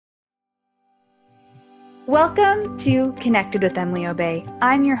Welcome to Connected with Emily Obey.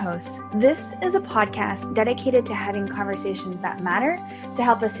 I'm your host. This is a podcast dedicated to having conversations that matter to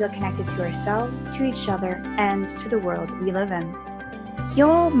help us feel connected to ourselves, to each other, and to the world we live in.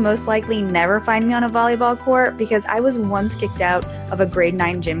 You'll most likely never find me on a volleyball court because I was once kicked out of a grade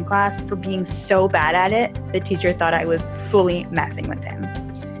 9 gym class for being so bad at it, the teacher thought I was fully messing with him.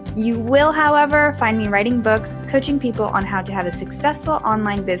 You will, however, find me writing books, coaching people on how to have a successful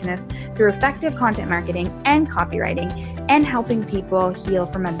online business through effective content marketing and copywriting, and helping people heal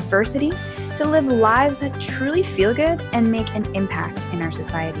from adversity to live lives that truly feel good and make an impact in our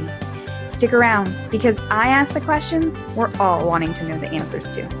society. Stick around because I ask the questions we're all wanting to know the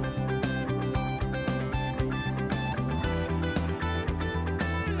answers to.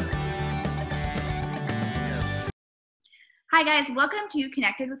 Hi guys, welcome to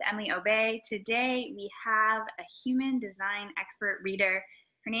Connected with Emily Obey. Today we have a human design expert reader.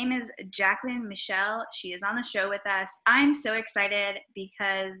 Her name is Jaclyn Michelle. She is on the show with us. I'm so excited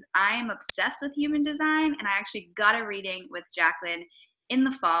because I'm obsessed with human design, and I actually got a reading with Jaclyn in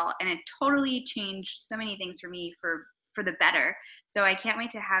the fall, and it totally changed so many things for me for the better. So I can't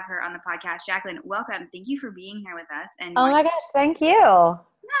wait to have her on the podcast. Jaclyn, welcome. Thank you for being here with us. And oh my gosh, thank you. Oh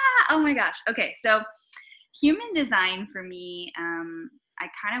my gosh. Okay, so human design for me, I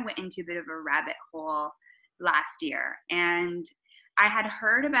kind of went into a bit of a rabbit hole last year, and I had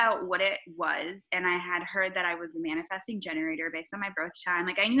heard about what it was, and I had heard that I was a manifesting generator based on my birth time.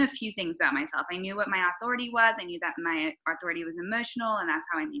 Like, I knew a few things about myself. I knew what my authority was. I knew that my authority was emotional, and that's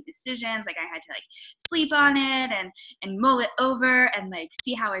how I made decisions. Like, I had to sleep on it and mull it over and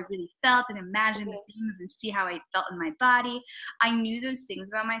see how I really felt and imagine the things and see how I felt in my body. I knew those things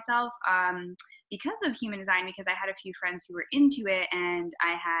about myself because of human design, because I had a few friends who were into it, and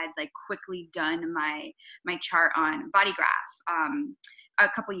I had quickly done my chart on Body Graph a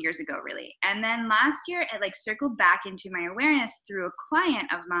couple years ago, really. And then last year it circled back into my awareness through a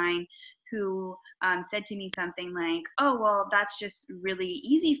client of mine who said to me something like, oh, well, that's just really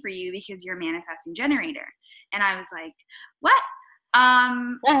easy for you because you're a manifesting generator. And I was like, what?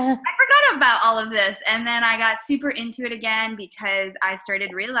 I forgot about all of this. And then I got super into it again because I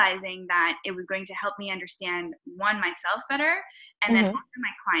started realizing that it was going to help me understand, one, myself better, and then also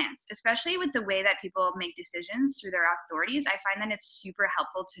my clients, especially with the way that people make decisions through their authorities. I find that it's super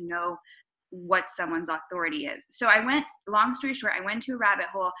helpful to know what someone's authority is. So long story short, I went to a rabbit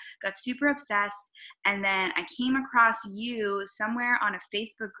hole, got super obsessed, and then I came across you somewhere on a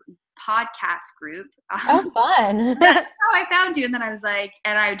Facebook podcast group. Oh, fun. That's how I found you. And then I was like,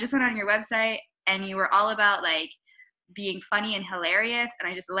 and I just went on your website, and you were all about being funny and hilarious,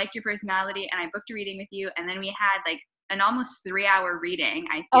 and I just liked your personality, and I booked a reading with you, and then we had an almost 3-hour reading,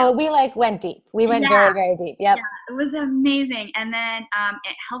 I feel. Oh, we went deep. We went very, very deep. Yep. Yeah, it was amazing. And then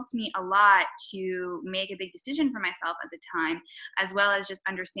it helped me a lot to make a big decision for myself at the time, as well as just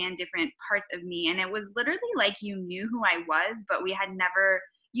understand different parts of me. And it was literally you knew who I was, but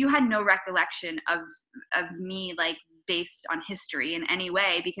you had no recollection of me based on history in any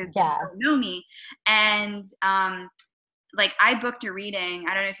way, because you don't know me. And I booked a reading,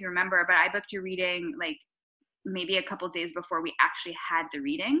 I don't know if you remember, but I booked a reading maybe a couple days before we actually had the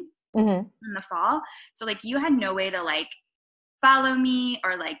reading in the fall. So you had no way to follow me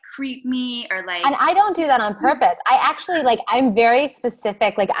or creep me or And I don't do that on purpose. I actually I'm very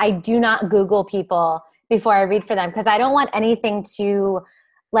specific. I do not Google people before I read for them because I don't want anything to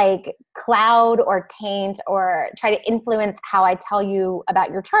cloud or taint or try to influence how I tell you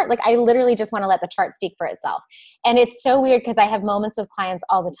about your chart. I literally just want to let the chart speak for itself. And it's so weird because I have moments with clients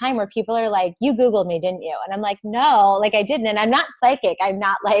all the time where people are like, you Googled me, didn't you? And I'm like, no, I didn't. And I'm not psychic. I'm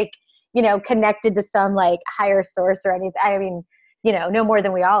not connected to some higher source or anything. I mean, no more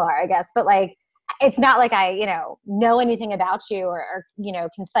than we all are, I guess. But it's not I, know anything about you or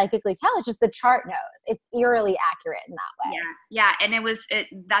can psychically tell. It's just the chart knows. It's eerily accurate in that way. Yeah. And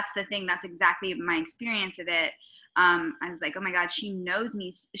that's the thing. That's exactly my experience of it. I was like, oh my God, she knows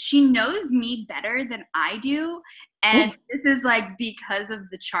me. She knows me better than I do. And this is because of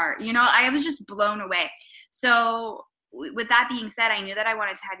the chart, I was just blown away. So with that being said, I knew that I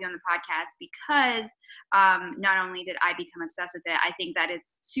wanted to have you on the podcast because not only did I become obsessed with it, I think that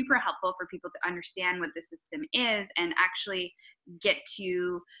it's super helpful for people to understand what the system is and actually get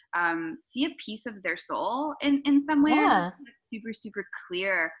to see a piece of their soul in some way. Yeah. It's super, super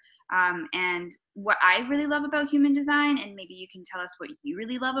clear. And what I really love about human design, and maybe you can tell us what you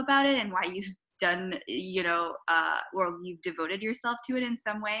really love about it and why you've done, or you've devoted yourself to it in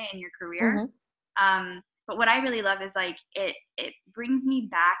some way in your career. But what I really love is it brings me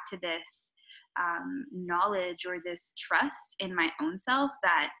back to this knowledge or this trust in my own self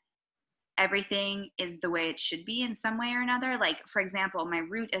that everything is the way it should be in some way or another. Like, for example, my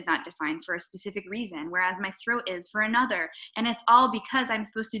root is not defined for a specific reason, whereas my throat is for another. And it's all because I'm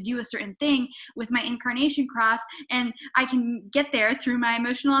supposed to do a certain thing with my incarnation cross, and I can get there through my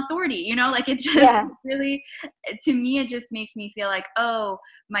emotional authority, you know, like it just really, to me, it just makes me feel like, oh,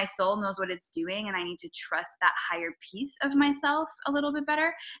 my soul knows what it's doing, and I need to trust that higher piece of myself a little bit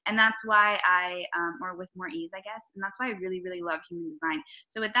better. And that's why or with more ease, I guess. And that's why I really, really love human design.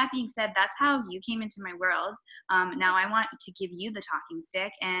 So with that being said, that's how you came into my world. Now I want to give you the talking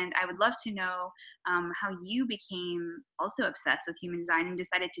stick, and I would love to know how you became also obsessed with human design and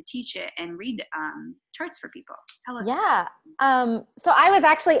decided to teach it and read charts for people. Tell us. Yeah. So I was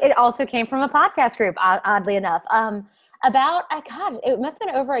actually, it also came from a podcast group, oddly enough. God, it must have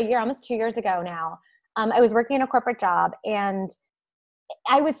been over a year, almost 2 years ago now. I was working in a corporate job, and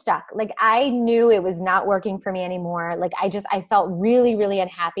I was stuck. Like, I knew it was not working for me anymore. Like, I felt really, really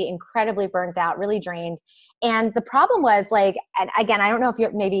unhappy, incredibly burnt out, really drained. And the problem was, like, and again, I don't know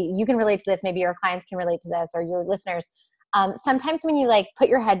if maybe you can relate to this, maybe your clients can relate to this, or your listeners. Sometimes when you like put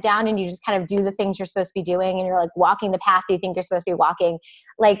your head down and you just kind of do the things you're supposed to be doing, and you're like walking the path you think you're supposed to be walking,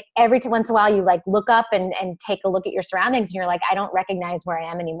 like once in a while you like look up and take a look at your surroundings, and you're like, I don't recognize where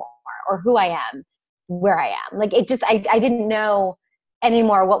I am anymore, or who I am, where I am. Like, it just, I didn't know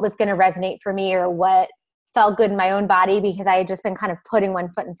anymore what was going to resonate for me or what felt good in my own body, because I had just been kind of putting one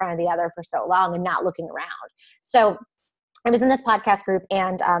foot in front of the other for so long and not looking around. So I was in this podcast group,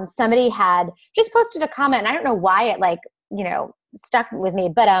 and somebody had just posted a comment, and I don't know why it like, you know, stuck with me,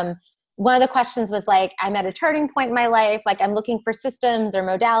 but one of the questions was like, I'm at a turning point in my life. Like, I'm looking for systems or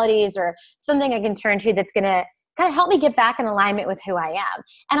modalities or something I can turn to that's going to kind of help me get back in alignment with who I am.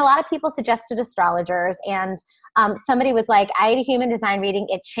 And a lot of people suggested astrologers, and somebody was like, I had a human design reading.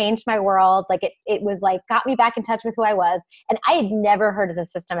 It changed my world. Like, it was like, got me back in touch with who I was. And I had never heard of the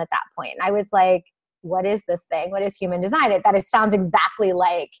system at that point. And I was like, what is this thing? What is human design? It sounds exactly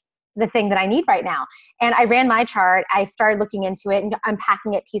like the thing that I need right now. And I ran my chart. I started looking into it and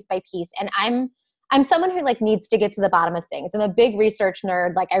unpacking it piece by piece. And I'm someone who like needs to get to the bottom of things. I'm a big research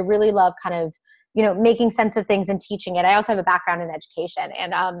nerd. Like, I really love kind of, you know, making sense of things and teaching it. I also have a background in education.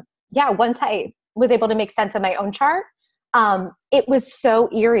 And once I was able to make sense of my own chart, it was so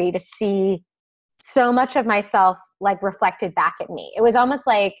eerie to see so much of myself like reflected back at me. It was almost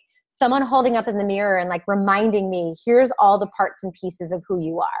like someone holding up in the mirror and like reminding me, here's all the parts and pieces of who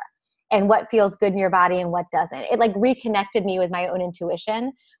you are and what feels good in your body and what doesn't. It like reconnected me with my own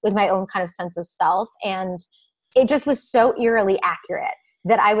intuition, with my own kind of sense of self. And it just was so eerily accurate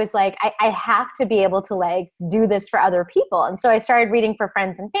that I was like, I have to be able to like do this for other people. And so I started reading for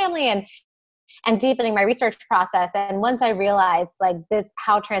friends and family and deepening my research process. And once I realized like this,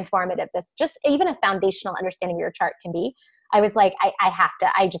 how transformative this, just even a foundational understanding of your chart can be, I was like,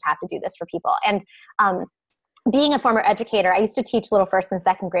 I just have to do this for people. And being a former educator, I used to teach little first and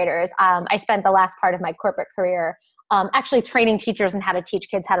second graders. I spent the last part of my corporate career actually training teachers in how to teach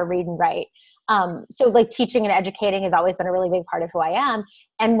kids how to read and write. So like teaching and educating has always been a really big part of who I am.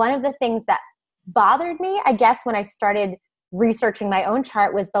 And one of the things that bothered me, I guess, when I started researching my own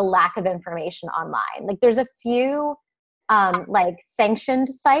chart was the lack of information online. Like, there's a few like sanctioned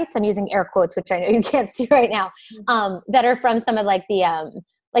sites, I'm using air quotes, which I know you can't see right now, that are from some of like the,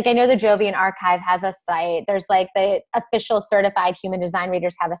 like I know the Jovian Archive has a site. There's like the official certified human design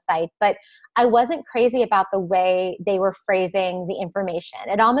readers have a site, but I wasn't crazy about the way they were phrasing the information.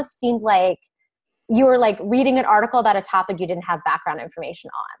 It almost seemed like you were like reading an article about a topic you didn't have background information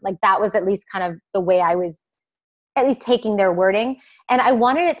on. Like, that was at least kind of the way I was at least taking their wording. And I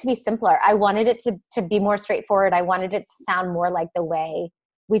wanted it to be simpler. I wanted it to be more straightforward. I wanted it to sound more like the way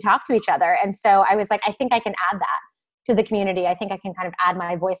we talk to each other. And so I was like, I think I can add that to the community. I think I can kind of add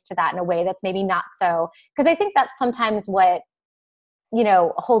my voice to that in a way that's maybe not so, because I think that's sometimes what, you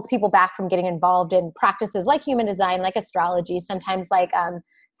know, holds people back from getting involved in practices like human design, like astrology, sometimes like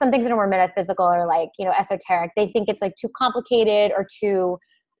some things that are more metaphysical or like, you know, esoteric. They think it's like too complicated or too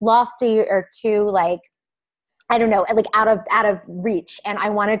lofty or too like, I don't know, like out of reach. And I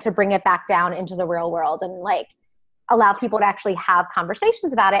wanted to bring it back down into the real world and like allow people to actually have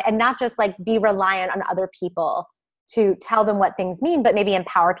conversations about it and not just like be reliant on other people to tell them what things mean, but maybe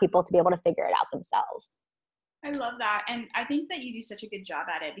empower people to be able to figure it out themselves. I love that. And I think that you do such a good job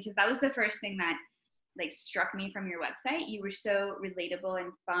at it, because that was the first thing that like struck me from your website. You were so relatable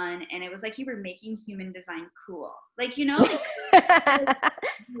and fun, and it was like you were making human design cool. Like, you know, like,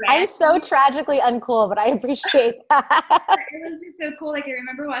 I'm so tragically uncool, but I appreciate that. It was just so cool. Like, I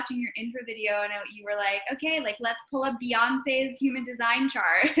remember watching your intro video, and you were like, okay, like let's pull up Beyonce's human design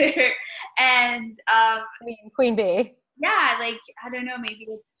chart. And Queen Bee. Yeah, like I don't know, maybe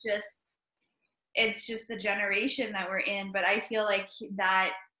it's just it's just the generation that we're in. But I feel like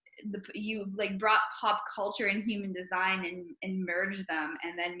that you like brought pop culture and human design and merged them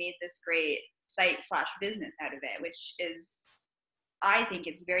and then made this great site slash business out of it, which is, I think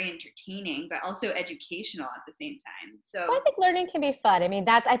it's very entertaining, but also educational at the same time. Well, I So think learning can be fun. I mean,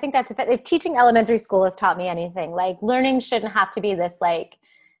 I think that's, if teaching elementary school has taught me anything, like learning shouldn't have to be this like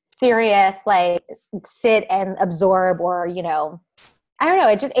serious, like sit and absorb, or, you know, I don't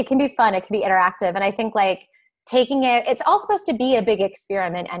know. It can be fun. It can be interactive. And I think like taking it, it's all supposed to be a big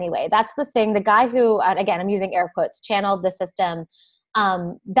experiment anyway. That's the thing. The guy who, again, I'm using air quotes, channeled the system.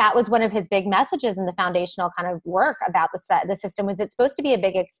 That was one of his big messages in the foundational kind of work about the system, was it's supposed to be a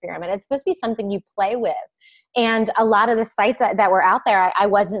big experiment. It's supposed to be something you play with. And a lot of the sites that were out there, I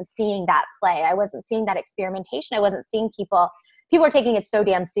wasn't seeing that play. I wasn't seeing that experimentation. I wasn't seeing people are taking it so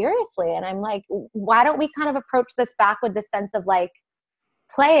damn seriously. And I'm like, why don't we kind of approach this back with this sense of like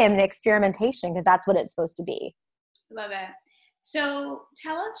play and experimentation? Because that's what it's supposed to be. love it. So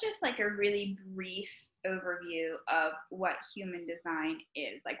tell us just like a really brief overview of what human design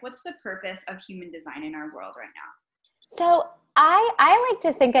is. Like, what's the purpose of human design in our world right now? So I like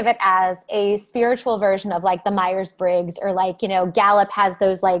to think of it as a spiritual version of like the Myers-Briggs, or like, you know, Gallup has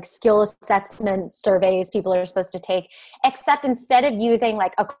those like skill assessment surveys people are supposed to take, except instead of using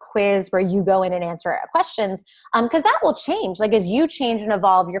like a quiz where you go in and answer questions, because that will change. Like as you change and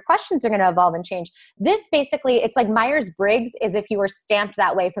evolve, your questions are going to evolve and change. This basically, it's like Myers-Briggs is if you were stamped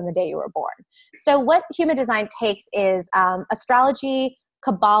that way from the day you were born. So what human design takes is astrology,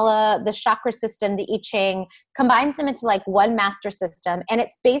 Kabbalah, the chakra system, the I Ching, combines them into like one master system. And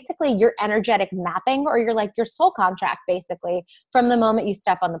it's basically your energetic mapping, or your soul contract, basically, from the moment you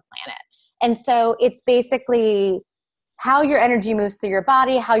step on the planet. And so it's basically how your energy moves through your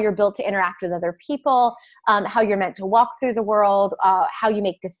body, how you're built to interact with other people, how you're meant to walk through the world, how you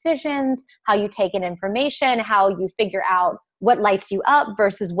make decisions, how you take in information, how you figure out what lights you up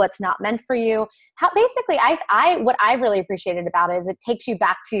versus what's not meant for you. How basically, what I really appreciated about it is it takes you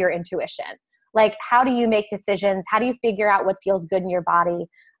back to your intuition. Like, how do you make decisions? How do you figure out what feels good in your body,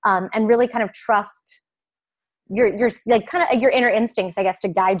 and really kind of trust your like kind of your inner instincts, I guess, to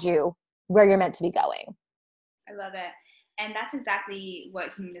guide you where you're meant to be going. I love it. And that's exactly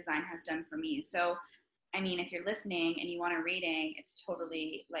what human design has done for me. So, I mean, if you're listening and you want a reading, it's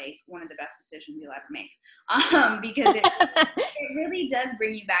totally like one of the best decisions you'll ever make, because it really does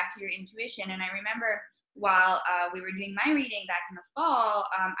bring you back to your intuition. And I remember while we were doing my reading back in the fall,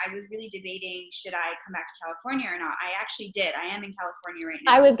 I was really debating, should I come back to California or not? I actually did. I am in California right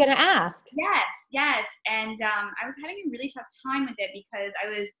now. I was going to ask. Yes. And I was having a really tough time with it because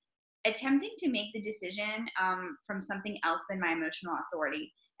I was attempting to make the decision from something else than my emotional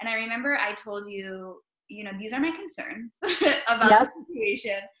authority. And I remember I told you, you know, these are my concerns about the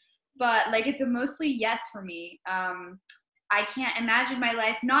situation, but like, it's a mostly yes for me. I can't imagine my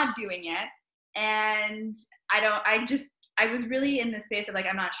life not doing it. And I was really in the space of like,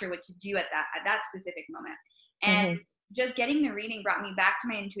 I'm not sure what to do at that specific moment. And just getting the reading brought me back to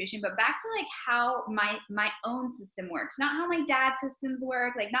my intuition, but back to like how my own system works, not how my dad's systems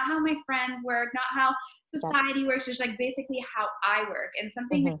work, like not how my friends work, not how society works, just like basically how I work. And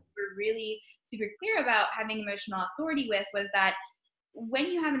something that we're really super clear about having emotional authority with was that when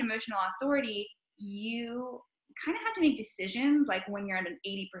you have an emotional authority, you kind of have to make decisions like when you're at an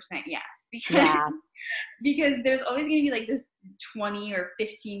 80% yes, because there's always going to be like this 20 or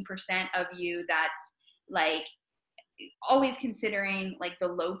 15% of you that's like always considering like the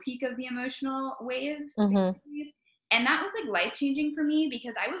low peak of the emotional wave. And that was like life changing for me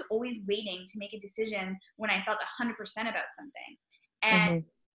because I was always waiting to make a decision when I felt 100% about something. And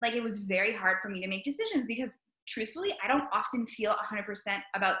like, it was very hard for me to make decisions because truthfully, I don't often feel 100%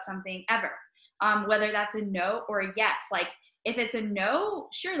 about something ever. Whether that's a no or a yes. Like if it's a no,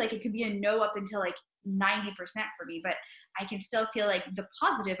 sure, like it could be a no up until like 90% for me, but I can still feel like the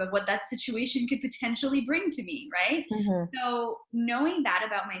positive of what that situation could potentially bring to me, right? So knowing that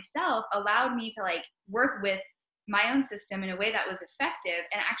about myself allowed me to like work with my own system in a way that was effective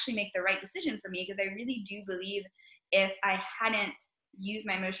and actually make the right decision for me, because I really do believe if I hadn't used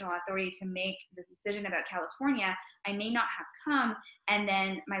my emotional authority to make the decision about California, I may not have come, and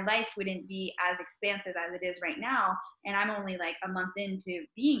then my life wouldn't be as expansive as it is right now, and I'm only like a month into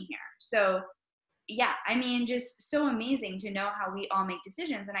being here. So yeah, I mean, just so amazing to know how we all make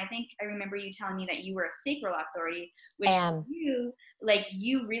decisions. And I think I remember you telling me that you were a sacral authority, which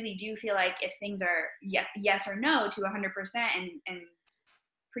you really do feel like if things are yes or no to 100% and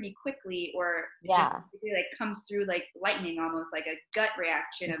pretty quickly, or just like comes through like lightning, almost like a gut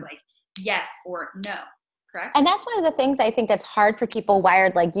reaction of like yes or no. correct? And that's one of the things I think that's hard for people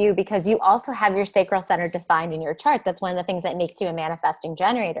wired like you, because you also have your sacral center defined in your chart. That's one of the things that makes you a manifesting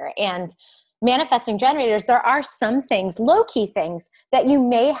generator. And manifesting generators, there are some things, low-key things, that you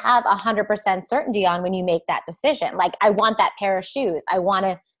may have 100% certainty on when you make that decision. Like, I want that pair of shoes. I want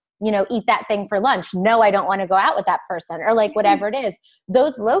to, eat that thing for lunch. No, I don't want to go out with that person, or like whatever it is.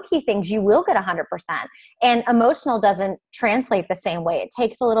 Those low-key things you will get 100%. And emotional doesn't translate the same way. It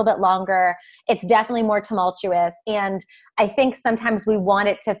takes a little bit longer. It's definitely more tumultuous. And I think sometimes we want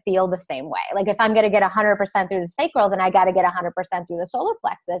it to feel the same way. Like, if I'm going to get 100% through the sacral, then I got to get 100% through the solar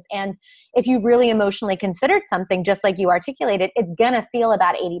plexus. And if you really emotionally considered something, just like you articulated, it's going to feel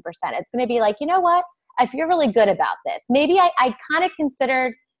about 80%. It's going to be like, you know what? I feel really good about this. Maybe I kind of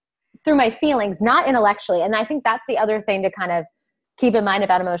considered through my feelings, not intellectually. And I think that's the other thing to kind of keep in mind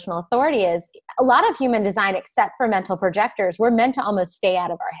about emotional authority is a lot of human design, except for mental projectors, we're meant to almost stay out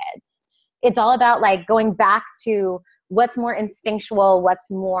of our heads. It's all about like going back to what's more instinctual,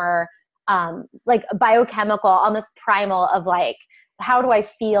 what's more like biochemical, almost primal, of like, how do I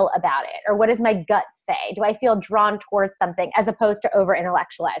feel about it? Or what does my gut say? Do I feel drawn towards something, as opposed to over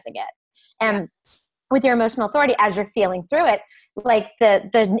intellectualizing it? And with your emotional authority, as you're feeling through it, like the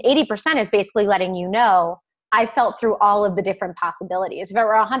 80% is basically letting you know, I felt through all of the different possibilities. If it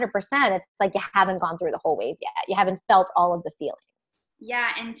were 100%, it's like you haven't gone through the whole wave yet. You haven't felt all of the feelings.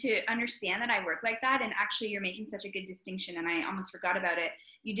 Yeah, and to understand that I work like that, and actually you're making such a good distinction, and I almost forgot about it.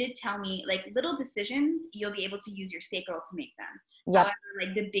 You did tell me, like, little decisions, you'll be able to use your sacral to make them. Yep. However,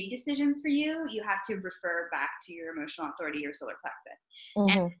 like the big decisions for you, you have to refer back to your emotional authority, your solar plexus.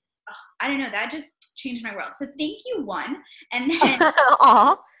 Mm-hmm. And I don't know, that just changed my world. So thank you, one. And then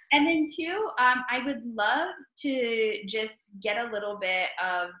and then two, I would love to just get a little bit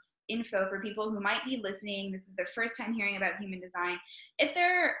of info for people who might be listening. This is their first time hearing about human design. If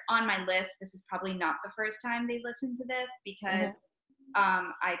they're on my list, this is probably not the first time they listen to this, because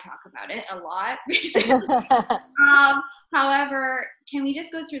I talk about it a lot. However, can we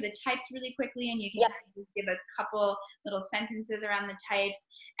just go through the types really quickly, and you can kind of just give a couple little sentences around the types,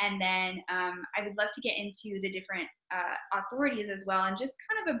 and then I would love to get into the different authorities as well, and just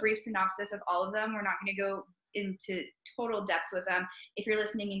kind of a brief synopsis of all of them. We're not going to go into total depth with them. If you're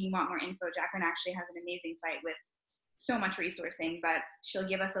listening and you want more info, Jaclyn actually has an amazing site with so much resourcing, but she'll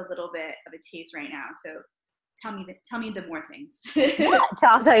give us a little bit of a taste right now. So tell me the more things.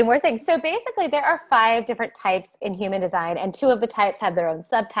 I'll tell you more things. So basically there are 5 different types in human design, and 2 of the types have their own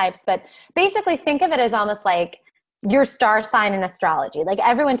subtypes, but basically think of it as almost like your star sign in astrology. Like,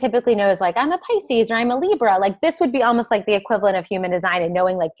 everyone typically knows, like, I'm a Pisces or I'm a Libra. Like, this would be almost like the equivalent of human design and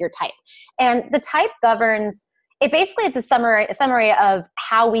knowing like your type. And the type governs it. Basically, it's a summary of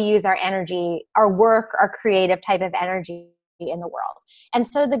how we use our energy, our work, our creative type of energy in the world. And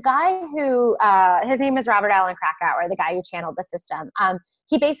so the guy who, his name is Robert Allen Krakauer, the guy who channeled the system,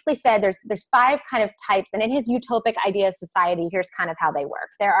 he basically said there's 5 kind of types. And in his utopic idea of society, here's kind of how they work.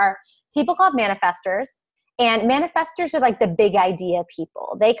 There are people called manifestors, and manifestors are like the big idea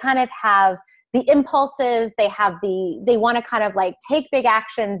people. They kind of have the impulses, they want to kind of like take big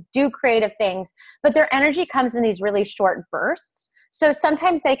actions, do creative things, but their energy comes in these really short bursts. So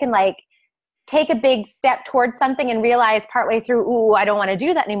sometimes they can like take a big step towards something and realize partway through, ooh, I don't want to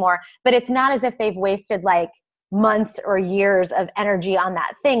do that anymore. But it's not as if they've wasted like months or years of energy on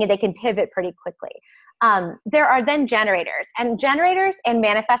that thing, and they can pivot pretty quickly. There are then generators and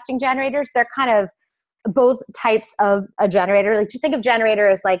manifesting generators. They're kind of both types of a generator. Like, just think of generator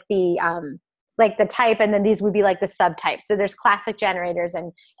as like the type, and then these would be like the subtypes. So there's classic generators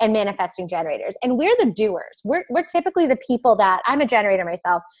and manifesting generators. And we're the doers. We're typically the people that, I'm a generator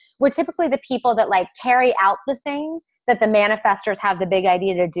myself, we're typically the people that like carry out the thing that the manifestors have the big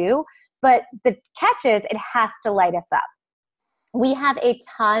idea to do. But the catch is, it has to light us up. We have a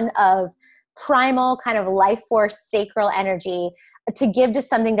ton of primal kind of life force, sacral energy to give to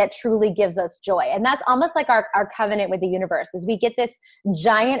something that truly gives us joy. And that's almost like our covenant with the universe, is we get this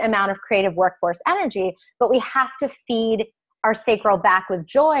giant amount of creative workforce energy, but we have to feed our sacral back with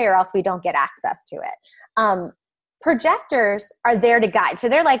joy, or else we don't get access to it. Projectors are there to guide. So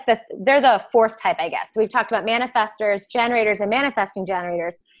they're the 4th type, I guess. So we've talked about manifestors, generators, and manifesting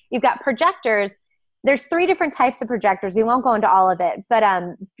generators. You've got projectors. There's 3 different types of projectors. We won't go into all of it, but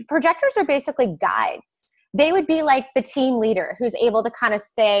projectors are basically guides. They would be like the team leader who's able to kind of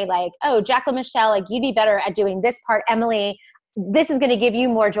say like, oh, Jaclyn Michelle, like, you'd be better at doing this part. Emily, this is going to give you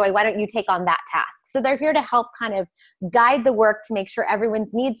more joy. Why don't you take on that task? So they're here to help kind of guide the work to make sure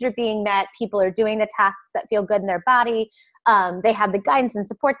everyone's needs are being met. People are doing the tasks that feel good in their body. They have the guidance and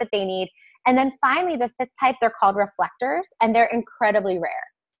support that they need. And then finally, the 5th type, they're called reflectors, and they're incredibly rare.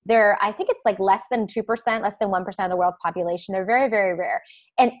 I think it's like less than 2%, less than 1% of the world's population. They're very, very rare.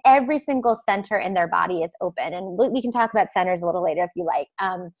 And every single center in their body is open. And we can talk about centers a little later if you like.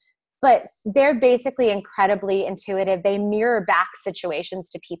 But they're basically incredibly intuitive. They mirror back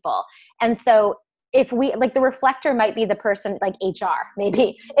situations to people. And so if we, like, the reflector might be the person, like HR,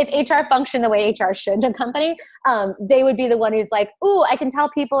 maybe. If HR functioned the way HR should in a company, they would be the one who's like, ooh, I can tell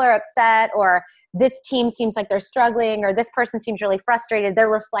people are upset, or this team seems like they're struggling, or this person seems really frustrated. They're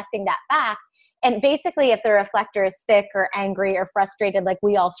reflecting that back. And basically, if the reflector is sick or angry or frustrated, like,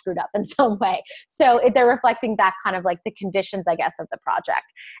 we all screwed up in some way. So they're reflecting back kind of like the conditions, I guess, of the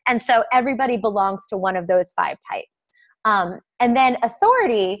project. And so everybody belongs to one of those 5 types. And then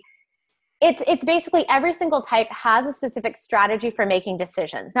authority, it's basically every single type has a specific strategy for making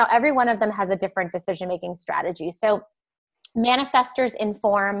decisions. Now, every one of them has a different decision-making strategy. So manifestors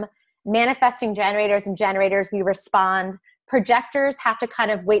inform, manifesting generators and generators, we respond. Projectors have to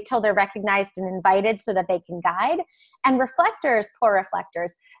kind of wait till they're recognized and invited so that they can guide. And reflectors, poor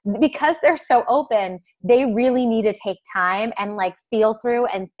reflectors, because they're so open, they really need to take time and like feel through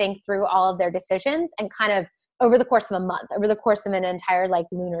and think through all of their decisions, and kind of over the course of a month, over the course of an entire like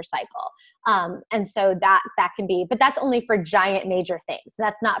lunar cycle. And so that can be, but that's only for giant major things.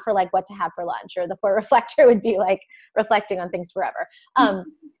 That's not for like what to have for lunch, or the poor reflector would be like reflecting on things forever.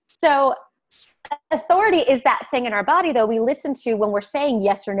 So authority is that thing in our body, though, we listen to when we're saying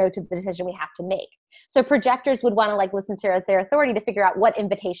yes or no to the decision we have to make. So projectors would want to like listen to their authority to figure out what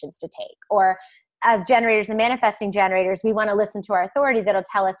invitations to take. Or as generators and manifesting generators, we want to listen to our authority that'll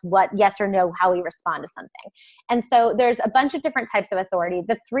tell us what yes or no, how we respond to something. And so there's a bunch of different types of authority.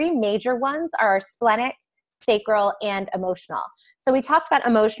 The 3 major ones are splenic, sacral, and emotional. So we talked about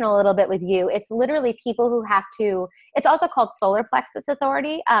emotional a little bit with you. It's literally people who have to, it's also called solar plexus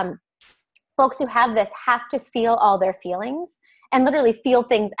authority. Folks who have this have to feel all their feelings and literally feel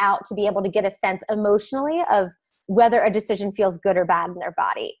things out to be able to get a sense emotionally of whether a decision feels good or bad in their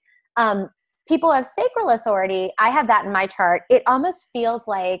body. People have sacral authority. I have that in my chart. It almost feels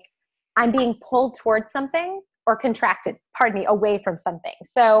like I'm being pulled towards something, or contracted, away from something.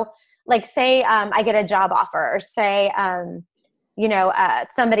 So like say I get a job offer, or say,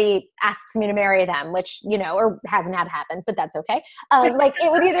 somebody asks me to marry them, which, or hasn't had happen, but that's okay. Like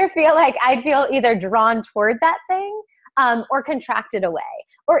it would either feel like I'd feel either drawn toward that thing, or contracted away.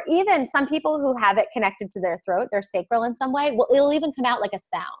 Or even some people who have it connected to their throat, their sacral in some way, well, it'll even come out like a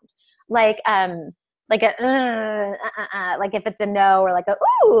sound, like a like if it's a no, or like a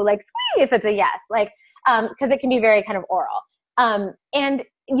ooh, like sweet if it's a yes, like because it can be very kind of oral. And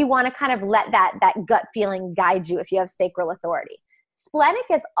you want to kind of let that gut feeling guide you if you have sacral authority. Splenic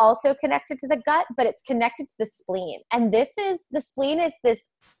is also connected to the gut, but it's connected to the spleen. And the spleen is this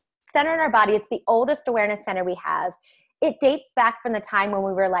center in our body. It's the oldest awareness center we have. It dates back from the time when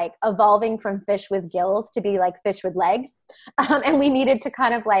we were like evolving from fish with gills to be like fish with legs. And we needed to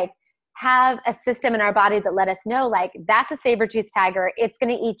kind of like have a system in our body that let us know, like, that's a saber-toothed tiger. It's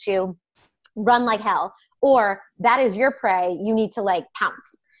going to eat you. Run like hell. Or that is your prey. You need to like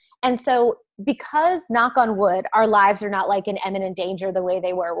pounce. And so because, knock on wood, our lives are not like in imminent danger the way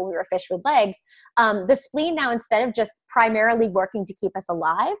they were when we were fish with legs, the spleen now, instead of just primarily working to keep us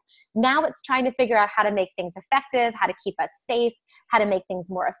alive, now it's trying to figure out how to make things effective, how to keep us safe, how to make things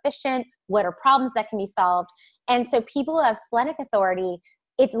more efficient, what are problems that can be solved. And so people who have splenic authority,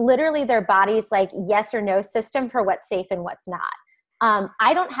 it's literally their body's like yes or no system for what's safe and what's not.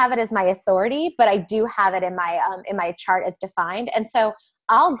 I don't have it as my authority, but I do have it in my chart as defined. And so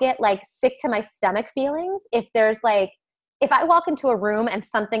I'll get like sick to my stomach feelings if I walk into a room and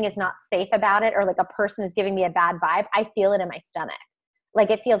something is not safe about it, or like a person is giving me a bad vibe, I feel it in my stomach.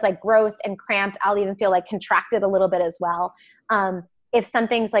 Like it feels like gross and cramped. I'll even feel like contracted a little bit as well. If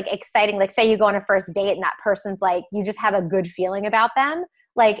something's like exciting, like say you go on a first date and that person's like, you just have a good feeling about them.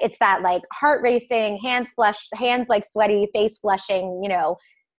 Like it's that like heart racing, hands like sweaty, face flushing,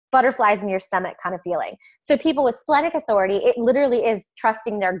 butterflies in your stomach kind of feeling. So people with splenic authority, it literally is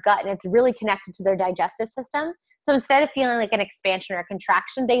trusting their gut, and it's really connected to their digestive system. So instead of feeling like an expansion or a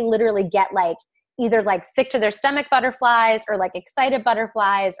contraction, they literally get like either like sick to their stomach butterflies, or like excited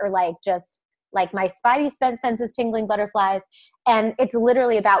butterflies, or like just like my spidey senses tingling butterflies. And it's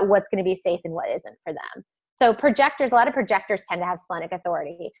literally about what's going to be safe and what isn't for them. So projectors, a lot of projectors tend to have splenic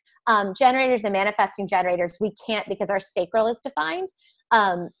authority. Generators and manifesting generators, we can't, because our sacral is defined.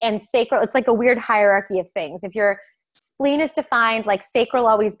 And sacral, it's like a weird hierarchy of things. If your spleen is defined, like sacral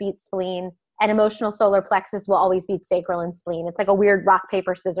always beats spleen, and emotional solar plexus will always beat sacral and spleen. It's like a weird rock,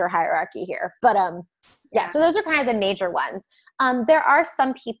 paper, scissor hierarchy here. But yeah, so those are kind of the major ones. There are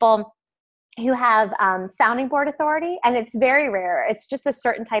some people who have sounding board authority, and it's very rare. It's just a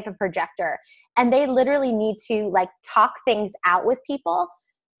certain type of projector, and they literally need to like talk things out with people,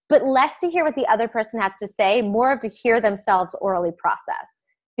 but less to hear what the other person has to say, more of to hear themselves orally process,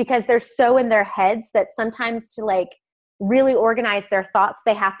 because they're so in their heads that sometimes to like really organize their thoughts,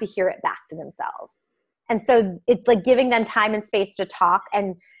 they have to hear it back to themselves. And so it's like giving them time and space to talk.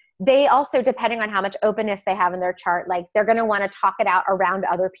 And they also, depending on how much openness they have in their chart, like they're going to want to talk it out around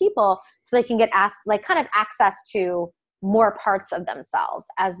other people so they can get like kind of access to more parts of themselves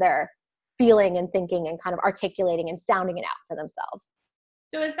as they're feeling and thinking and kind of articulating and sounding it out for themselves.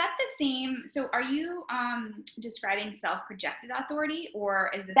 So is that the same? So are you describing self-projected authority, or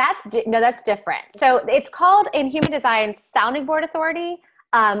is this? No, that's different. So it's called in human design sounding board authority,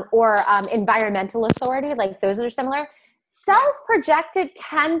 or environmental authority. Like those are similar. Self-projected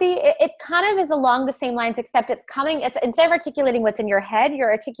can be, it kind of is along the same lines, except it's instead of articulating what's in your head,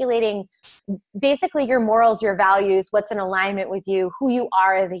 you're articulating basically your morals, your values, what's in alignment with you, who you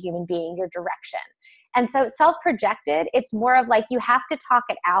are as a human being, your direction. And so self-projected, it's more of like you have to talk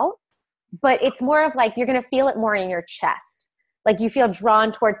it out, but it's more of like you're going to feel it more in your chest. Like you feel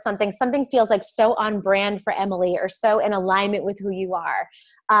drawn towards something. Something feels like so on brand for Emily, or so in alignment with who you are,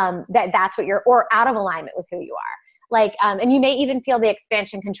 that's what or out of alignment with who you are. Like, and you may even feel the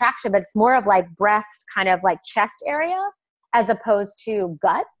expansion contraction, but it's more of like breast, kind of like chest area, as opposed to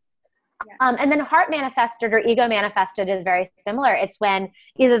gut. Yeah. And then heart manifested or ego manifested is very similar. It's when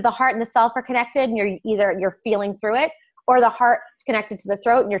either the heart and the self are connected and you're feeling through it, or the heart is connected to the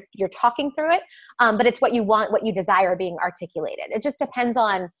throat and you're talking through it. But it's what you want, what you desire being articulated. It just depends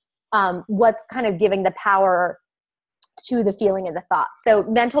on what's kind of giving the power to the feeling and the thought. So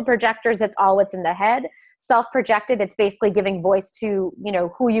mental projectors, it's all what's in the head. Self-projected, it's basically giving voice to,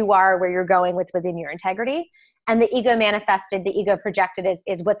 who you are, where you're going, what's within your integrity. And the ego manifested, the ego projected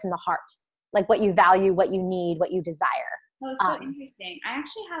is what's in the heart, like what you value, what you need, what you desire. Oh, so interesting. I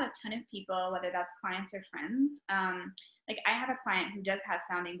actually have a ton of people, whether that's clients or friends. Like I have a client who does have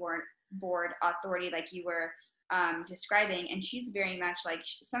sounding board authority, like you were describing, and she's very much like,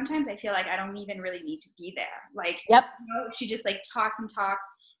 sometimes I feel like I don't even really need to be there. Like, yep. She just like talks and talks,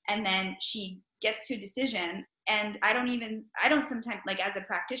 and then she gets to a decision, and I don't sometimes, like as a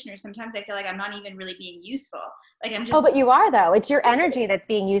practitioner, sometimes I feel like I'm not even really being useful. Like I'm just. Oh, but you are though. It's your energy that's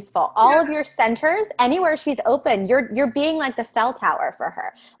being useful. All of your centers, anywhere she's open, you're being like the cell tower for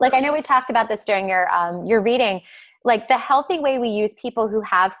her. Like I know we talked about this during your reading. Like the healthy way we use people who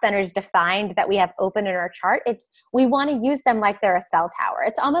have centers defined that we have open in our chart, we want to use them like they're a cell tower.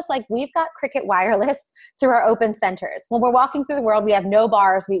 It's almost like we've got Cricket Wireless through our open centers. When we're walking through the world, we have no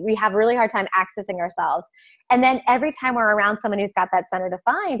bars. We have a really hard time accessing ourselves. And then every time we're around someone who's got that center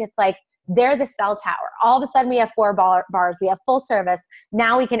defined, it's like they're the cell tower. All of a sudden we have 4 bars. We have full service.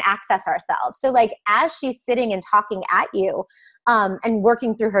 Now we can access ourselves. So like as she's sitting and talking at you and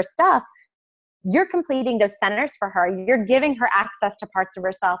working through her stuff, you're completing those centers for her. You're giving her access to parts of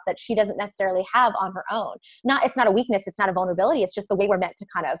herself that she doesn't necessarily have on her own. It's not a weakness. It's not a vulnerability. It's just the way we're meant to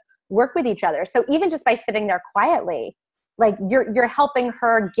kind of work with each other. So even just by sitting there quietly, like you're helping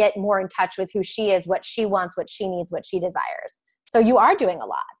her get more in touch with who she is, what she wants, what she needs, what she desires. So you are doing a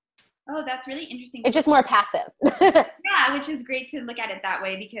lot. Oh, that's really interesting. It's just more passive. Yeah, which is great to look at it that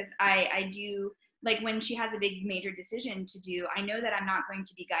way, because I do. Like when she has a big major decision to do, I know that I'm not going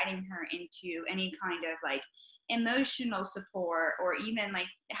to be guiding her into any kind of like emotional support, or even like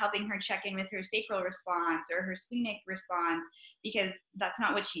helping her check in with her sacral response or her splenic response, because that's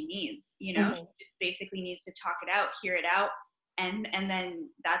not what she needs. Mm-hmm. She just basically needs to talk it out, hear it out. And then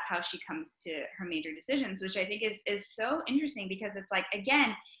that's how she comes to her major decisions, which I think is so interesting, because it's like,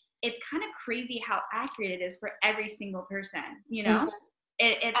 again, it's kind of crazy how accurate it is for every single person, Mm-hmm.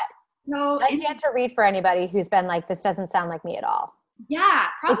 It's so I've yet to read for anybody who's been like, this doesn't sound like me at all. Yeah,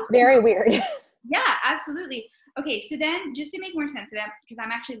 probably. It's very weird. Yeah, absolutely. Okay, so then just to make more sense of it, because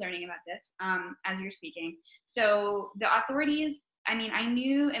I'm actually learning about this as you're speaking. So the authorities, I mean, I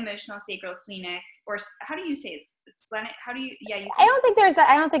knew emotional, sacral, splenic, or how do you say it? Splenic? How do you? Yeah, you. I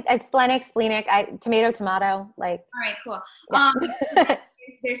don't think it's splenic, tomato. Like. All right, cool. Yeah.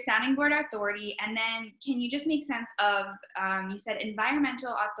 There's sounding board authority, and then can you just make sense of you said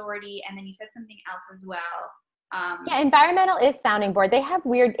environmental authority, and then you said something else as well. Yeah, environmental is sounding board. They have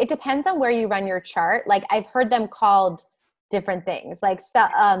it depends on where you run your chart. Like I've heard them called different things. Like so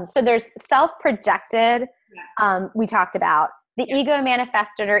there's self-projected, we talked about. The ego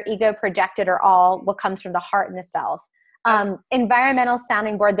manifested or ego projected are all what comes from the heart and the self. Environmental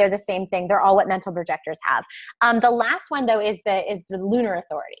sounding board, they're the same thing. They're all what mental projectors have. The last one though is the lunar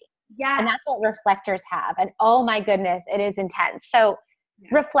authority. Yeah. And that's what reflectors have. And oh my goodness, it is intense. So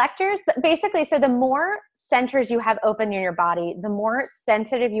Yeah. Reflectors, basically, so the more centers you have open in your body, the more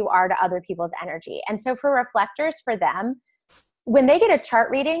sensitive you are to other people's energy. And so for reflectors, for them, when they get a chart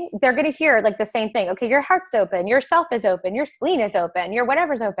reading, they're going to hear like the same thing. Okay, your heart's open, your self is open, your spleen is open, your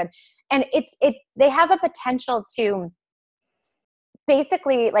whatever's open. And they have a potential to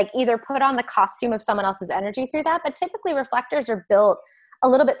basically like either put on the costume of someone else's energy through that. But typically reflectors are built a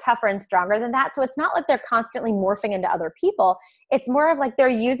little bit tougher and stronger than that. So it's not like they're constantly morphing into other people. It's more of like they're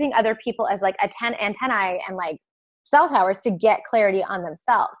using other people as like antennae and like cell towers to get clarity on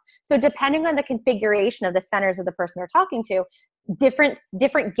themselves. So depending on the configuration of the centers of the person they're talking to, different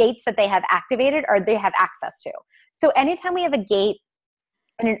gates that they have activated or they have access to. So anytime we have a gate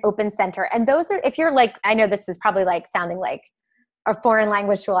in an open center, and those are, if you're like, I know this is probably like sounding like a foreign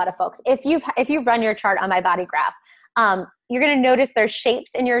language to a lot of folks. If you've run your chart on my body graph, you're going to notice there's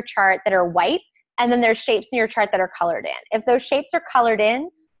shapes in your chart that are white, and then there's shapes in your chart that are colored in. If those shapes are colored in,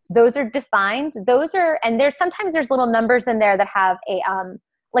 those are defined. And sometimes there's little numbers in there that have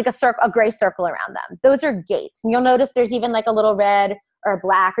a gray circle around them. Those are gates. And you'll notice there's even like a little red or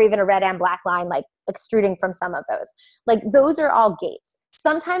black or even a red and black line like extruding from some of those. Like those are all gates.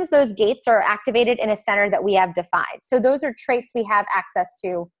 Sometimes those gates are activated in a center that we have defined. So those are traits we have access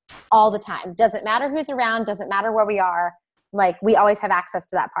to all the time. Doesn't matter who's around, doesn't matter where we are. Like we always have access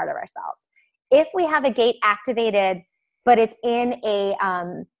to that part of ourselves. If we have a gate activated, but it's in a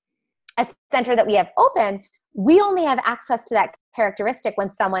center that we have open, we only have access to that characteristic when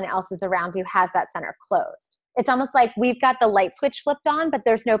someone else is around who has that center closed. It's almost like we've got the light switch flipped on, but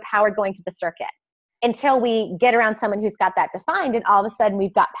there's no power going to the circuit until we get around someone who's got that defined, and all of a sudden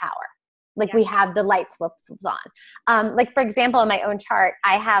we've got power. Like we have the light switch on. Like for example, in my own chart,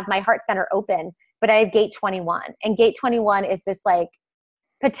 I have my heart center open, but I have gate 21. And gate 21 is this like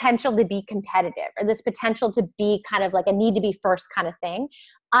potential to be competitive, or this potential to be kind of like a need to be first kind of thing.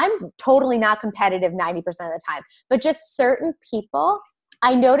 I'm totally not competitive 90% of the time, but just certain people,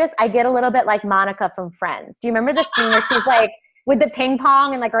 I notice I get a little bit like Monica from Friends. Do you remember the scene where she's like with the ping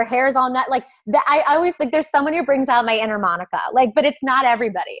pong and like her hair's on that? Like that, I always think there's someone who brings out my inner Monica, like, but it's not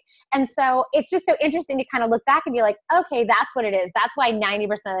everybody. And so it's just so interesting to kind of look back and be like, okay, that's what it is. That's why 90%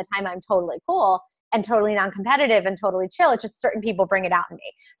 of the time I'm totally cool and totally non-competitive and totally chill. It's just certain people bring it out in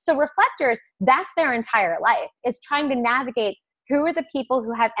me. So reflectors, that's their entire life, is trying to navigate who are the people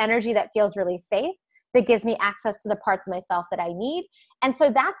who have energy that feels really safe, that gives me access to the parts of myself that I need. And so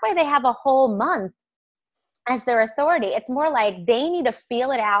that's why they have a whole month as their authority. It's more like they need to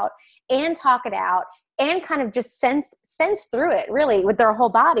feel it out and talk it out and kind of just sense through it really with their whole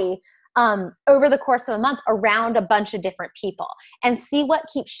body over the course of a month around a bunch of different people, and see what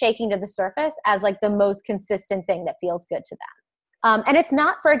keeps shaking to the surface as like the most consistent thing that feels good to them. And it's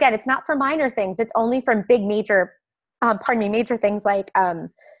not for minor things. It's only from big, major things like,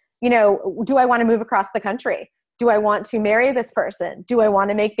 do I want to move across the country? Do I want to marry this person? Do I want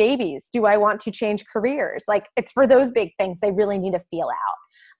to make babies? Do I want to change careers? Like it's for those big things they really need to feel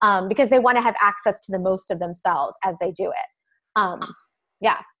out because they want to have access to the most of themselves as they do it.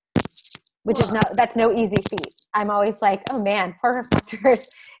 That's no easy feat. I'm always like, oh man, poor reflectors.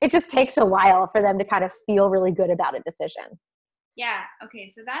 It just takes a while for them to kind of feel really good about a decision. Yeah. Okay.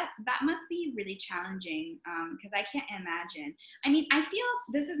 So that must be really challenging because I can't imagine. I mean, I feel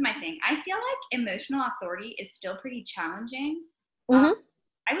this is my thing. I feel like emotional authority is still pretty challenging. Mm-hmm.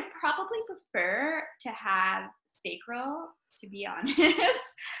 I would probably prefer to have sacral, to be honest,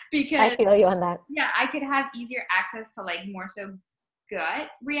 because I feel you on that. Yeah, I could have easier access to like more so gut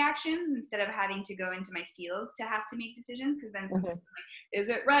reactions instead of having to go into my feels to have to make decisions. Because then sometimes I'm like, is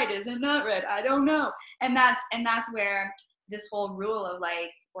it right? Is it not right? I don't know. And that's where this whole rule of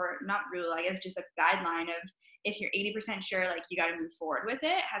like, or not rule, I guess just a guideline of if you're 80% sure, like you got to move forward with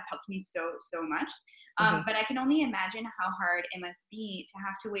it, has helped me so much. But I can only imagine how hard it must be to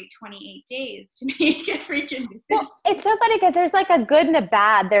have to wait 28 days to make a freaking decision. Well, it's so funny because there's like a good and a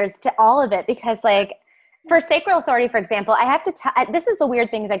bad. There's to all of it because like for sacral authority, for example, I have to this is the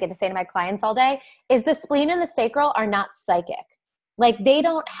weird things I get to say to my clients all day is the spleen and the sacral are not psychic. Like they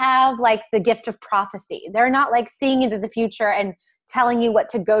don't have like the gift of prophecy. They're not like seeing into the future and telling you what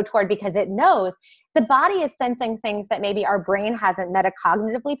to go toward because it knows. The body is sensing things that maybe our brain hasn't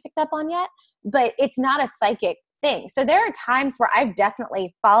metacognitively picked up on yet, but it's not a psychic thing. So there are times where I've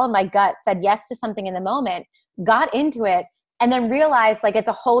definitely followed my gut, said yes to something in the moment, got into it, and then realized like it's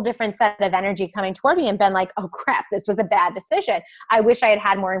a whole different set of energy coming toward me and been like, oh crap, this was a bad decision. I wish I had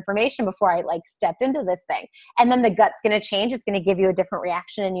had more information before I like stepped into this thing. And then the gut's going to change. It's going to give you a different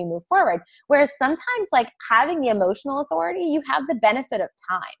reaction and you move forward. Whereas sometimes like having the emotional authority, you have the benefit of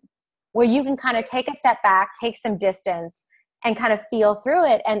time where you can kind of take a step back, take some distance and kind of feel through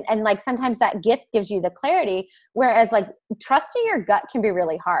it. And like sometimes that gift gives you the clarity, whereas like trusting your gut can be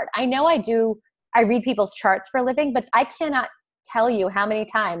really hard. I know I read people's charts for a living, but I cannot tell you how many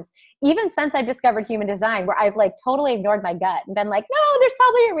times, even since I've discovered human design, where I've like totally ignored my gut and been like, no, there's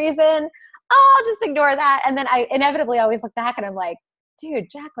probably a reason. Oh, I'll just ignore that. And then I inevitably always look back and I'm like, dude,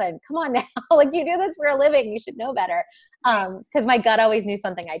 Jaclyn, come on now. Like you do this for a living. You should know better. Because my gut always knew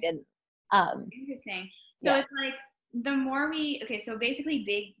something I didn't. Interesting. So it's like the more so basically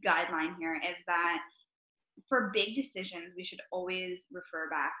big guideline here is that for big decisions, we should always refer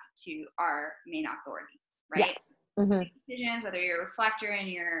back to our main authority, right? Yes. Mm-hmm. Big decisions, whether you're a reflector and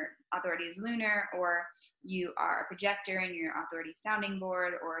your authority is lunar, or you are a projector and your authority is sounding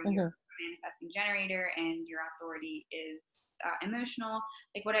board, or you're a manifesting generator and your authority is emotional,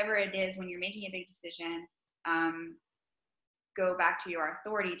 like whatever it is, when you're making a big decision, go back to your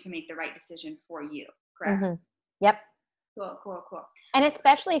authority to make the right decision for you. Correct? Mm-hmm. Yep. Cool. And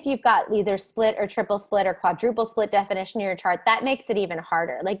especially if you've got either split or triple split or quadruple split definition in your chart, that makes it even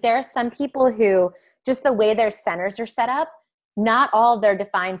harder. Like there are some people who just the way their centers are set up, not all their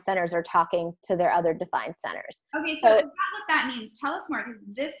defined centers are talking to their other defined centers. Okay, so is that what that means? Tell us more,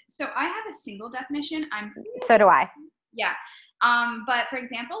 because so I have a single definition. So do I. Yeah. But for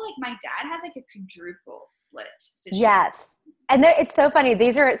example, like my dad has like a quadruple split situation. Yes. And it's so funny.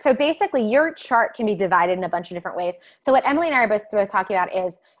 So basically your chart can be divided in a bunch of different ways. So what Emily and I are both talking about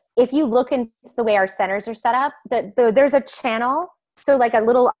is if you look into the way our centers are set up, there's a channel. So like a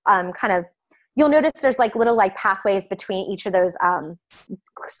little kind of, you'll notice there's like little like pathways between each of those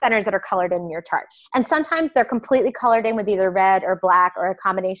centers that are colored in your chart. And sometimes they're completely colored in with either red or black or a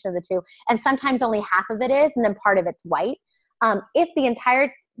combination of the two. And sometimes only half of it is, and then part of it's white. If the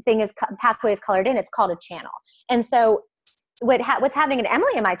entire pathway is colored in, it's called a channel. And so what's happening in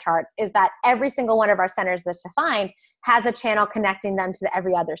Emily and my charts is that every single one of our centers that's defined has a channel connecting them to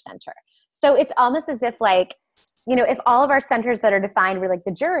every other center. So it's almost as if like, if all of our centers that are defined were like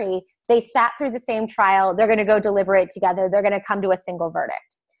the jury, they sat through the same trial, they're going to go deliberate together, they're going to come to a single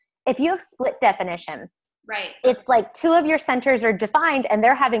verdict. If you have split definition, right, it's like two of your centers are defined and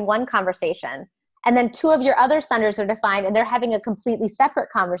they're having one conversation. And then two of your other centers are defined and they're having a completely separate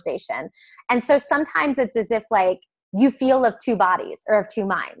conversation. And so sometimes it's as if like you feel of two bodies or of two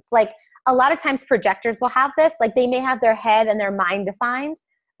minds. Like a lot of times projectors will have this, like they may have their head and their mind defined,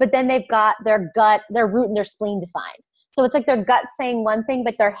 but then they've got their gut, their root and their spleen defined. So it's like their gut saying one thing,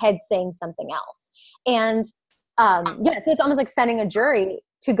 but their head saying something else. And so it's almost like sending a jury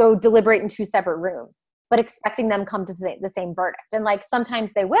to go deliberate in two separate rooms, but expecting them come to the same verdict. And like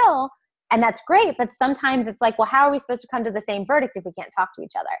sometimes they will, and that's great, but sometimes it's like, well, how are we supposed to come to the same verdict if we can't talk to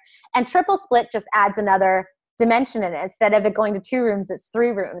each other? And triple split just adds another dimension in it. Instead of it going to 2 rooms, it's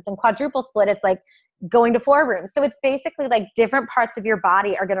 3 rooms. And quadruple split, it's like going to 4 rooms. So it's basically like different parts of your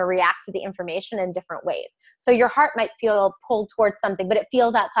body are going to react to the information in different ways. So your heart might feel pulled towards something, but it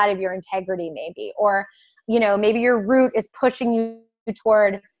feels outside of your integrity maybe. Or, maybe your root is pushing you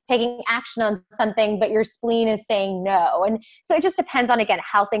toward taking action on something, but your spleen is saying no. And so it just depends on, again,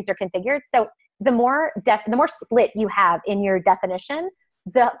 how things are configured. So the more split you have in your definition,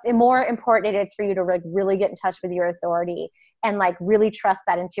 the more important it is for you to like really get in touch with your authority and like really trust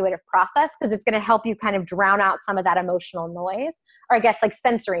that intuitive process, because it's going to help you kind of drown out some of that emotional noise, or I guess like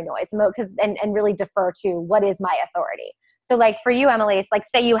sensory noise, and really defer to what is my authority. So like for you, Emily, it's like,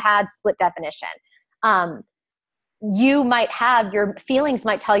 say you had split definition. You might have, your feelings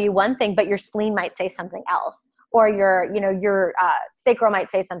might tell you one thing, but your spleen might say something else, or your sacral might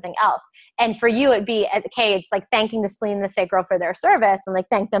say something else. And for you, it'd be, okay, it's like thanking the spleen and the sacral for their service and like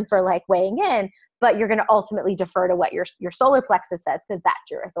thank them for like weighing in, but you're going to ultimately defer to what your solar plexus says, because that's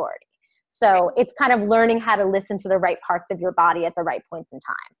your authority. So it's kind of learning how to listen to the right parts of your body at the right points in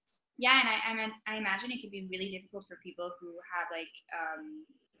time. Yeah, and I imagine it could be really difficult for people who have like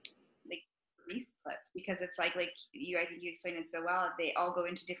splits, because it's like you, I think you explained it so well, they all go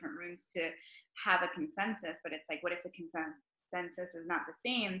into different rooms to have a consensus, but it's like, what if the consensus is not the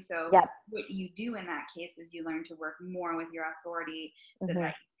same? So what you do in that case is you learn to work more with your authority so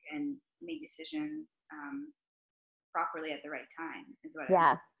that you can make decisions properly at the right time, is what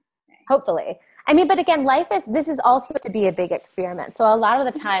I'm saying. Hopefully. I mean, but again, this is all supposed to be a big experiment. So a lot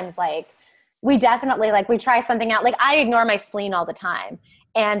of the times, like we definitely, like we try something out, like I ignore my spleen all the time.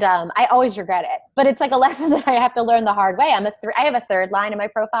 And I always regret it, but it's like a lesson that I have to learn the hard way. I have a 3rd line in my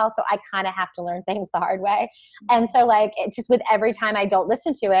profile, so I kind of have to learn things the hard way. And so like, it just with every time I don't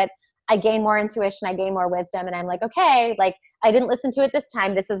listen to it, I gain more intuition, I gain more wisdom. And I'm like, okay, like I didn't listen to it this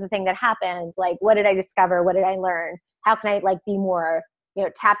time. This is the thing that happens. Like, what did I discover? What did I learn? How can I like be more,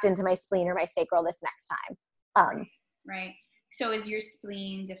 tapped into my spleen or my sacral this next time? Right. So is your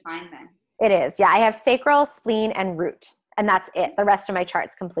spleen defined then? It is. Yeah. I have sacral, spleen, and root. And that's it. The rest of my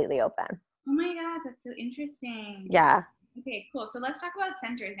chart's completely open. Oh my God, that's so interesting. Yeah. Okay, cool. So let's talk about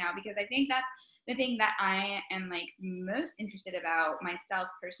centers now, because I think that's the thing that I am like most interested about myself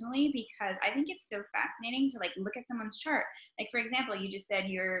personally, because I think it's so fascinating to like look at someone's chart. Like, for example, you just said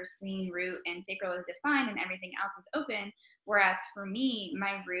your spleen, root, and sacral is defined and everything else is open. Whereas for me,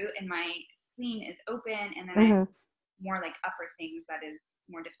 my root and my spleen is open, and then I have more like upper things that is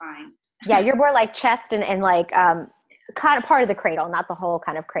more defined. Yeah, you're more like chest and like kind of part of the cradle, not the whole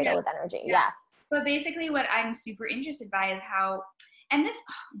kind of cradle with energy. Yeah. But basically what I'm super interested by is how, and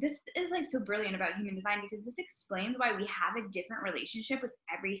this is like so brilliant about human design, because this explains why we have a different relationship with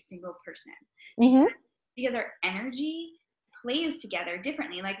every single person. Because our energy plays together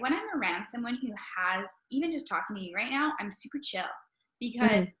differently. Like when I'm around someone who has, even just talking to you right now, I'm super chill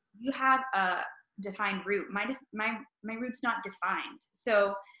because you have a defined root. My root's not defined.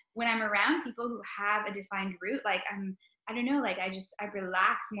 So when I'm around people who have a defined root, like I don't know, like I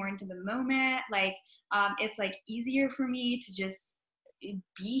relax more into the moment. Like it's like easier for me to just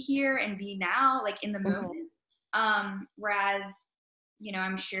be here and be now, like in the moment. Whereas, you know,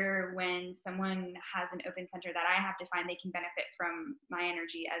 I'm sure when someone has an open center that I have to find, they can benefit from my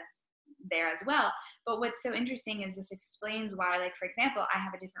energy as there as well. But what's so interesting is this explains why, like, for example, I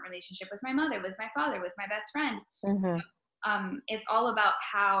have a different relationship with my mother, with my father, with my best friend. It's all about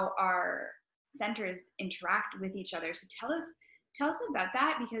how our centers interact with each other. So tell us about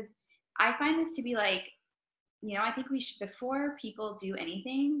that, because I find this to be like, you know, I think we should, before people do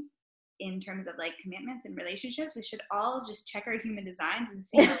anything in terms of like commitments and relationships, we should all just check our human designs and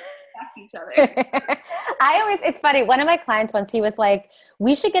see how we affect each other. It's funny. One of my clients once, he was like,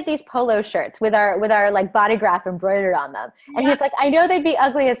 we should get these polo shirts with our like body graph embroidered on them. And he's like, I know they'd be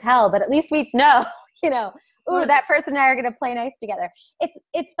ugly as hell, but at least we'd know, you know, ooh, that person and I are going to play nice together.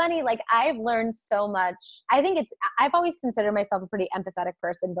 It's funny. Like I've learned so much. I've always considered myself a pretty empathetic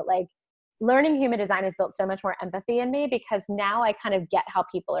person, but like learning human design has built so much more empathy in me, because now I kind of get how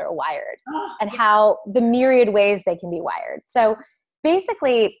people are wired and how the myriad ways they can be wired. So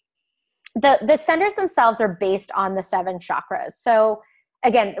basically the centers themselves are based on the 7 chakras. So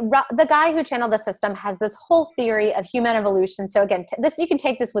again, the guy who channeled the system has this whole theory of human evolution. So again, you can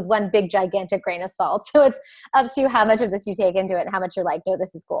take this with one big gigantic grain of salt. So it's up to you how much of this you take into it and how much you're like, no,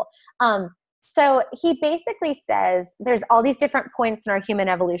 this is cool. So he basically says there's all these different points in our human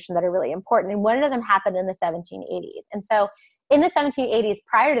evolution that are really important. And one of them happened in the 1780s. And so in the 1780s,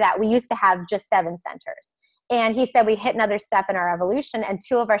 prior to that, we used to have just 7 centers. And he said we hit another step in our evolution and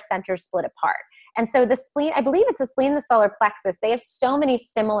 2 of our centers split apart. And so the spleen, I believe it's the spleen, the solar plexus, they have so many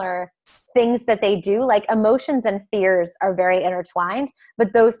similar things that they do. Like emotions and fears are very intertwined,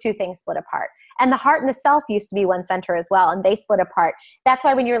 but those 2 things split apart. And the heart and the self used to be one center as well, and they split apart. That's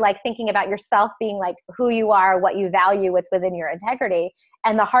why when you're like thinking about yourself being like who you are, what you value, what's within your integrity,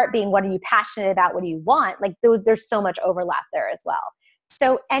 and the heart being what are you passionate about, what do you want, like there's so much overlap there as well.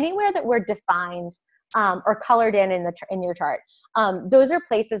 So anywhere that we're defined or colored in your chart, those are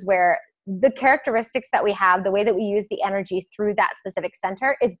places where the characteristics that we have, the way that we use the energy through that specific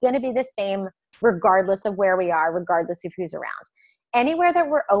center is going to be the same regardless of where we are, regardless of who's around. Anywhere that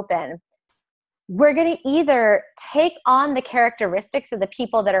we're open, we're going to either take on the characteristics of the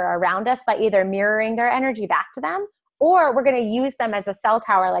people that are around us by either mirroring their energy back to them, or we're going to use them as a cell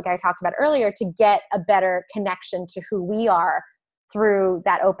tower, like I talked about earlier, to get a better connection to who we are through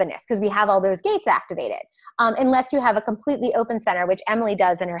that openness, because we have all those gates activated. Unless you have a completely open center, which Emily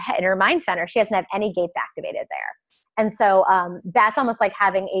does in her mind center, she doesn't have any gates activated there. And so that's almost like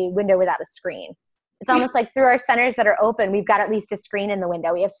having a window without a screen. It's almost like through our centers that are open, we've got at least a screen in the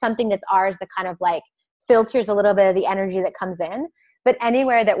window. We have something that's ours that kind of like filters a little bit of the energy that comes in. But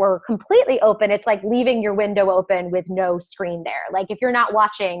anywhere that we're completely open, it's like leaving your window open with no screen there. Like if you're not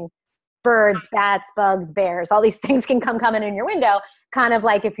watching birds, bats, bugs, bears, all these things can come coming in your window. Kind of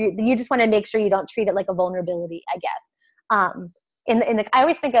like if you just want to make sure you don't treat it like a vulnerability, I guess. I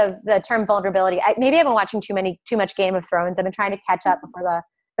always think of the term vulnerability. Maybe I've been watching too much Game of Thrones. I've been trying to catch up before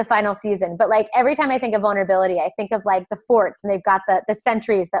the final season. But like every time I think of vulnerability, I think of like the forts, and they've got the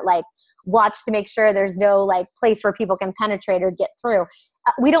sentries that like watch to make sure there's no like place where people can penetrate or get through.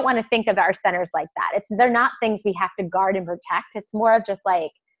 We don't want to think of our centers like that. They're not things we have to guard and protect. It's more of just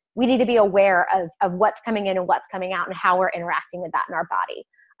like, we need to be aware of what's coming in and what's coming out and how we're interacting with that in our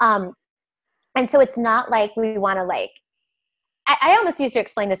body. And so it's not like we want to like, I almost used to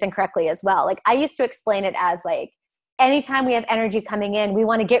explain this incorrectly as well. Like I used to explain it as like, anytime we have energy coming in, we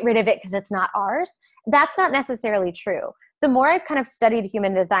want to get rid of it because it's not ours. That's not necessarily true. The more I've kind of studied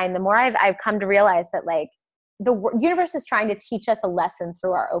human design, the more I've come to realize that like universe is trying to teach us a lesson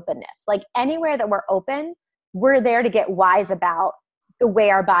through our openness. Like anywhere that we're open, we're there to get wise about the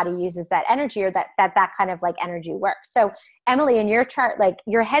way our body uses that energy, or that kind of like energy works. So Emily, in your chart, like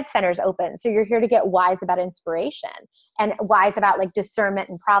your head center is open. So you're here to get wise about inspiration and wise about like discernment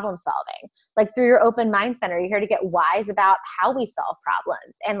and problem solving. Like through your open mind center, you're here to get wise about how we solve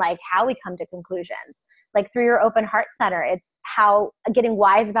problems and like how we come to conclusions. Like through your open heart center, it's how getting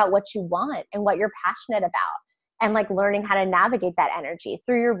wise about what you want and what you're passionate about, and like learning how to navigate that energy.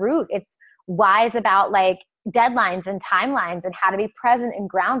 Through your root, it's wise about like deadlines and timelines and how to be present and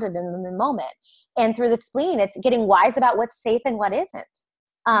grounded in the moment. And through the spleen, it's getting wise about what's safe and what isn't,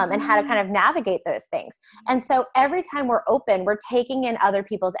 and how to kind of navigate those things. And so every time we're open, we're taking in other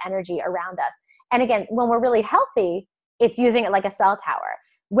people's energy around us. And again, when we're really healthy, it's using it like a cell tower.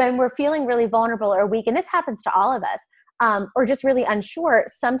 When we're feeling really vulnerable or weak, and this happens to all of us, or just really unsure,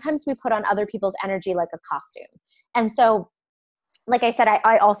 sometimes we put on other people's energy like a costume. And so, like I said,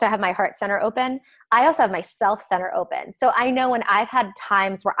 I also have my heart center open. I also have my self center open. So I know when I've had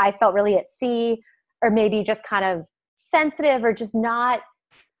times where I felt really at sea, or maybe just kind of sensitive or just not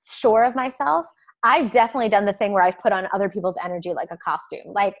sure of myself, I've definitely done the thing where I've put on other people's energy like a costume.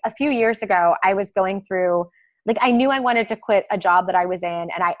 Like a few years ago, I was going through, like I knew I wanted to quit a job that I was in,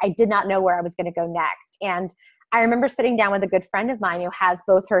 and I did not know where I was going to go next. And I remember sitting down with a good friend of mine who has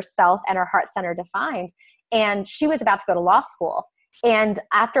both her self and her heart center defined. And she was about to go to law school. And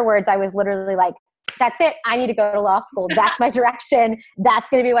afterwards, I was literally like, that's it. I need to go to law school. That's my direction. That's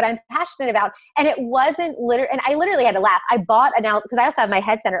going to be what I'm passionate about. And it wasn't and I literally had to laugh. I bought because I also have my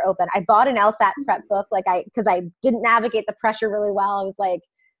head center open. I bought an LSAT prep book, because I didn't navigate the pressure really well. I was like,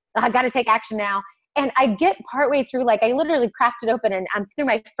 I got to take action now. And I get partway through, like I literally cracked it open, and I'm through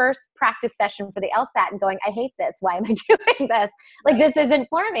my first practice session for the LSAT and going, I hate this. Why am I doing this? Like, this isn't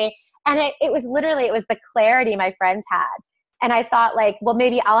for me. And it was the clarity my friend had. And I thought like, well,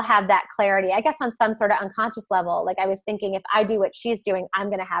 maybe I'll have that clarity, I guess on some sort of unconscious level. Like I was thinking, if I do what she's doing, I'm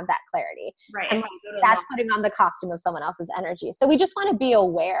going to have that clarity. Right. And like, that's putting on the costume of someone else's energy. So we just want to be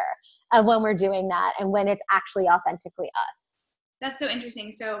aware of when we're doing that and when it's actually authentically us. That's so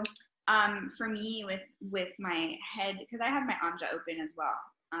interesting. So for me with my head, because I have my anja open as well.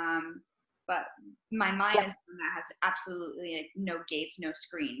 But my mind is one that has absolutely like no gates, no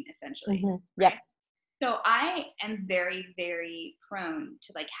screen, essentially. Mm-hmm. Yep. So I am very, very prone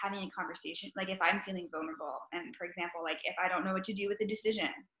to like having a conversation. Like if I'm feeling vulnerable, and for example, like if I don't know what to do with a decision,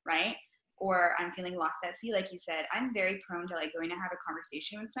 right? Or I'm feeling lost at sea, like you said, I'm very prone to like going to have a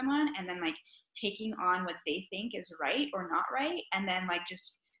conversation with someone and then like taking on what they think is right or not right. And then like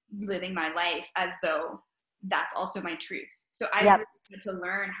just living my life as though that's also my truth. So I really had to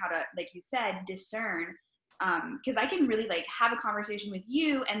learn how to, like you said, discern. Because I can really like have a conversation with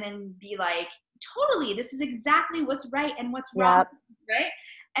you and then be like, totally, this is exactly what's right and what's wrong, right?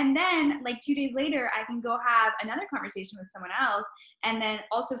 And then like 2 days later, I can go have another conversation with someone else and then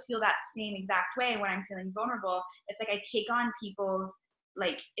also feel that same exact way when I'm feeling vulnerable. It's like I take on people's,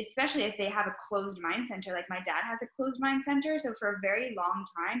 like, especially if they have a closed mind center, like my dad has a closed mind center. So for a very long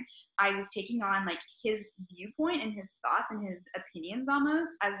time, I was taking on like his viewpoint and his thoughts and his opinions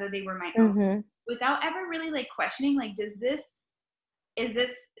almost as though they were my own, without ever really like questioning, like, is this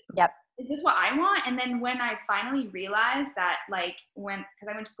what I want? And then when I finally realized that, like, because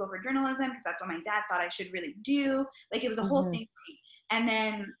I went to school for journalism, because that's what my dad thought I should really do, like it was a whole thing for me. And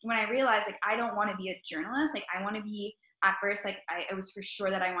then when I realized, like, I don't want to be a journalist, like I want to be, at first, like I was for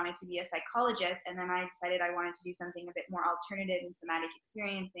sure that I wanted to be a psychologist. And then I decided I wanted to do something a bit more alternative in somatic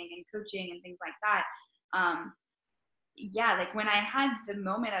experiencing and coaching and things like that. Like when I had the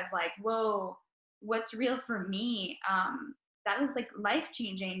moment of like, whoa, what's real for me? That was like life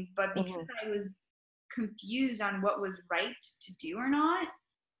changing, but because I was confused on what was right to do or not,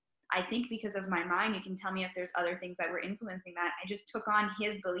 I think because of my mind, you can tell me if there's other things that were influencing that. I just took on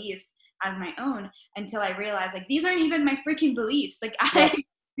his beliefs as my own until I realized like, these aren't even my freaking beliefs. Like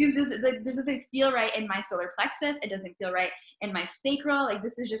this doesn't feel right in my solar plexus. It doesn't feel right in my sacral. Like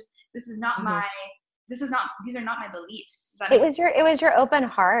these are not my beliefs. It was your open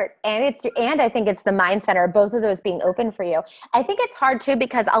heart, and I think it's the mind center, both of those being open for you. I think it's hard too,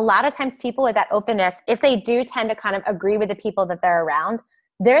 because a lot of times people with that openness, if they do tend to kind of agree with the people that they're around,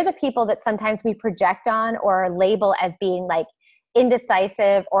 they're the people that sometimes we project on or label as being like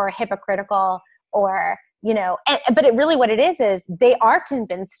indecisive or hypocritical or, but it really what it is they are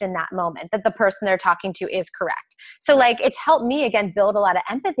convinced in that moment that the person they're talking to is correct. So like it's helped me again build a lot of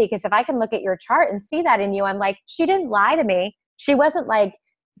empathy, because if I can look at your chart and see that in you, I'm like, she didn't lie to me. She wasn't like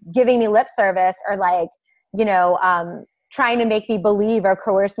giving me lip service or like, trying to make me believe or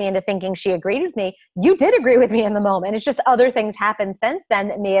coerce me into thinking she agreed with me. You did agree with me in the moment. It's just other things happened since then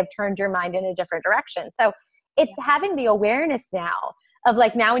that may have turned your mind in a different direction. So it's having the awareness now of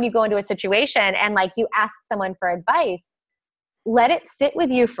like, now when you go into a situation and like you ask someone for advice, let it sit with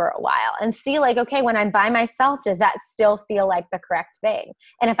you for a while and see like, okay, when I'm by myself, does that still feel like the correct thing?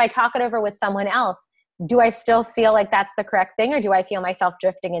 And if I talk it over with someone else, do I still feel like that's the correct thing? Or do I feel myself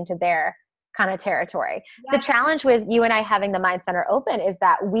drifting into their kind of territory? Yeah. The challenge with you and I having the Mind Center open is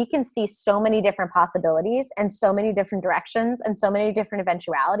that we can see so many different possibilities and so many different directions and so many different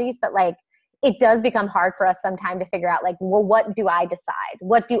eventualities that like, it does become hard for us sometimes to figure out like, well, what do I decide?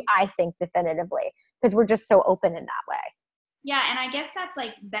 What do I think definitively? Because we're just so open in that way. Yeah, and I guess that's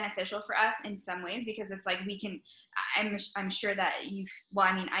like beneficial for us in some ways because it's like we can. I'm sure that you. Well,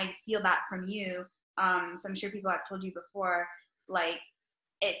 I mean, I feel that from you. So I'm sure people have told you before. Like,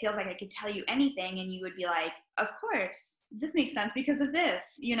 it feels like I could tell you anything, and you would be like, "Of course, this makes sense because of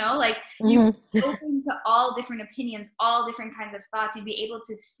this." You know, like you're open to all different opinions, all different kinds of thoughts. You'd be able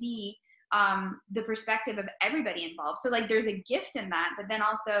to see the perspective of everybody involved. So like, there's a gift in that, but then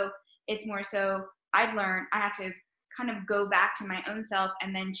also it's more so. I've learned I have to kind of go back to my own self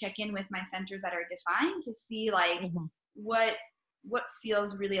and then check in with my centers that are defined to see like what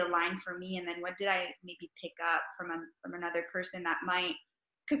feels really aligned for me, and then what did I maybe pick up from another person that might,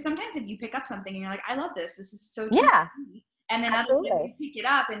 because sometimes if you pick up something and you're like, I love this is so true, and then other times you pick it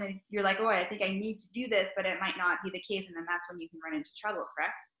up and you're like, oh, I think I need to do this, but it might not be the case, and then that's when you can run into trouble,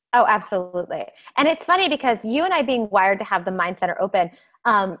 correct? Oh, absolutely. And it's funny because you and I being wired to have the Mind Center open,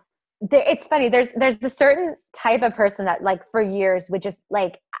 it's funny. There's a certain type of person that like for years would just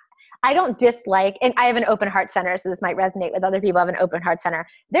like, I don't dislike, and I have an open heart center, so this might resonate with other people who have an open heart center.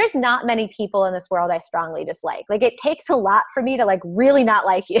 There's not many people in this world I strongly dislike. Like it takes a lot for me to like really not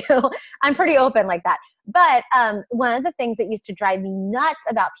like you. I'm pretty open like that. But one of the things that used to drive me nuts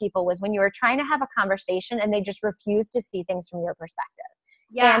about people was when you were trying to have a conversation and they just refused to see things from your perspective.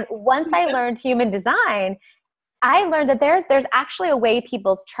 Yeah. And once I learned human design, I learned that there's actually a way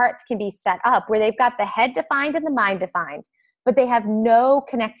people's charts can be set up where they've got the head defined and the mind defined, but they have no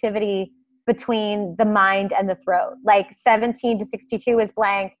connectivity between the mind and the throat. Like 17 to 62 is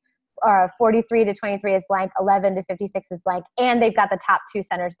blank, 43 to 23 is blank, 11 to 56 is blank, and they've got the top two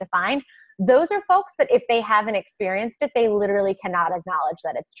centers defined. Those are folks that if they haven't experienced it, they literally cannot acknowledge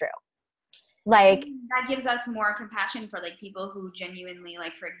that it's true. Like that gives us more compassion for like people who genuinely,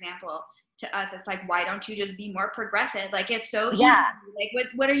 like, for example, to us, it's like, why don't you just be more progressive? Like, it's so easy. Like,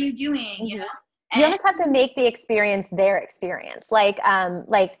 what are you doing? You know? You almost have to make the experience their experience. Like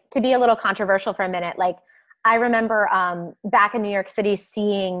to be a little controversial for a minute, like I remember back in New York City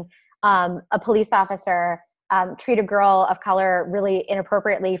seeing a police officer treat a girl of color really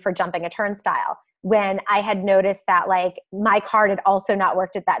inappropriately for jumping a turnstile, when I had noticed that like my card had also not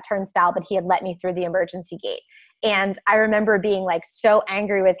worked at that turnstile, but he had let me through the emergency gate. And I remember being like so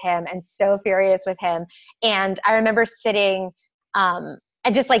angry with him and so furious with him. And I remember sitting and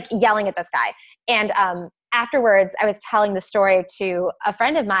just like yelling at this guy. And afterwards, I was telling the story to a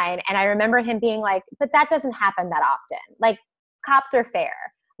friend of mine, and I remember him being like, but that doesn't happen that often. Like, cops are fair.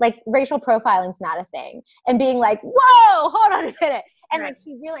 Like, racial profiling's not a thing. And being like, whoa, hold on a minute. And like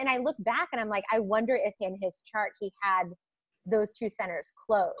he really, and I look back and I'm like, I wonder if in his chart he had those two centers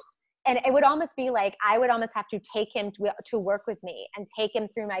closed. And it would almost be like, I would almost have to take him to work with me and take him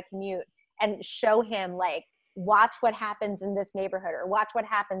through my commute and show him like, watch what happens in this neighborhood, or watch what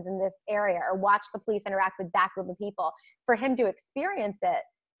happens in this area, or watch the police interact with that group of people, for him to experience it,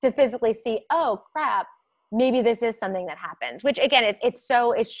 to physically see, oh crap, maybe this is something that happens, which again,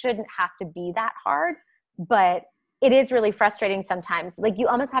 it shouldn't have to be that hard, but it is really frustrating sometimes. Like, you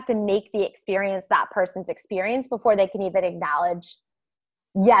almost have to make the experience that person's experience before they can even acknowledge,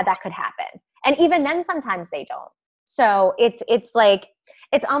 yeah, that could happen. And even then, sometimes they don't. So it's like,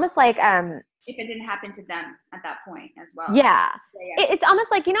 it's almost like, if it didn't happen to them at that point as well. Yeah. It's almost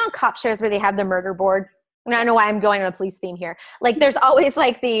like, you know, on cop shows where they have the murder board. And I don't know why I'm going on a police theme here. Like, there's always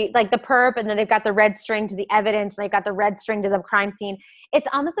like the perp, and then they've got the red string to the evidence, and they've got the red string to the crime scene. It's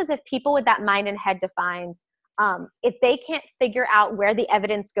almost as if people with that mind and head defined, if they can't figure out where the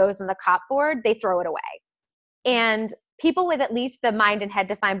evidence goes on the cop board, they throw it away. And people with at least the mind and head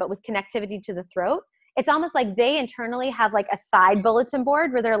defined, but with connectivity to the throat, it's almost like they internally have like a side bulletin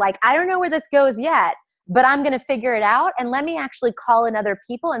board where they're like, I don't know where this goes yet, but I'm going to figure it out. And let me actually call in other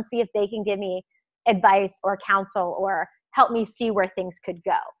people and see if they can give me advice or counsel or help me see where things could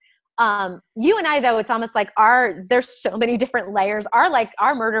go. You and I, though, it's almost like there's so many different layers.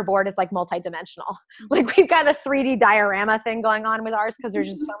 Our murder board is like multidimensional. Like, we've got a 3D diorama thing going on with ours because there's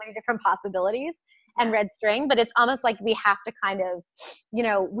just so many different possibilities. and red string, but it's almost like we have to kind of,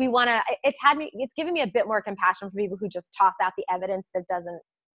 we want to, it's given me a bit more compassion for people who just toss out the evidence that doesn't,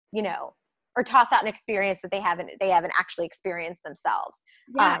 or toss out an experience that they haven't actually experienced themselves.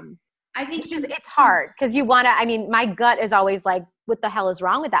 Yeah. I think it's hard because you want to, my gut is always like, what the hell is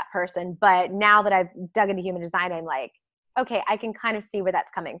wrong with that person? But now that I've dug into human design, I'm like, okay, I can kind of see where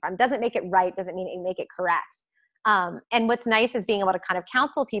that's coming from. Doesn't make it right. Doesn't mean it make it correct. And what's nice is being able to kind of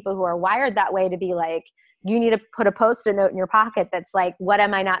counsel people who are wired that way to be like, you need to put a Post-it note in your pocket that's like, what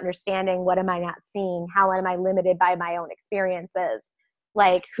am I not understanding? What am I not seeing? How am I limited by my own experiences?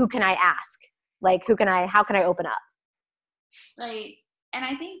 Like, who can I ask? Like, how can I open up? Right. And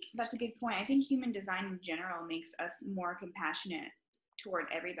I think that's a good point. I think human design in general makes us more compassionate toward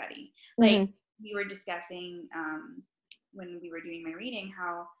everybody. Like we were discussing when we were doing my reading,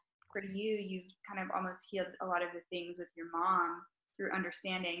 how for you've kind of almost healed a lot of the things with your mom through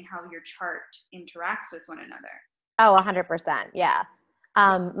understanding how your chart interacts with one another. Oh, 100%. Yeah.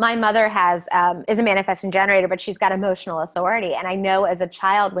 My mother is a manifesting generator, but she's got emotional authority. And I know as a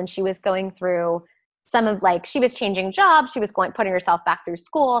child, when she was going through she was changing jobs, she was putting herself back through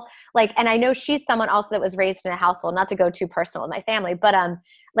school. And I know she's someone also that was raised in a household, not to go too personal with my family, but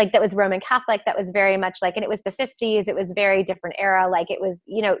that was Roman Catholic, that was very much and it was the 50s. It was very different era. It was,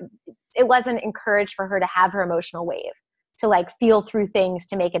 it wasn't encouraged for her to have her emotional wave, to feel through things,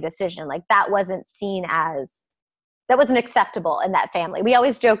 to make a decision. That wasn't seen as, that wasn't acceptable in that family. We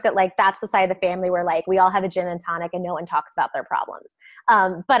always joke that that's the side of the family where we all have a gin and tonic and no one talks about their problems.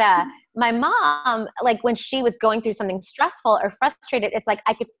 But my mom, when she was going through something stressful or frustrated, it's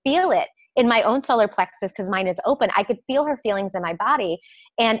I could feel it in my own solar plexus because mine is open. I could feel her feelings in my body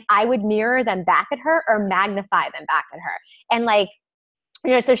and I would mirror them back at her or magnify them back at her. And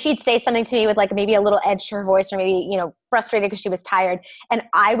so she'd say something to me with maybe a little edge to her voice or maybe, frustrated because she was tired. And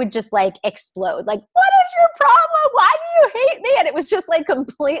I would just explode. What is your problem? Why do you hate me? And it was just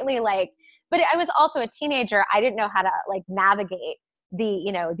completely but I was also a teenager. I didn't know how to navigate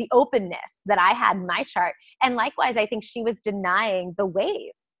the openness that I had in my chart. And likewise, I think she was denying the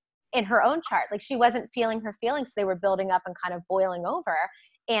wave in her own chart. She wasn't feeling her feelings. They were building up and kind of boiling over.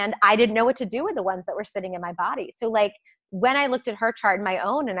 And I didn't know what to do with the ones that were sitting in my body. So when I looked at her chart and my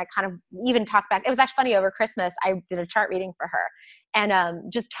own, and I kind of even talked back, it was actually funny, over Christmas, I did a chart reading for her. And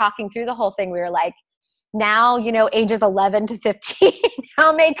just talking through the whole thing, we were now, ages 11 to 15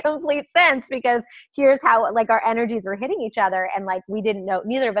 now make complete sense because here's how our energies were hitting each other. And we didn't know,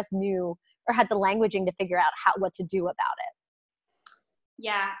 neither of us knew or had the languaging to figure out what to do about it.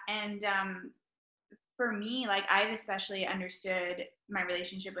 Yeah. And for me, I've especially understood my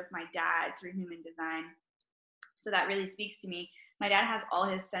relationship with my dad through human design. So that really speaks to me. My dad has all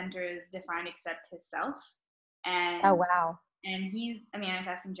his centers defined except his self. And oh, wow. And he's a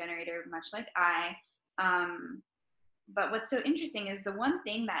manifesting generator, much like I. But what's so interesting is the one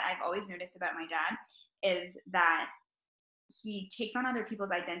thing that I've always noticed about my dad is that he takes on other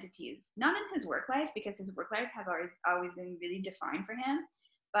people's identities, not in his work life, because his work life has always been really defined for him.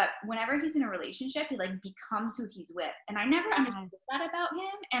 But whenever he's in a relationship, he becomes who he's with. And I never understood that about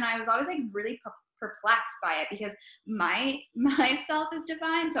him. And I was always really perplexed by it because my self is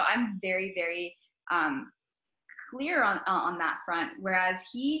defined. So I'm very, very clear on that front. Whereas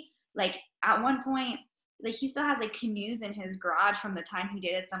he, at one point, he still has canoes in his garage from the time he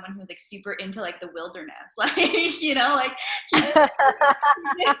dated someone who was super into the wilderness, he just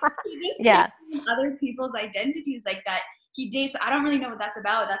yeah, takes other people's identities that he dates. I don't really know what that's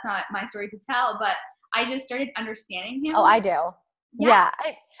about. That's not my story to tell, but I just started understanding him. Oh, I do. Yeah.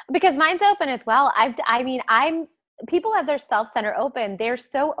 Because mine's open as well. People have their self-center open. They're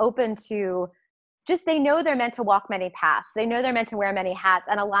so open to they know they're meant to walk many paths. They know they're meant to wear many hats.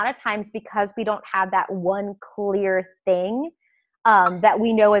 And a lot of times because we don't have that one clear thing that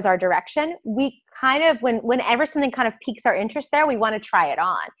we know is our direction, we kind of, whenever something kind of piques our interest there, we want to try it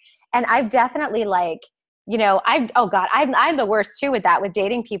on. And I've definitely I'm the worst too with that, with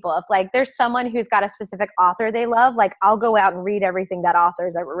dating people. If there's someone who's got a specific author they love, I'll go out and read everything that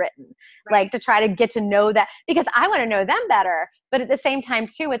author's ever written, to try to get to know that, because I want to know them better. But at the same time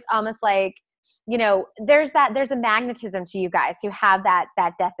too, it's almost there's a magnetism to you guys who have that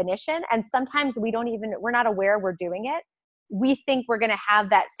definition. And sometimes we're not aware we're doing it. We think we're going to have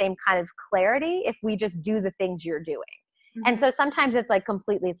that same kind of clarity if we just do the things you're doing. Mm-hmm. And so sometimes it's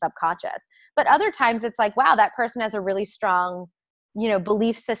completely subconscious, but other times it's wow, that person has a really strong,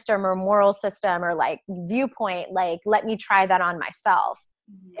 belief system or moral system or viewpoint. Let me try that on myself.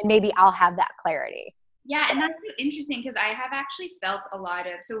 Mm-hmm. And maybe I'll have that clarity. Yeah, and that's so interesting because I have actually felt a lot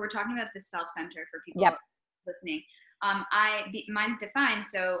of, so we're talking about the self-center for people listening. Mine's defined,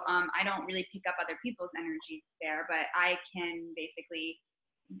 so I don't really pick up other people's energy there, but I can basically,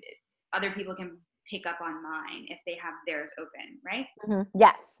 other people can pick up on mine if they have theirs open, right? Mm-hmm.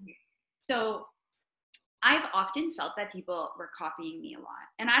 Yes. So I've often felt that people were copying me a lot,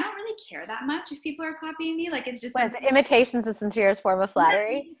 and I don't really care that much if people are copying me. Like, it's just What is it? Imitation's the sincerest form of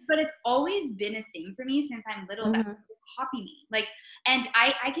flattery. but it's always been a thing for me since I'm little, that people copy me. Like, and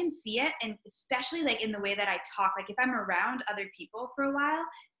I can see it, and especially like in the way that I talk. Like, if I'm around other people for a while,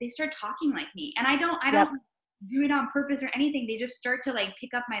 they start talking like me, and I don't do it on purpose or anything. They just start to like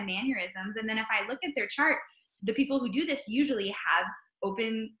pick up my mannerisms, and then if I look at their chart, the people who do this usually have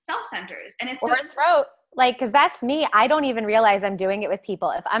open self centers, and it's or a throat. Like, cause that's me. I don't even realize I'm doing it with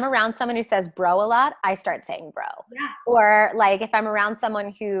people. If I'm around someone who says bro a lot, I start saying bro. Yeah. Or like if I'm around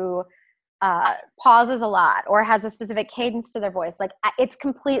someone who pauses a lot or has a specific cadence to their voice, like it's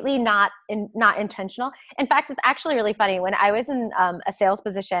completely not intentional. In fact, it's actually really funny. When I was in a sales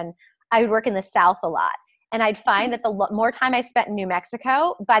position, I would work in the South a lot. And I'd find that the more time I spent in New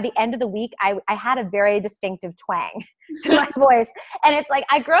Mexico, by the end of the week, I had a very distinctive twang to my voice. And it's like,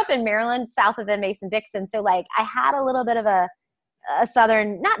 I grew up in Maryland, south of the Mason-Dixon. So like I had a little bit of a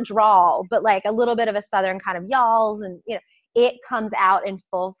Southern, not drawl, but like a little bit of a Southern kind of y'alls. And, you know, it comes out in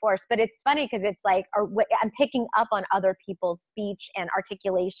full force. But it's funny because it's like, I'm picking up on other people's speech and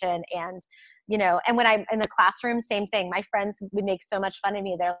articulation and, you know, and when I'm in the classroom, same thing. My friends would make so much fun of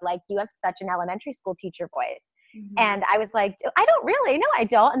me. They're like, you have such an elementary school teacher voice. Mm-hmm. And I was like, I don't really. No, I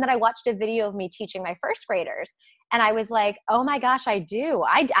don't. And then I watched a video of me teaching my first graders. And I was like, oh my gosh, I do.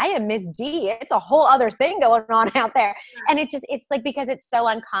 I am Miss D. It's a whole other thing going on out there. And it's like, because it's so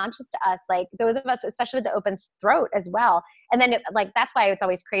unconscious to us, like those of us, especially with the open throat as well. And then that's why it's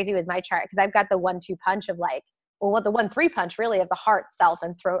always crazy with my chart. Cause I've got the 1-2 punch of like, well, the 1-3 punch really of the heart, self,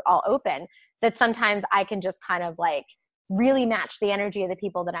 and throat all open, that sometimes I can just kind of like really match the energy of the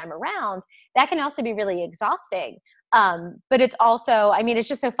people that I'm around. That can also be really exhausting. But it's also, I mean, it's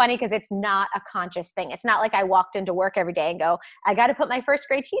just so funny because it's not a conscious thing. It's not like I walked into work every day and go, I got to put my first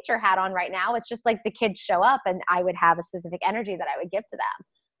grade teacher hat on right now. It's just like the kids show up and I would have a specific energy that I would give to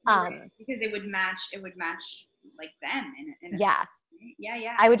them. Because it would match like them. Yeah.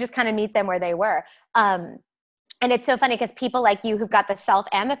 Yeah. I would just kind of meet them where they were. And it's so funny because people like you who've got the self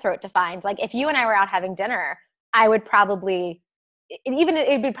and the throat defined, like if you and I were out having dinner, I would probably,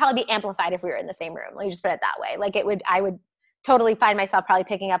 it would probably be amplified if we were in the same room. Let me just put it that way. Like I would totally find myself probably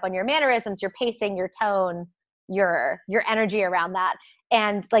picking up on your mannerisms, your pacing, your tone, your energy around that.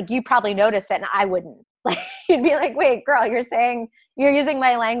 And like, you probably notice it and I wouldn't. Like, you'd be like, wait, girl, you're using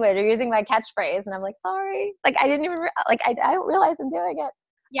my language or using my catchphrase. And I'm like, sorry. Like, I didn't even, I don't realize I'm doing it.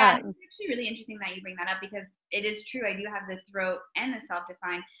 Yeah, it's actually really interesting that you bring that up because it is true. I do have the throat and the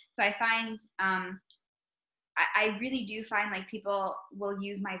self-defined. So I find, I really do find like people will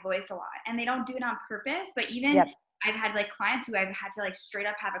use my voice a lot and they don't do it on purpose. But even I've had like clients who I've had to like straight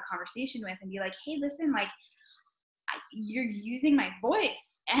up have a conversation with and be like, hey, listen, like you're using my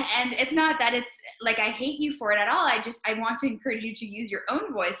voice. And it's not that it's like I hate you for it at all. I want to encourage you to use your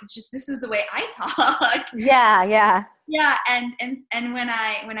own voice. It's just this is the way I talk. Yeah. And when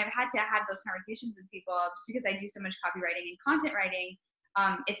I've had to have those conversations with people, just because I do so much copywriting and content writing,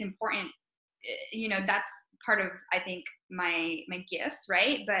 it's important. You know, that's part of I think my gifts,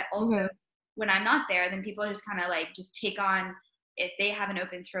 right? But also when I'm not there, then people just kind of like just take on. If they have an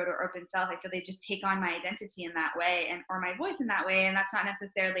open throat or open self, I feel they just take on my identity in that way or my voice in that way. And that's not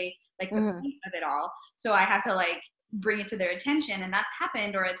necessarily like the point of it all. So I have to like bring it to their attention. And that's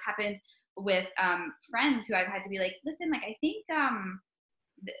happened, or it's happened with friends who I've had to be like, listen, like, I think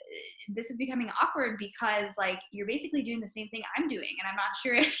this is becoming awkward because like, you're basically doing the same thing I'm doing. And I'm not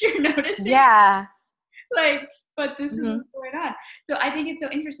sure if you're noticing. Yeah. Like, but this is what's going on. So I think it's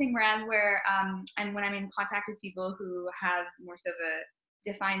so interesting. Whereas and when I'm in contact with people who have more so of a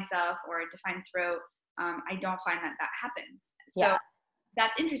defined self or a defined throat, I don't find that happens. So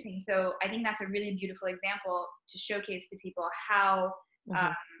that's interesting. So I think that's a really beautiful example to showcase to people how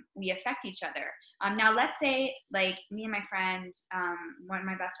we affect each other. Now let's say like me and my friend, one of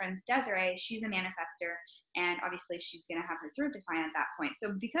my best friends, Desiree, she's a manifester, and obviously she's going to have her throat defined at that point.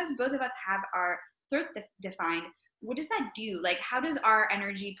 So because both of us have our throat defined, what does that do? Like, how does our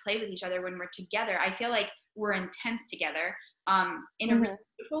energy play with each other when we're together? I feel like we're intense together. In a really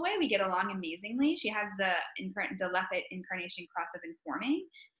beautiful way, we get along amazingly. She has the left incarnation cross of informing.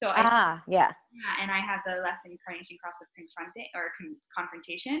 So and I have the left incarnation cross of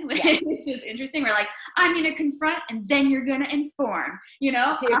confrontation, which is interesting. We're like, I'm going to confront and then you're going to inform, you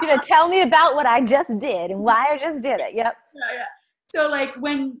know? You're going to tell me about what I just did and why I just did it. Yep. Yeah. So like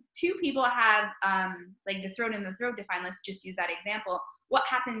when two people have like the throat and the throat defined, let's just use that example. What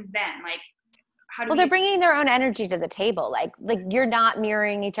happens then? Like, how do Well, we? they're bringing their own energy to the table. Like you're not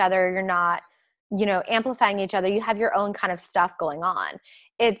mirroring each other. You're not, amplifying each other. You have your own kind of stuff going on.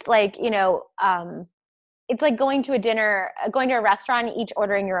 It's like, it's like going to a restaurant, each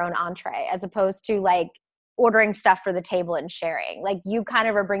ordering your own entree, as opposed to like ordering stuff for the table and sharing. Like you kind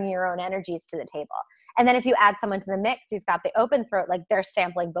of are bringing your own energies to the table. And then if you add someone to the mix who's got the open throat, like they're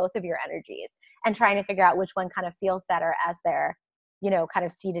sampling both of your energies and trying to figure out which one kind of feels better as they're, kind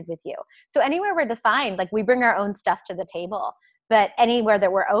of seated with you. So anywhere we're defined, like we bring our own stuff to the table, but anywhere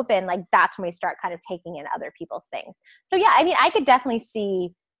that we're open, like that's when we start kind of taking in other people's things. So yeah, I mean, I could definitely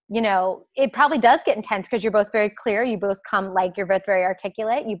see, it probably does get intense because you're both very clear. You both you're both very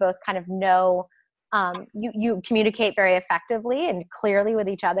articulate. You both kind of know, you communicate very effectively and clearly with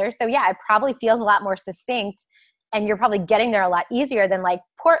each other. So yeah, it probably feels a lot more succinct, and you're probably getting there a lot easier than like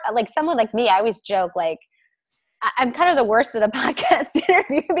someone like me. I always joke, like, I'm kind of the worst at a podcast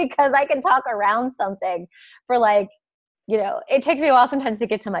interview because I can talk around something for like, it takes me a while sometimes to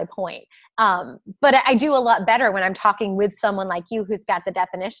get to my point. But I do a lot better when I'm talking with someone like you who's got the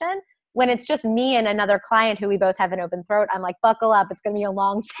definition. When it's just me and another client who we both have an open throat, I'm like, buckle up. It's going to be a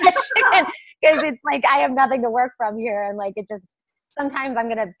long session because it's like I have nothing to work from here. And like sometimes I'm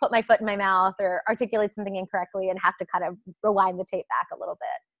going to put my foot in my mouth or articulate something incorrectly and have to kind of rewind the tape back a little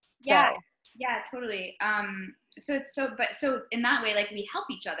bit. Yeah. So. Yeah, totally. So in that way, like we help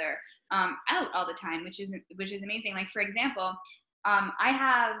each other out all the time, which is amazing. Like for example, I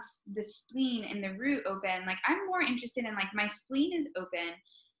have the spleen and the root open. Like I'm more interested in like my spleen is open,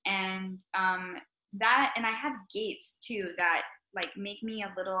 and and I have gates too that like make me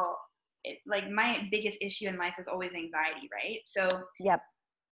a little. Like my biggest issue in life is always anxiety, right? So Yep.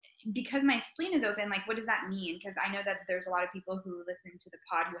 Because my spleen is open, like what does that mean? Because I know that there's a lot of people who listen to the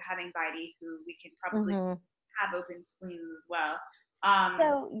pod who have anxiety, who we can probably have open spleens as well.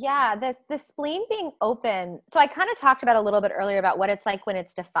 So yeah, the spleen being open. So I kind of talked about a little bit earlier about what it's like when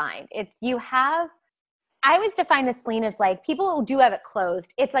it's defined. I always define the spleen as like people who do have it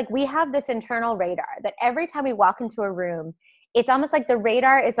closed. It's like we have this internal radar that every time we walk into a room, it's almost like the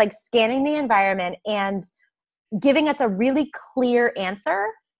radar is like scanning the environment and giving us a really clear answer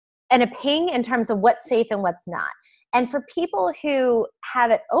and a ping in terms of what's safe and what's not. And for people who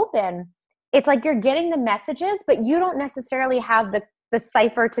have it open, it's like you're getting the messages, but you don't necessarily have the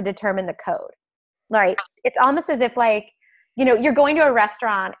cipher to determine the code, right? It's almost as if like, you're going to a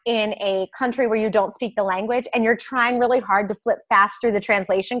restaurant in a country where you don't speak the language and you're trying really hard to flip fast through the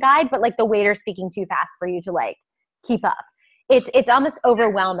translation guide, but like the waiter's speaking too fast for you to like keep up. It's almost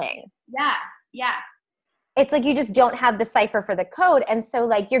overwhelming. Yeah. Yeah. It's like you just don't have the cipher for the code. And so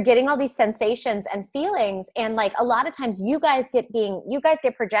like you're getting all these sensations and feelings. And like a lot of times you guys get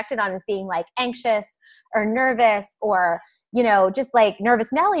projected on as being like anxious or nervous or, just like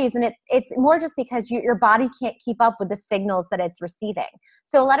nervous Nellies. And it's more just because your body can't keep up with the signals that it's receiving.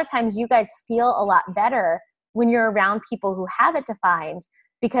 So a lot of times you guys feel a lot better when you're around people who have it defined,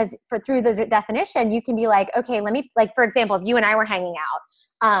 because through the definition, you can be like, okay, let me, like, for example, if you and I were hanging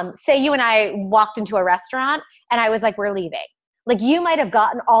out, say you and I walked into a restaurant and I was like, we're leaving. Like you might have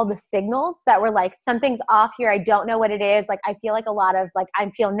gotten all the signals that were like, something's off here. I don't know what it is. Like, I feel like a lot of like, I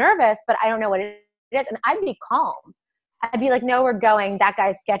feel nervous, but I don't know what it is. And I'd be calm. I'd be like, no, we're going. That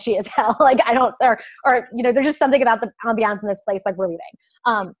guy's sketchy as hell. Like there's just something about the ambiance in this place. Like we're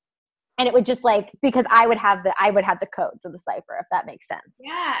leaving. And it would just like, because I would have the code to the cipher, if that makes sense.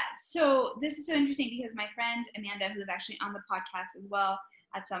 Yeah. So this is so interesting because my friend Amanda, who's actually on the podcast as well,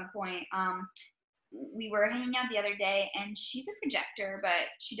 at some point, we were hanging out the other day, and she's a projector, but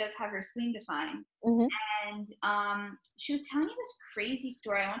she does have her spleen defined. Mm-hmm. And she was telling me this crazy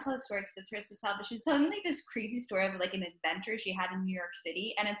story. I won't tell the story because it's hers to tell, but she was telling me like this crazy story of like an adventure she had in New York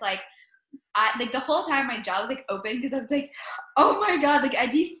City, and it's like, like the whole time my jaw was like open because I was like, oh my God, like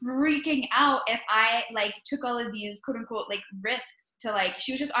I'd be freaking out if I like took all of these quote unquote like risks to like,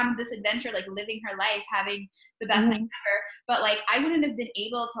 she was just on this adventure, like living her life, having the best night ever. But like, I wouldn't have been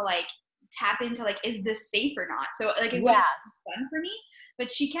able to like tap into like, is this safe or not? So like, it wasn't fun for me, but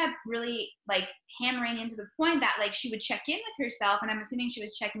she kept really like hammering into the point that like, she would check in with herself. And I'm assuming she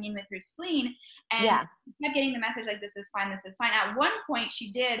was checking in with her spleen, and kept getting the message like, this is fine. This is fine. At one point she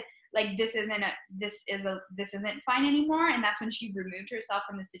did like, this isn't fine anymore. And that's when she removed herself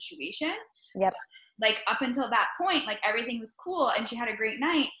from the situation. Yep. Like up until that point, like everything was cool and she had a great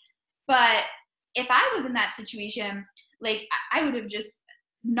night. But if I was in that situation, like I would have just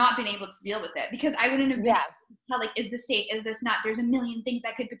not been able to deal with it, because I wouldn't have been Yeah. able to tell, like, is this safe? Is this not? There's a million things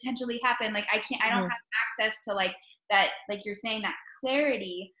that could potentially happen. Like, I don't have access to like that, like you're saying, that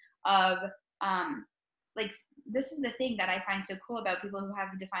clarity of, like, this is the thing that I find so cool about people who have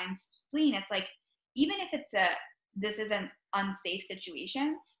a defined spleen. It's like, even if this is an unsafe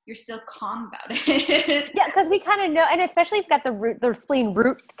situation, you're still calm about it. Yeah, because we kind of know, and especially if you've got the spleen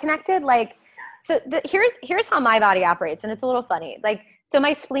root connected, like, so here's how my body operates, and it's a little funny. Like, so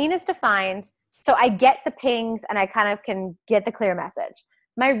my spleen is defined, so I get the pings and I kind of can get the clear message.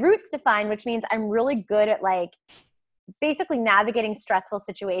 My root's defined, which means I'm really good at like basically navigating stressful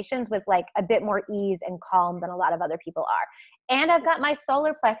situations with like a bit more ease and calm than a lot of other people are. And I've got my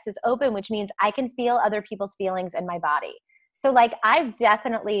solar plexus open, which means I can feel other people's feelings in my body. So like I've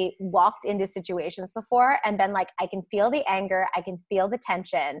definitely walked into situations before and been like, I can feel the anger, I can feel the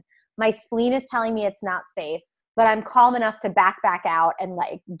tension. My spleen is telling me it's not safe, but I'm calm enough to back out and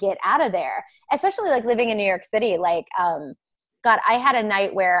like get out of there. Especially like living in New York City, like, God, I had a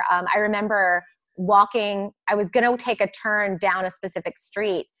night where I remember walking, I was going to take a turn down a specific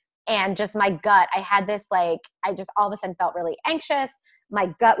street, and just my gut, I had this like, I just all of a sudden felt really anxious.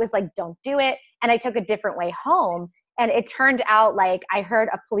 My gut was like, don't do it. And I took a different way home. And it turned out like I heard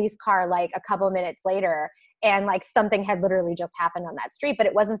a police car like a couple of minutes later, and like something had literally just happened on that street, but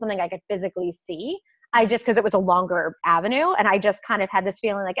it wasn't something I could physically see. I just, because it was a longer avenue, and I just kind of had this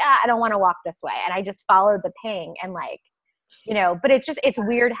feeling like, I don't want to walk this way. And I just followed the ping, and like, you know, but it's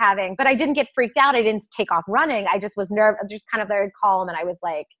weird having, but I didn't get freaked out. I didn't take off running. I just was nervous, just kind of very calm. And I was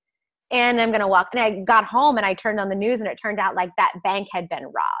like, and I'm going to walk. And I got home and I turned on the news, and it turned out like that bank had been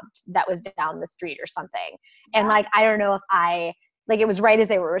robbed that was down the street or something. And like, I don't know if like it was right as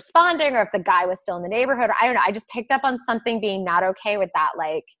they were responding, or if the guy was still in the neighborhood, or I don't know. I just picked up on something being not okay with that,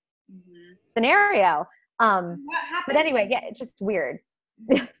 like scenario. But anyway, yeah, it's just weird.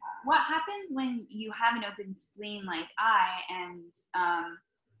 What happens when you have an open spleen like and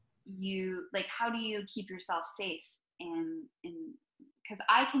you, like, how do you keep yourself safe? And because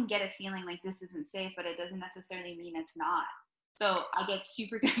I can get a feeling like this isn't safe, but it doesn't necessarily mean it's not. So I get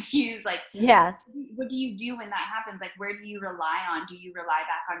super confused. Like, Yeah. what do you do when that happens? Like, where do you rely on? Do you rely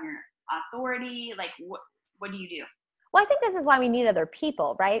back on your authority? Like, what do you do? Well, I think this is why we need other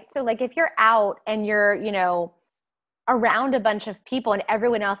people, right? So like if you're out and you're, you know, around a bunch of people and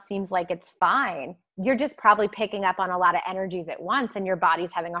everyone else seems like it's fine, you're just probably picking up on a lot of energies at once, and your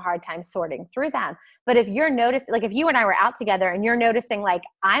body's having a hard time sorting through them. But if you're noticing, like if you and I were out together and you're noticing like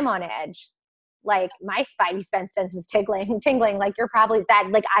I'm on edge, like my spidey sense is tingling, like you're probably that,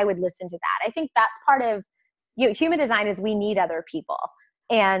 like I would listen to that. I think that's part of, you know, human design is we need other people.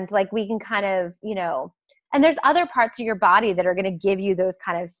 And like we can kind of, you know, and there's other parts of your body that are going to give you those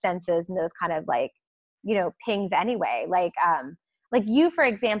kind of senses and those kind of like, you know, pings anyway. Like you, for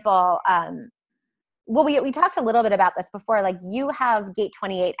example, well, we talked a little bit about this before. Like you have gate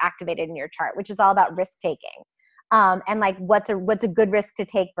 28 activated in your chart, which is all about risk taking, and like what's a good risk to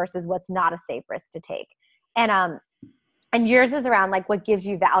take versus what's not a safe risk to take, and yours is around like what gives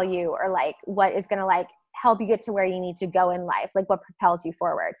you value, or like what is going to like help you get to where you need to go in life, like what propels you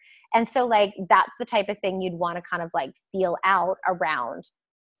forward. And so like that's the type of thing you'd want to kind of like feel out around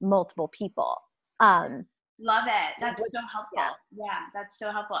multiple people. Love it. That's so helpful. Yeah. Yeah, that's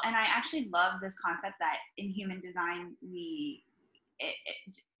so helpful. And I actually love this concept that in human design, we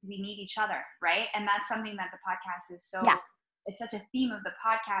need each other, right? And that's something that the podcast is so, it's such a theme of the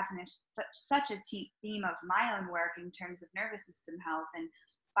podcast, and it's such a theme of my own work in terms of nervous system health. And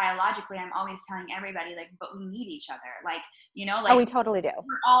biologically, I'm always telling everybody, like, but we need each other. Like, you know, like, we totally do.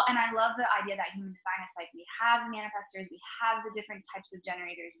 We're all, and I love the idea that human design is like, we have the manifestors, we have the different types of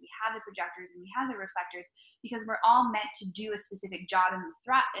generators, we have the projectors, and we have the reflectors, because we're all meant to do a specific job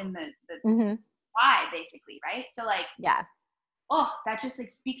in the why, basically, right? So like, oh, that just like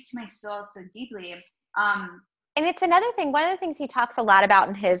speaks to my soul so deeply. And it's another thing. One of the things he talks a lot about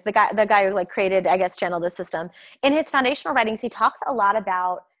in his, the guy who like created, I guess, channeled the system, in his foundational writings, he talks a lot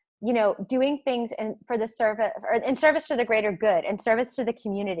about, you know, doing things for the service, or in service to the greater good, and service to the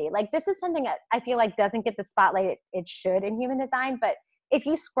community. Like this is something that I feel like doesn't get the spotlight it should in human design. But if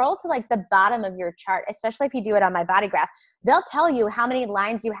you scroll to like the bottom of your chart, especially if you do it on my body graph, they'll tell you how many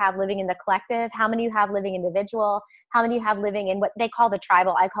lines you have living in the collective, how many you have living individual, how many you have living in what they call the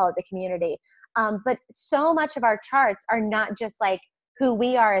tribal. I call it the community. But so much of our charts are not just like who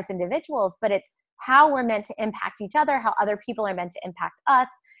we are as individuals, but it's how we're meant to impact each other, how other people are meant to impact us.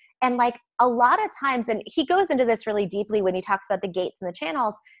 And like a lot of times, and he goes into this really deeply when he talks about the gates and the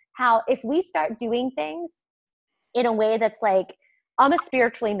channels, how if we start doing things in a way that's like almost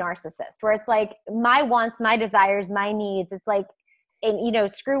spiritually narcissist, where it's like my wants, my desires, my needs, it's like and, you know,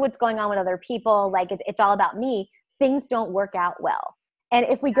 screw what's going on with other people. Like it's all about me. Things don't work out well. And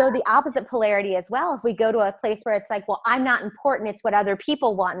if we go the opposite polarity as well, if we go to a place where it's like, well, I'm not important, it's what other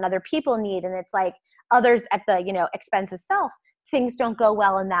people want and other people need, and it's like others at the, you know, expense of self, things don't go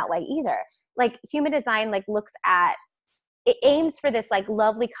well in that way either. Like human design, like looks at, it aims for this like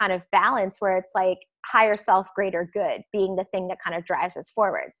lovely kind of balance where it's like higher self, greater good being the thing that kind of drives us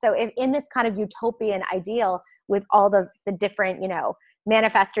forward. So if in this kind of utopian ideal with all the different, you know,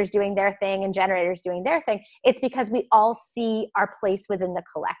 manifestors doing their thing and generators doing their thing, it's because we all see our place within the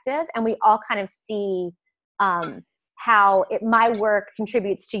collective, and we all kind of see how my work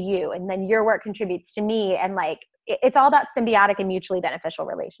contributes to you, and then your work contributes to me, and like it's all about symbiotic and mutually beneficial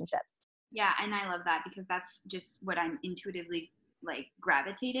relationships. Yeah, and I love that because that's just what I'm intuitively like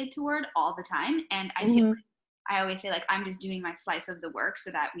gravitated toward all the time. And I feel like I always say like I'm just doing my slice of the work so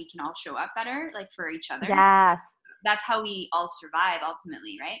that we can all show up better like for each other. Yes. That's how we all survive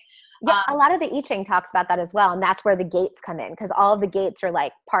ultimately, right? Yeah, a lot of the I Ching talks about that as well, and that's where the gates come in, because all of the gates are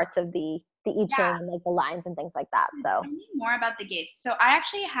like parts of the I Ching and like the lines and things like that. So tell me more about the gates. So I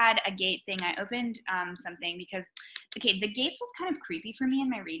actually had a gate thing. I opened something because, okay, the gates was kind of creepy for me in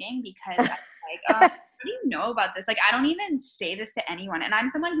my reading because I was like, what do you know about this? Like, I don't even say this to anyone, and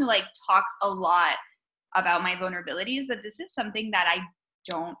I'm someone who like talks a lot about my vulnerabilities, but this is something that I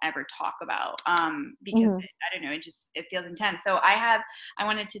don't ever talk about because I don't know, it feels intense. So I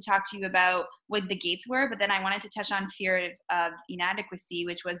wanted to talk to you about what the gates were, but then I wanted to touch on fear of inadequacy,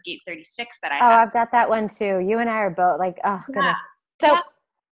 which was gate 36 that I had. I've got that one too. You and I are both like, oh goodness. So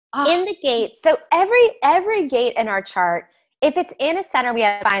in the gate, so every gate in our chart, if it's in a center we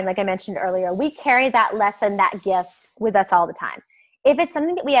have defined, like I mentioned earlier, we carry that lesson, that gift with us all the time. If it's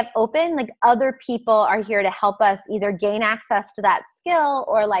something that we have open, like other people are here to help us either gain access to that skill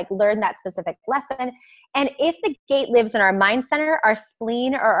or like learn that specific lesson. And if the gate lives in our mind center, our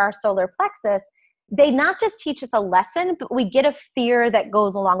spleen, or our solar plexus, they not just teach us a lesson, but we get a fear that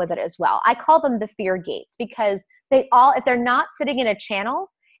goes along with it as well. I call them the fear gates because they all, if they're not sitting in a channel,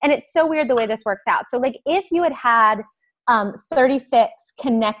 and it's so weird the way this works out. So like if you had 36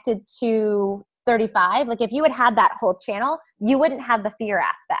 connected to 35, like if you had that whole channel, you wouldn't have the fear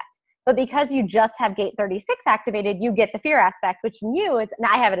aspect. But because you just have gate 36 activated, you get the fear aspect, which in you, and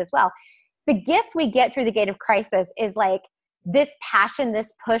I have it as well. The gift we get through the gate of crisis is like this passion,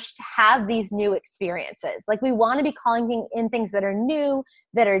 this push to have these new experiences. Like we want to be calling in things that are new,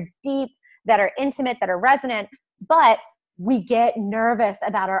 that are deep, that are intimate, that are resonant, but we get nervous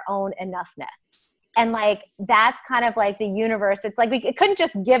about our own enoughness. And like, that's kind of like the universe. It's like, it couldn't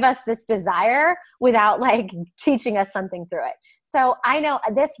just give us this desire without like teaching us something through it. So I know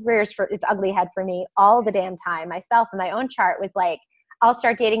this rears its ugly head for me all the damn time, myself in my own chart with like, I'll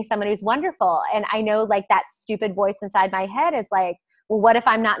start dating someone who's wonderful. And I know like that stupid voice inside my head is like, well, what if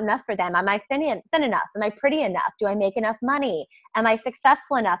I'm not enough for them? Am I thin enough? Am I pretty enough? Do I make enough money? Am I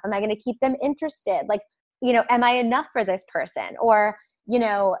successful enough? Am I going to keep them interested? Like, you know, am I enough for this person? Or, you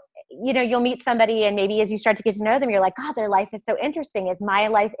know, you'll meet somebody and maybe as you start to get to know them, you're like, God, their life is so interesting. Is my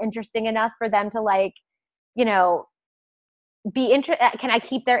life interesting enough for them to like, you know, can I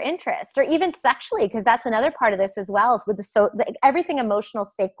keep their interest? Or even sexually, because that's another part of this as well, is with everything emotional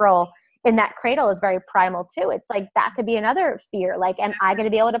sacral in that cradle is very primal too. It's like, that could be another fear. Like, am I going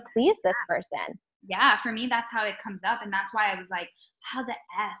to be able to please this person? Yeah. For me, that's how it comes up. And that's why I was like, how the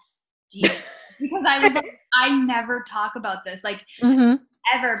F do you, because I was like, I never talk about this, like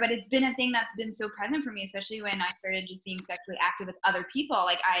ever, but it's been a thing that's been so present for me, especially when I started just being sexually active with other people.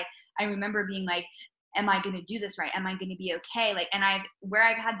 Like I remember being like, am I going to do this right? Am I going to be okay? Like, and where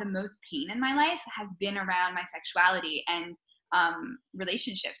I've had the most pain in my life has been around my sexuality and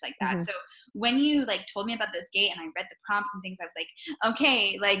relationships like that. So when you like told me about this gate and I read the prompts and things, I was like,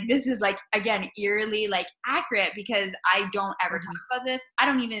 okay, like this is like, again, eerily like accurate, because I don't ever talk about this. I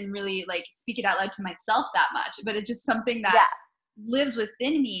don't even really like speak it out loud to myself that much, but it's just something that lives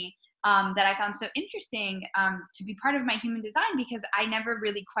within me. That I found so interesting to be part of my human design, because I never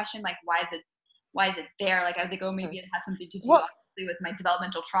really questioned like, why is it there? Like I was like, oh, maybe it has something to do with my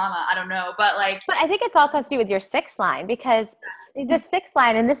developmental trauma. I don't know. But I think it's also has to do with your sixth line, because the sixth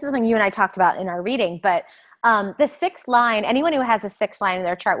line, and this is something you and I talked about in our reading, but the sixth line, anyone who has a sixth line in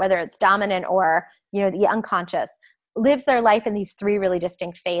their chart, whether it's dominant or, you know, the unconscious, lives their life in these three really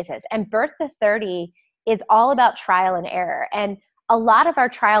distinct phases. And birth to 30 is all about trial and error. And a lot of our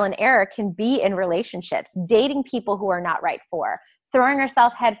trial and error can be in relationships, dating people who are not right for, throwing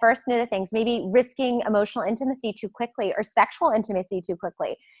ourselves headfirst into things, maybe risking emotional intimacy too quickly or sexual intimacy too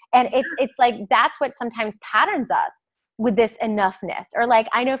quickly. And it's like, that's what sometimes patterns us with this enoughness. Or like,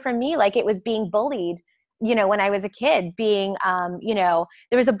 I know for me, like it was being bullied you know, when I was a kid being, you know,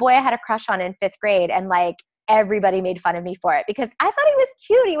 there was a boy I had a crush on in 5th grade, and like everybody made fun of me for it because I thought he was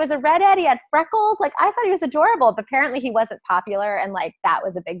cute. He was a redhead. He had freckles. Like I thought he was adorable, but apparently he wasn't popular. And like, that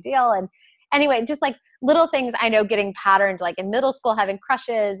was a big deal. And anyway, just like little things I know getting patterned, like in middle school, having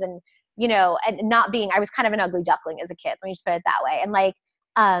crushes and, you know, and not being, I was kind of an ugly duckling as a kid. Let me just put it that way. And like,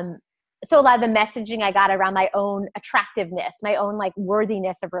 so a lot of the messaging I got around my own attractiveness, my own like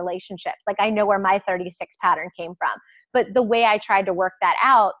worthiness of relationships, like I know where my 36 pattern came from, but the way I tried to work that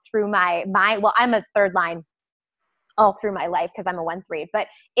out through well, I'm a 3rd line all through my life because I'm a 1-3. But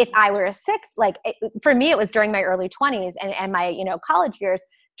if I were a 6, like for me, it was during my early 20s and my, you know, college years,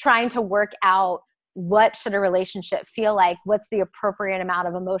 trying to work out what should a relationship feel like, what's the appropriate amount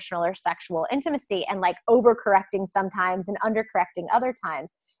of emotional or sexual intimacy, and like overcorrecting sometimes and undercorrecting other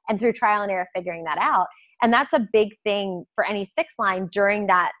times. And through trial and error, figuring that out. And that's a big thing for any 6 line during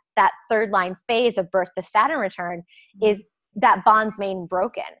that 3rd line phase of birth to Saturn return, is that bond's made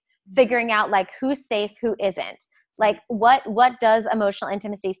broken, figuring out like who's safe, who isn't. Like what does emotional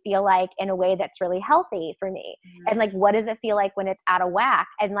intimacy feel like in a way that's really healthy for me? And like, what does it feel like when it's out of whack?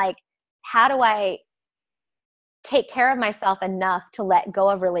 And like, how do I take care of myself enough to let go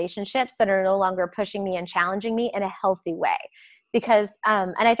of relationships that are no longer pushing me and challenging me in a healthy way? Because,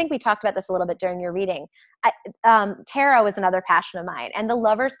 and I think we talked about this a little bit during your reading, tarot is another passion of mine. And the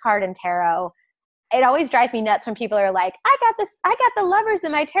Lovers card in tarot, it always drives me nuts when people are like, I got the Lovers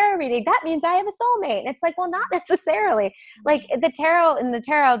in my tarot reading. That means I have a soulmate. And it's like, well, not necessarily. Like in the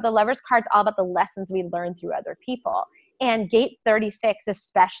tarot, the Lovers card's all about the lessons we learn through other people. And gate 36,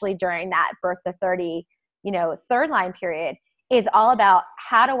 especially during that birth to 30, you know, 3rd line period, is all about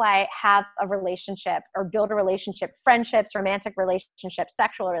how do I have a relationship or build a relationship, friendships, romantic relationships,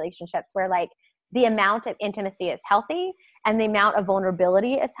 sexual relationships, where like the amount of intimacy is healthy and the amount of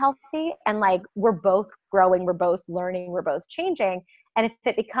vulnerability is healthy. And like, we're both growing, we're both learning, we're both changing. And if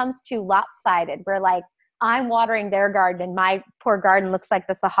it becomes too lopsided, where like I'm watering their garden and my poor garden looks like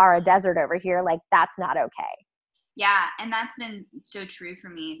the Sahara Desert over here, like that's not okay. Yeah. And that's been so true for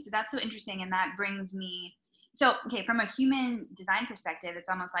me. So that's so interesting. And that brings me, so, okay, from a human design perspective, it's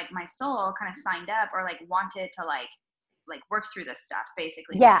almost like my soul kind of signed up or like wanted to like work through this stuff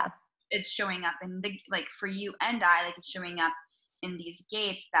basically. Yeah. It's showing up in the, like for you and I, like it's showing up in these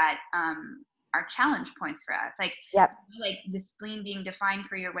gates that are challenge points for us. Like, yep. Like the spleen being defined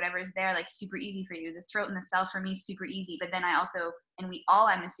for you or whatever is there, like super easy for you. The throat and the cell for me, super easy. But then I also, and we all,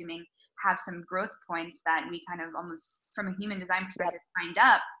 I'm assuming, have some growth points that we kind of almost from a human design perspective signed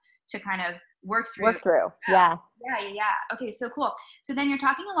up to kind of work through. Yeah. Okay, so cool. So then you're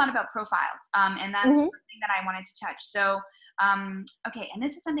talking a lot about profiles, and that's something that I wanted to touch. So, okay, and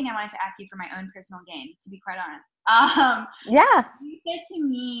this is something I wanted to ask you for my own personal gain, to be quite honest. Yeah. You said to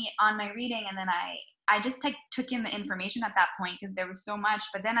me on my reading, and then I just took in the information at that point because there was so much.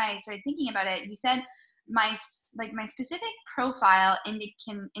 But then I started thinking about it. You said my specific profile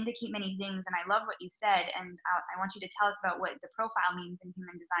can indicate many things, and I love what you said, and I want you to tell us about what the profile means in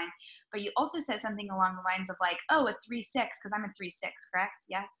human design. But you also said something along the lines of like, oh, a 3-6, because I'm a 3-6, correct?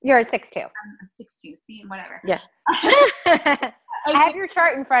 Yes. You're a 6-2. I'm a 6-2. See, whatever. Yeah. I have your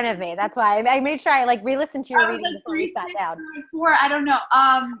chart in front of me. That's why I made sure I like re-listened to your reading like before you sat down. 4, I don't know.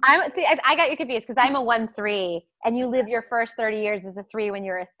 I got you confused because I'm a 1-3 and you live your first 30 years as a 3 when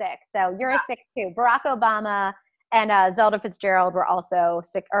you're a 6. So you're a 6-2. Barack Obama and Zelda Fitzgerald were also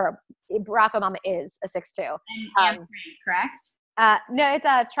 6, or Barack Obama is a 6-2. And Anne Frank, correct? No,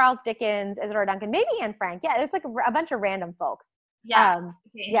 it's Charles Dickens, Isadora Duncan, maybe Anne Frank. Yeah, it's like a bunch of random folks. Yeah.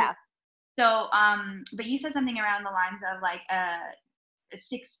 Okay. Yeah. So, but you said something around the lines of like a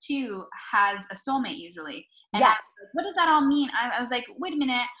 6-2 has a soulmate usually. And yes. What does that all mean? I was like, wait a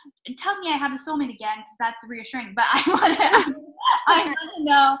minute, tell me I have a soulmate again, because that's reassuring. But I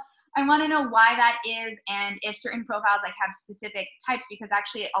want to know why that is, and if certain profiles like have specific types, because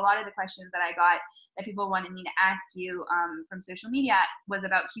actually a lot of the questions that I got that people wanted me to ask you from social media was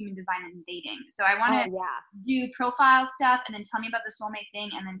about human design and dating. So I want to do profile stuff, and then tell me about the soulmate thing,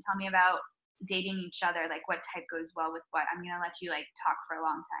 and then tell me about dating each other, like what type goes well with what. I'm gonna let you like talk for a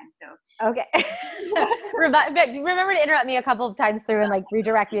long time. So okay. Remember to interrupt me a couple of times through and like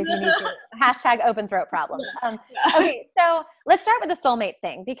redirect me if you need to. Hashtag open throat problems. Okay, so let's start with the soulmate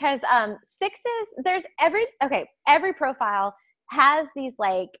thing, because 6s, every profile has these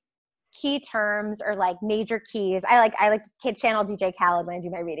like key terms or like major keys. I like to channel DJ Khaled when I do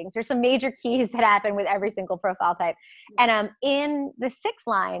my readings. There's some major keys that happen with every single profile type. And in the 6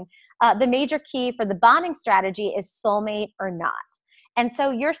 line, the major key for the bonding strategy is soulmate or not. And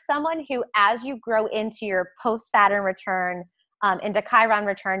so you're someone who, as you grow into your post-Saturn return, into Chiron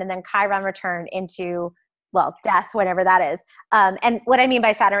return, and then Chiron return into well, death, whatever that is. And what I mean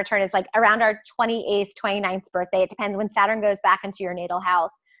by Saturn return is like around our 28th, 29th birthday. It depends when Saturn goes back into your natal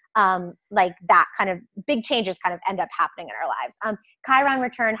house. Like that kind of big changes kind of end up happening in our lives. Chiron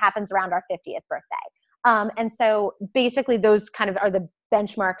return happens around our 50th birthday. And so basically those kind of are the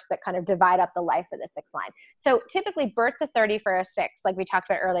benchmarks that kind of divide up the life of the sixth line. So typically birth to 30 for a six, like we talked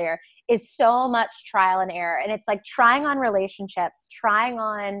about earlier, is so much trial and error. And it's like trying on relationships, trying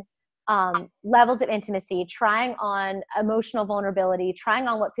on levels of intimacy, trying on emotional vulnerability, trying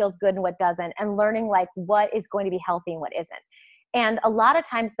on what feels good and what doesn't, and learning like what is going to be healthy and what isn't. And a lot of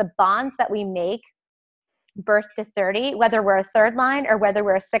times the bonds that we make birth to 30, whether we're a third line or whether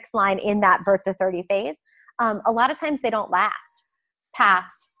we're a sixth line in that birth to 30 phase, a lot of times they don't last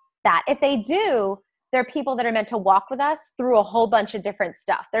past that. If they do, they're people that are meant to walk with us through a whole bunch of different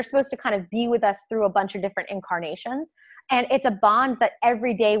stuff. They're supposed to kind of be with us through a bunch of different incarnations. And it's a bond that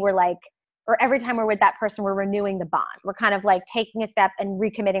every day we're like, or every time we're with that person, we're renewing the bond. We're kind of like taking a step and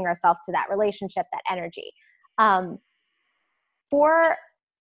recommitting ourselves to that relationship, that energy.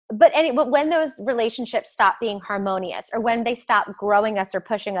 But when those relationships stop being harmonious, or when they stop growing us or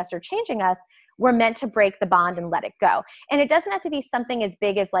pushing us or changing us, we're meant to break the bond and let it go. And it doesn't have to be something as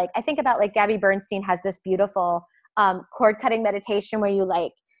big as like, I think about like Gabby Bernstein has this beautiful cord cutting meditation where you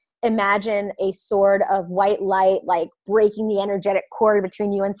like imagine a sword of white light, like breaking the energetic cord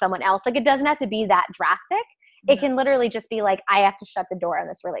between you and someone else. Like it doesn't have to be that drastic. It can literally just be like, I have to shut the door on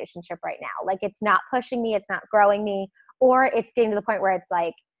this relationship right now. Like it's not pushing me, it's not growing me, or it's getting to the point where it's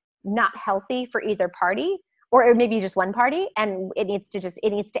like not healthy for either party, or maybe just one party, and it needs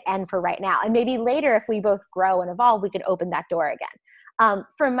to end for right now. And maybe later, if we both grow and evolve, we could open that door again.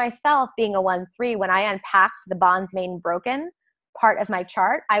 For myself, being a 1-3, when I unpacked the bonds made and broken part of my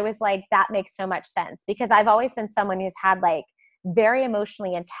chart, I was like, that makes so much sense, because I've always been someone who's had like very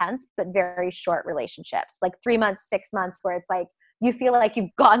emotionally intense, but very short relationships, like 3 months, 6 months, where it's like, you feel like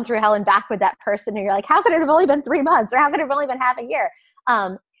you've gone through hell and back with that person. And you're like, how could it have only been 3 months? Or how could it have only been half a year?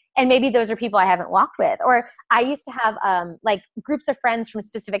 And maybe those are people I haven't walked with. Or I used to have like groups of friends from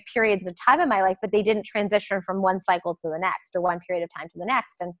specific periods of time in my life, but they didn't transition from one cycle to the next, or one period of time to the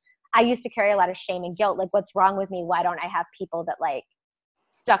next. And I used to carry a lot of shame and guilt. Like, what's wrong with me? Why don't I have people that like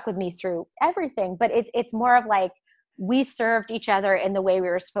stuck with me through everything? But it's more of like, we served each other in the way we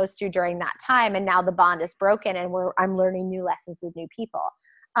were supposed to during that time. And now the bond is broken, and I'm learning new lessons with new people.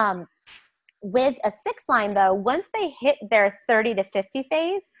 With a sixth line though, once they hit their 30 to 50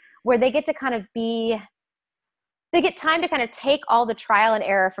 phase, where they get to kind of they get time to kind of take all the trial and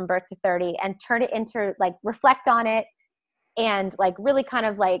error from birth to 30 and turn it into like, reflect on it, and like really kind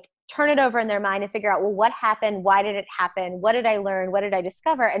of like turn it over in their mind and figure out, well, what happened? Why did it happen? What did I learn? What did I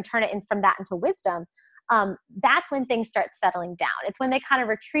discover? And turn it in from that into wisdom. That's when things start settling down. It's when they kind of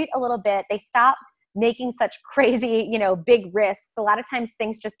retreat a little bit. They stop making such crazy, big risks. A lot of times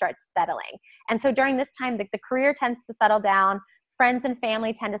things just start settling. And so during this time, the career tends to settle down, friends and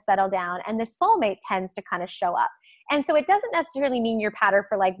family tend to settle down, and the soulmate tends to kind of show up. And so it doesn't necessarily mean you're patterned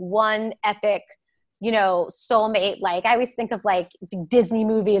for like one epic, soulmate. Like I always think of like Disney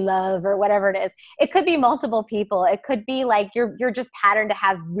movie love or whatever it is. It could be multiple people. It could be like you're just patterned to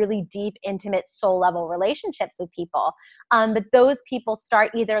have really deep, intimate, soul level relationships with people. But those people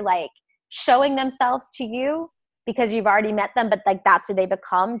start either like showing themselves to you because you've already met them, but like that's who they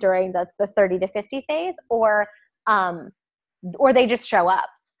become during the 30 to 50 phase, or they just show up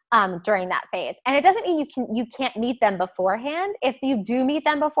during that phase. And it doesn't mean you can't meet them beforehand. If you do meet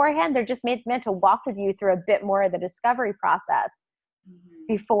them beforehand, they're just meant to walk with you through a bit more of the discovery process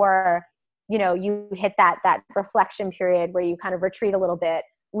before, you hit that reflection period where you kind of retreat a little bit,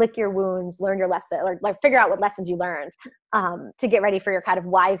 lick your wounds, learn your lesson, or like figure out what lessons you learned to get ready for your kind of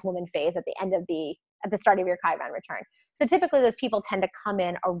wise woman phase at the start of your Chiron return. So typically those people tend to come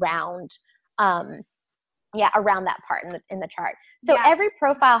in around that part in the chart. So every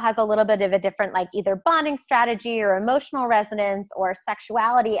profile has a little bit of a different, like either bonding strategy or emotional resonance or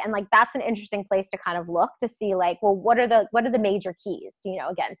sexuality. And like, that's an interesting place to kind of look to see like, well, what are the major keys,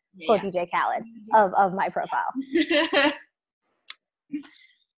 again, quote DJ Khaled of my profile.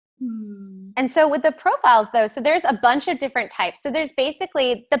 And so with the profiles though, so there's a bunch of different types. So there's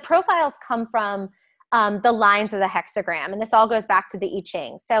basically, the profiles come from the lines of the hexagram. And this all goes back to the I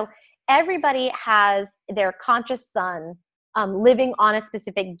Ching. So everybody has their conscious sun living on a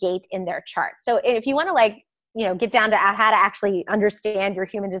specific gate in their chart. So if you want to get down to how to actually understand your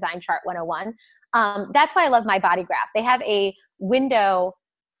human design chart 101, that's why I love my body graph. They have a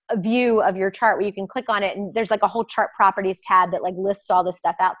view of your chart where you can click on it, and there's like a whole chart properties tab that like lists all this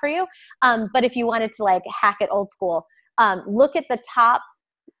stuff out for you. But if you wanted to like hack it old school, look at the top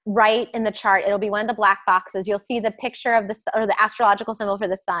right in the chart, it'll be one of the black boxes. You'll see the picture of or the astrological symbol for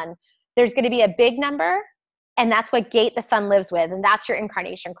the sun. There's going to be a big number, and that's what gate the sun lives with, and that's your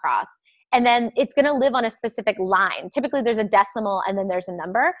incarnation cross. And then it's going to live on a specific line. Typically there's a decimal and then there's a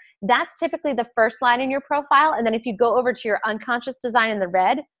number. That's typically the first line in your profile. And then if you go over to your unconscious design in the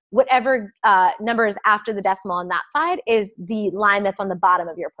red, whatever number is after the decimal on that side is the line that's on the bottom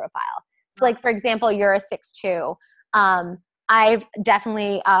of your profile. So like, for example, you're a 6-2. I've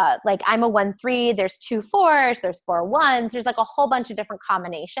definitely, I'm a 1-3, there's 2 4s, there's 4 1s, there's like a whole bunch of different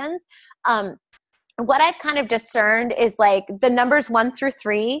combinations. What I've kind of discerned is like the numbers 1 through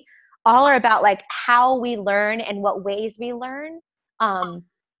 3 all are about like how we learn and what ways we learn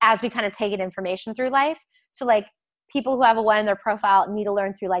as we kind of take in information through life. So like people who have a 1 in their profile need to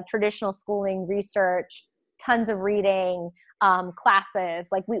learn through like traditional schooling, research, tons of reading, classes.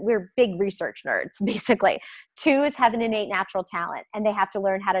 Like we're big research nerds, basically. 2 is have an innate natural talent and they have to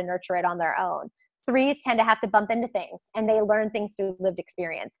learn how to nurture it on their own. 3s tend to have to bump into things and they learn things through lived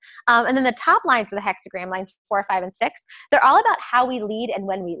experience. And then the top lines of the hexagram, lines 4, 5, and 6, they're all about how we lead and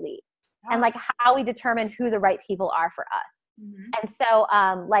when we lead. And like how we determine who the right people are for us. Mm-hmm. And so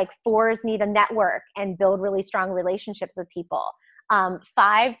like 4s need a network and build really strong relationships with people.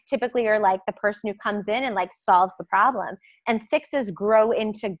 5s typically are like the person who comes in and like solves the problem. And 6s grow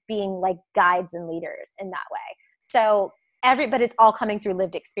into being like guides and leaders in that way. So but it's all coming through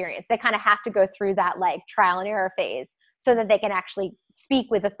lived experience. They kind of have to go through that like trial and error phase so that they can actually speak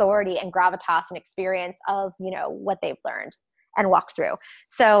with authority and gravitas and experience of, you know, what they've learned and walk through.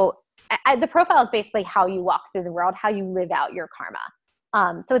 So the profile is basically how you walk through the world, how you live out your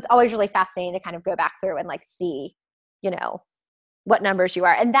karma. So it's always really fascinating to kind of go back through and like see, you know, what numbers you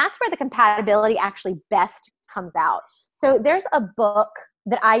are. And that's where the compatibility actually best comes out. So there's a book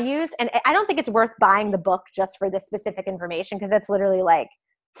that I use, and I don't think it's worth buying the book just for this specific information because it's literally like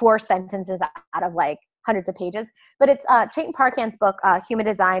 4 sentences out of like hundreds of pages. But it's Chayton Parkan's book, Human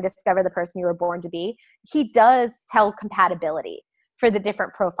Design, Discover the Person You Were Born to Be. He does tell compatibility for the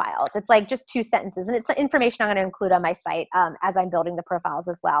different profiles. It's like just 2 sentences. And it's information I'm going to include on my site as I'm building the profiles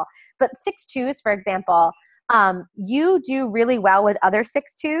as well. But 6-2s, for example, you do really well with other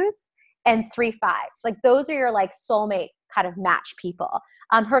 6-2s and 3-5s. Like those are your like soulmate kind of match people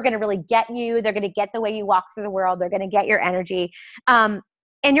who are going to really get you. They're going to get the way you walk through the world. They're going to get your energy. And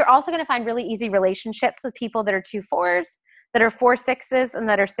you're also going to find really easy relationships with people that are 2-4s, that are 4-6s, and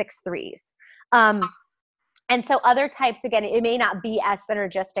that are 6-3s. And so other types, again, it may not be as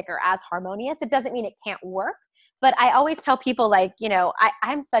synergistic or as harmonious. It doesn't mean it can't work. But I always tell people like, you know,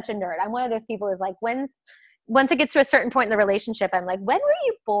 I'm such a nerd. I'm one of those people who's like, once it gets to a certain point in the relationship, I'm like, when were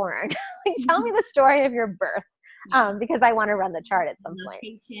you born? Like, tell me the story of your birth. Because I want to run the chart at some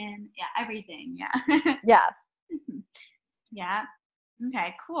point. Yeah, everything. Yeah. Yeah. Yeah.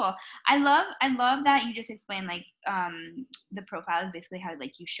 Okay, cool. I love that you just explained like the profile is basically how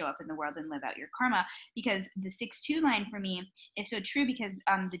like you show up in the world and live out your karma, because the 6-2 line for me is so true because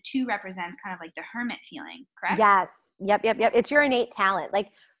the 2 represents kind of like the hermit feeling, correct? Yes. Yep. It's your innate talent. Like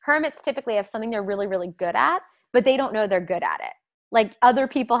hermits typically have something they're really, really good at, but they don't know they're good at it. Like other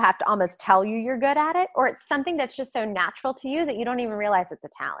people have to almost tell you you're good at it, or it's something that's just so natural to you that you don't even realize it's a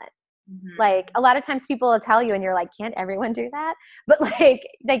talent. Mm-hmm. Like a lot of times people will tell you and you're like, can't everyone do that? But like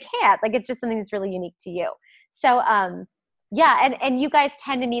they can't. Like it's just something that's really unique to you. So yeah, and you guys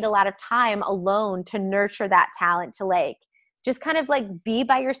tend to need a lot of time alone to nurture that talent, to like just kind of like be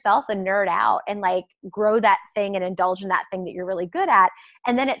by yourself and nerd out and like grow that thing and indulge in that thing that you're really good at.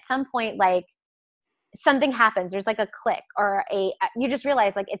 And then at some point, like something happens, there's like a click or you just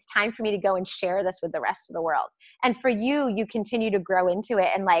realize like it's time for me to go and share this with the rest of the world. And for you continue to grow into it.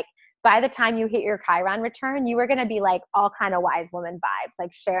 And like by the time you hit your Chiron return, you are going to be like all kind of wise woman vibes,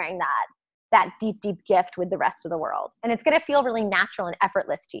 like sharing that deep, deep gift with the rest of the world. And it's going to feel really natural and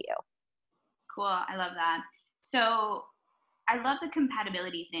effortless to you. Cool. I love that. So I love the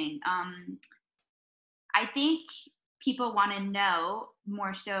compatibility thing. I think people want to know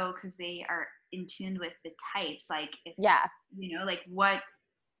more so because they are in tune with the types, like if, you know, like what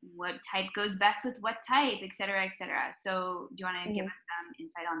type goes best with what type, et cetera, et cetera. So do you want to give us some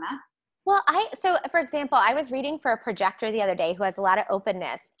insight on that? Well, so for example, I was reading for a projector the other day who has a lot of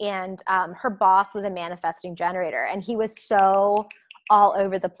openness, and her boss was a manifesting generator, and he was so all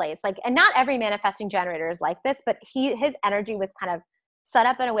over the place. Like, and not every manifesting generator is like this, but his energy was kind of set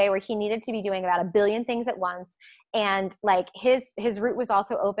up in a way where he needed to be doing about 1 billion things at once. And like his route was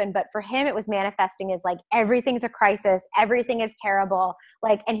also open, but for him, it was manifesting as like, everything's a crisis. Everything is terrible.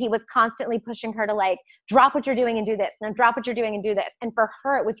 Like, and he was constantly pushing her to like, drop what you're doing and do this. Now drop what you're doing and do this. And for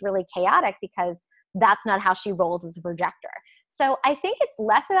her, it was really chaotic because that's not how she rolls as a projector. So I think it's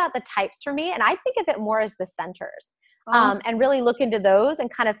less about the types for me. And I think of it more as the centers. Oh, And really look into those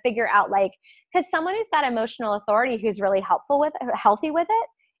and kind of figure out like, because someone who's got emotional authority who's really healthy with it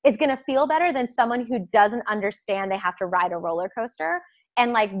is going to feel better than someone who doesn't understand they have to ride a roller coaster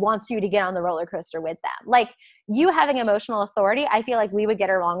and like wants you to get on the roller coaster with them. Like you having emotional authority, I feel like we would get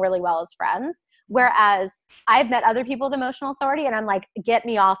along really well as friends. Whereas I've met other people with emotional authority and I'm like, get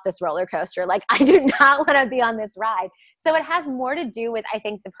me off this roller coaster. Like I do not want to be on this ride. So it has more to do with, I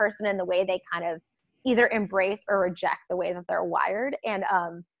think, the person and the way they kind of either embrace or reject the way that they're wired. And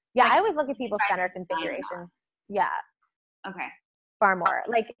yeah, like I always look at people's center configuration. Yeah, okay. far more.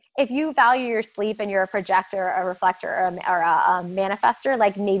 Like if you value your sleep and you're a projector, a reflector, or a manifester,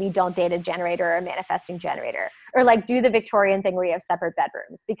 like maybe don't date a generator or a manifesting generator, or like do the Victorian thing where you have separate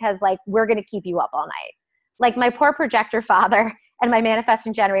bedrooms, because like we're going to keep you up all night. Like my poor projector father and my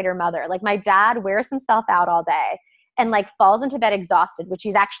manifesting generator mother, like my dad wears himself out all day and like falls into bed exhausted, which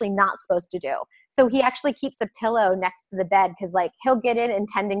he's actually not supposed to do. So he actually keeps a pillow next to the bed because like he'll get in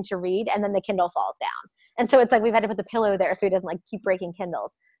intending to read and then the Kindle falls down. And so it's like we've had to put the pillow there so he doesn't like keep breaking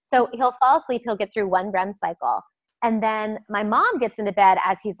Kindles. So he'll fall asleep, he'll get through one REM cycle. And then my mom gets into bed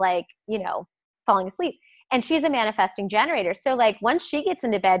as he's like, you know, falling asleep. And she's a manifesting generator. So like once she gets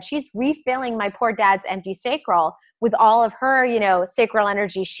into bed, she's refilling my poor dad's empty sacral with all of her, you know, sacral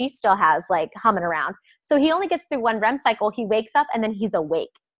energy she still has like humming around. So he only gets through one REM cycle. He wakes up and then he's awake.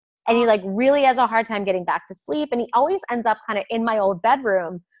 And he like really has a hard time getting back to sleep. And he always ends up kind of in my old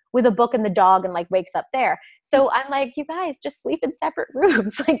bedroom with a book and the dog and like wakes up there. So I'm like, you guys just sleep in separate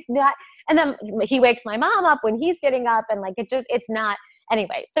rooms. Like not, and then he wakes my mom up when he's getting up and like, it's not,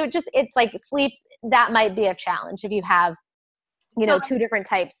 anyway. So it's like sleep, that might be a challenge if you have, you know, two different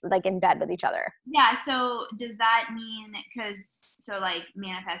types like in bed with each other. Yeah. So does that mean, so like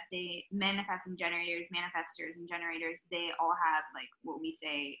manifesting generators, manifestors and generators, they all have like what we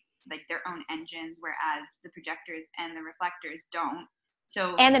say, like their own engines, whereas the projectors and the reflectors don't.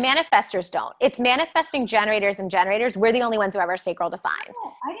 So, and the manifestors don't. It's manifesting generators and generators. We're the only ones who have our sacral defined.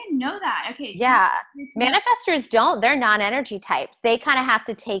 oh, I didn't know that. Okay. Yeah. Manifestors don't. They're non-energy types. They kind of have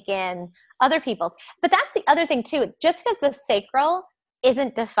to take in other people's. But that's the other thing too. Just because the sacral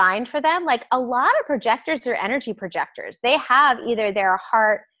isn't defined for them, like a lot of projectors are energy projectors. They have either their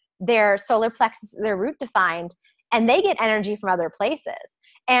heart, their solar plexus, their root defined, and they get energy from other places.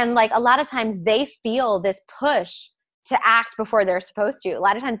 And like a lot of times they feel this push to act before they're supposed to. A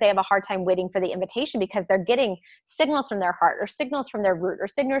lot of times they have a hard time waiting for the invitation because they're getting signals from their heart or signals from their root or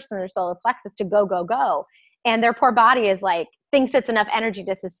signals from their solar plexus to go, go, go. And their poor body is like, thinks it's enough energy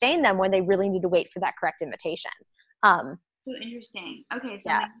to sustain them when they really need to wait for that correct invitation. So interesting. Okay.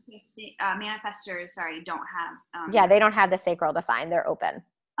 So yeah. manifestors, sorry, don't have. Yeah, they don't have the sacral defined. They're open.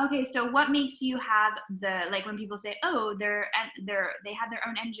 Okay, so what makes you have like when people say, oh, they have their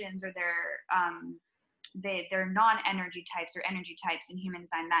own engines or they're non-energy types or energy types in human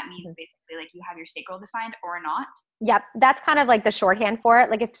design, that means basically like you have your sacral defined or not? Yep. That's kind of like the shorthand for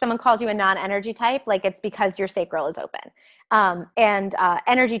it. Like if someone calls you a non-energy type, like it's because your sacral is open. And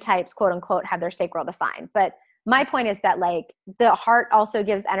energy types, quote unquote, have their sacral defined. But my point is that like the heart also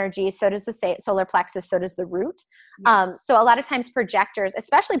gives energy. So does the solar plexus. So does the root. So a lot of times projectors,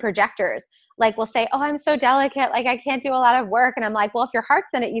 especially projectors, like will say, oh, I'm so delicate. Like I can't do a lot of work. And I'm like, well, if your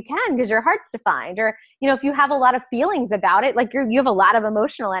heart's in it, you can, because your heart's defined. Or, you know, if you have a lot of feelings about it, like you have a lot of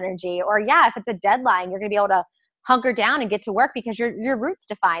emotional energy. Or yeah, if it's a deadline, you're going to be able to hunker down and get to work because your root's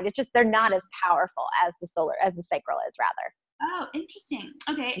defined. It's just, they're not as powerful as the sacral is rather. Oh, interesting.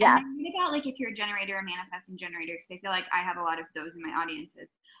 Okay. Yeah. And then what about like if you're a generator or manifesting generator? Because I feel like I have a lot of those in my audiences.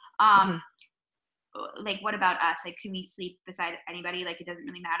 Like what about us? Like can we sleep beside anybody? Like it doesn't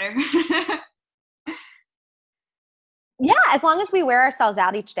really matter. Yeah, as long as we wear ourselves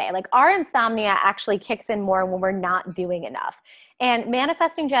out each day. Like our insomnia actually kicks in more when we're not doing enough. And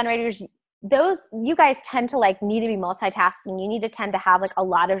manifesting generators, those, you guys tend to like need to be multitasking. You need to tend to have like a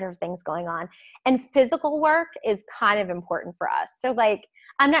lot of different things going on. And physical work is kind of important for us. So like,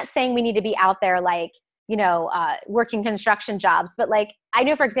 I'm not saying we need to be out there like, you know, working construction jobs, but like, I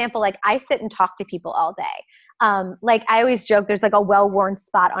know, for example, like I sit and talk to people all day. Like I always joke, there's like a well-worn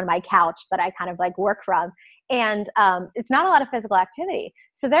spot on my couch that I kind of like work from. And it's not a lot of physical activity.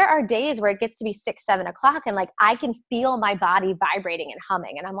 So there are days where it gets to be 6, 7 o'clock and like I can feel my body vibrating and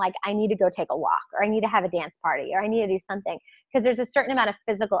humming. And I'm like, I need to go take a walk, or I need to have a dance party, or I need to do something. Because there's a certain amount of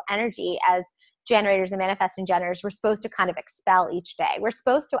physical energy as generators and manifesting generators we're supposed to kind of expel each day. We're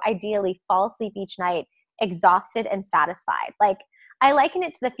supposed to ideally fall asleep each night exhausted and satisfied. Like I liken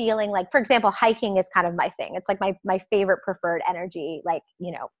it to the feeling like, for example, hiking is kind of my thing. It's like my favorite preferred energy, like,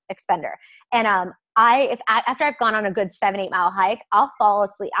 you know, expender. And after I've gone on a good 7-8 mile hike, I'll fall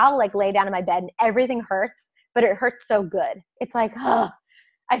asleep. I'll like lay down in my bed and everything hurts, but it hurts so good. It's like, oh,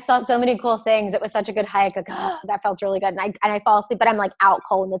 I saw so many cool things. It was such a good hike. Like, oh, that felt really good. And I fall asleep, but I'm like out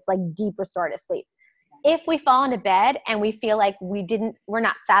cold and it's like deep restorative sleep. If we fall into bed and we feel like we're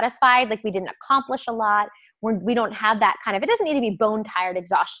not satisfied, like we didn't accomplish a lot, we don't have that kind of, it doesn't need to be bone tired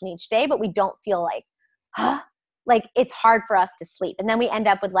exhaustion each day, but we don't feel like, like it's hard for us to sleep. And then we end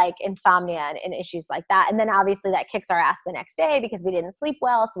up with like insomnia and issues like that. And then obviously that kicks our ass the next day because we didn't sleep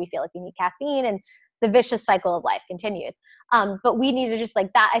well. So we feel like we need caffeine and the vicious cycle of life continues. But we need to just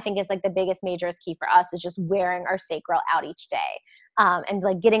like that, I think is like the biggest major key for us is just wearing our sacral out each day. And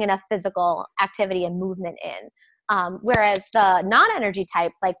like getting enough physical activity and movement in. Whereas the non-energy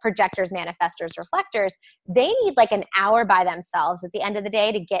types like projectors, manifestors, reflectors, they need like an hour by themselves at the end of the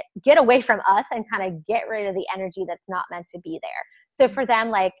day to get away from us and kind of get rid of the energy that's not meant to be there. So for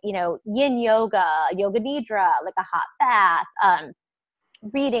them, like, you know, yin yoga, yoga nidra, like a hot bath,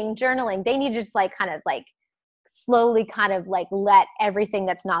 reading, journaling, they need to just like kind of like slowly kind of like let everything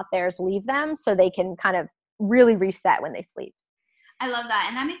that's not theirs leave them so they can kind of really reset when they sleep. I love that.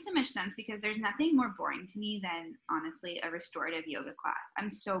 And that makes so much sense because there's nothing more boring to me than honestly a restorative yoga class. I'm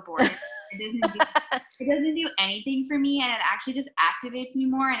so bored. It doesn't do anything for me and it actually just activates me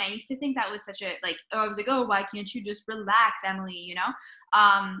more. And I used to think that was such a like, I was like, oh, why can't you just relax, Emily, you know?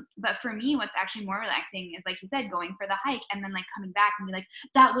 But for me, what's actually more relaxing is like you said, going for the hike and then like coming back and be like,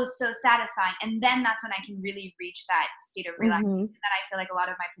 that was so satisfying. And then that's when I can really reach that state of relaxation that I feel like a lot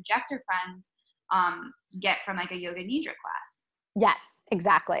of my projector friends get from like a yoga nidra class. Yes,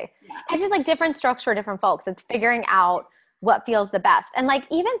 exactly. Yeah. It's just like different strokes for different folks. It's figuring out what feels the best. And like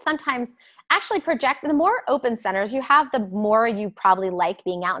even sometimes actually the more open centers you have, the more you probably like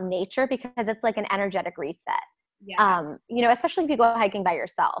being out in nature because it's like an energetic reset. Yeah. You know, especially if you go hiking by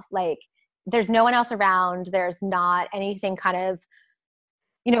yourself, like there's no one else around. There's not anything kind of,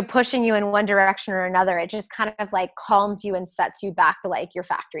 you know, pushing you in one direction or another. It just kind of like calms you and sets you back to like your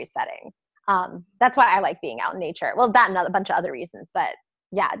factory settings. That's why I like being out in nature. Well, that and a bunch of other reasons, but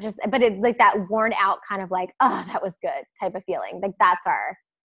yeah, but it like that worn out kind of like, oh, that was good type of feeling. Like that's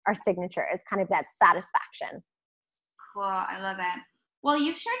our signature is kind of that satisfaction. Cool. I love it. Well,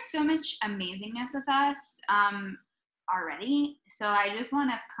 you've shared so much amazingness with us, already. So I just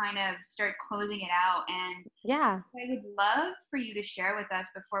want to kind of start closing it out. And yeah, I would love for you to share with us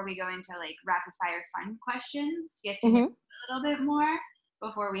before we go into like rapid fire fun questions, get to know a little bit more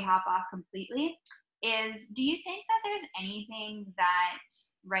before we hop off completely, is do you think that there's anything that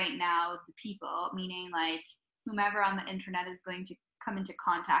right now the people, meaning like whomever on the internet is going to come into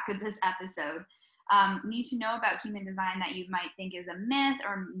contact with this episode, need to know about human design that you might think is a myth,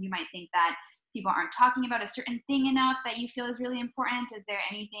 or you might think that people aren't talking about a certain thing enough that you feel is really important? Is there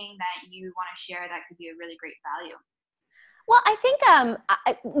anything that you want to share that could be a really great value? Well, I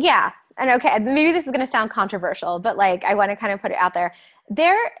think, yeah. And okay, maybe this is going to sound controversial, but like, I want to kind of put it out there.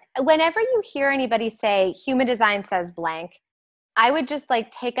 Whenever you hear anybody say human design says blank, I would just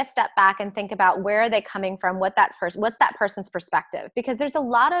like take a step back and think about where are they coming from? What's that person's perspective? Because there's a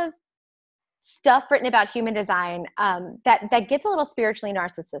lot of stuff written about human design that gets a little spiritually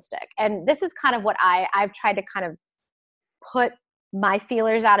narcissistic. And this is kind of what I've tried to kind of put my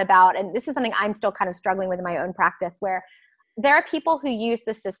feelers out about. And this is something I'm still kind of struggling with in my own practice, where there are people who use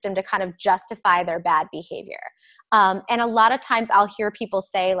the system to kind of justify their bad behavior. And a lot of times I'll hear people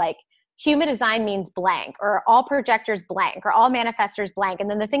say like, human design means blank, or all projectors blank, or all manifestors blank. And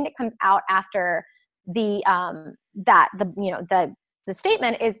then the thing that comes out after the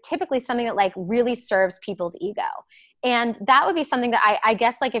statement is typically something that like really serves people's ego. And that would be something that I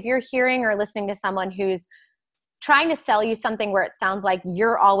guess like if you're hearing or listening to someone who's trying to sell you something where it sounds like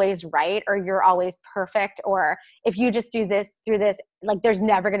you're always right or you're always perfect, or if you just do this through this, like there's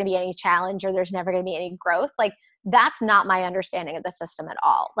never going to be any challenge or there's never going to be any growth, like that's not my understanding of the system at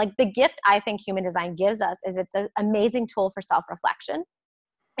all. Like the gift I think human design gives us is it's an amazing tool for self-reflection.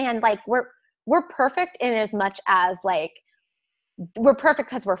 And like we're perfect in as much as like we're perfect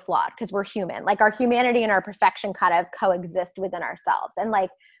because we're flawed, because we're human. Like our humanity and our perfection kind of coexist within ourselves. And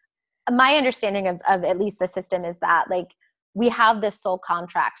like my understanding of at least the system is that like we have this soul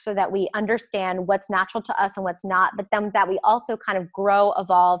contract so that we understand what's natural to us and what's not, but then that we also kind of grow,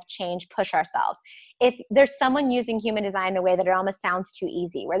 evolve, change, push ourselves. If there's someone using human design in a way that it almost sounds too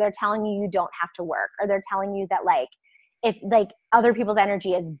easy, where they're telling you don't have to work, or they're telling you that like if like other people's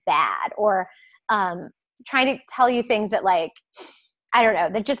energy is bad, or trying to tell you things that like, I don't know,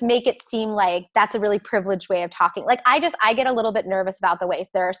 that just make it seem like that's a really privileged way of talking. Like I get a little bit nervous about the ways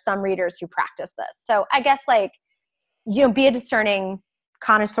there are some readers who practice this. So I guess like, you know, be a discerning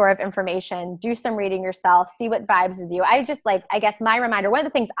connoisseur of information, do some reading yourself, see what vibes with you. I just like, I guess my reminder, one of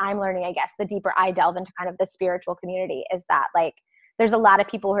the things I'm learning, I guess, the deeper I delve into kind of the spiritual community is that like, there's a lot of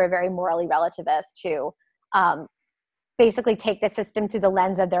people who are very morally relativist who basically take the system through the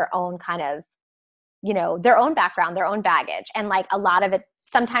lens of their own kind of, you know, their own background, their own baggage. And like a lot of it,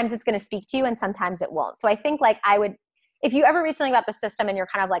 sometimes it's going to speak to you and sometimes it won't. So I think like if you ever read something about the system and you're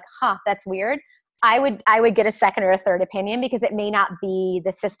kind of like, that's weird, I would get a second or a third opinion, because it may not be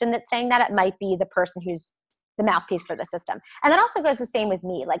the system that's saying that. It might be the person who's the mouthpiece for the system. And that also goes the same with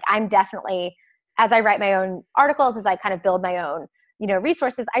me. Like I'm definitely, as I write my own articles, as I kind of build my own, you know,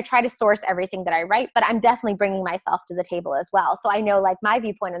 resources, I try to source everything that I write, but I'm definitely bringing myself to the table as well. So I know like my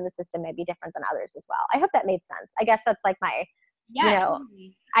viewpoint on the system may be different than others as well. I hope that made sense. I guess that's like my, you know,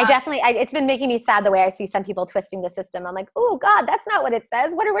 totally. I definitely, it's been making me sad the way I see some people twisting the system. I'm like, oh God, that's not what it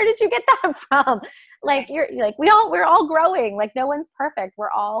says. Where did you get that from? Like, you're like, we're all growing. Like no one's perfect. We're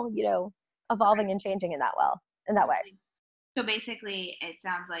all, you know, evolving and changing in that way. So basically, it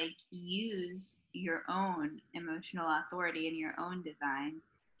sounds like use your own emotional authority in your own design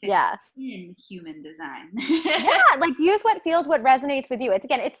to Yeah. in human design. Yeah, like use what feels, what resonates with you.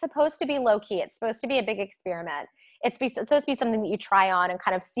 It's supposed to be low key. It's supposed to be a big experiment. It's supposed to be something that you try on and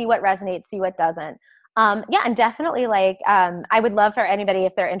kind of see what resonates, see what doesn't. Yeah, and definitely like I would love for anybody,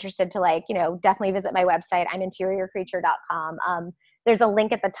 if they're interested, to like, you know, definitely visit my website. I'm interiorcreature.com. There's a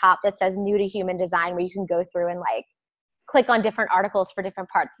link at the top that says new to human design, where you can go through and like click on different articles for different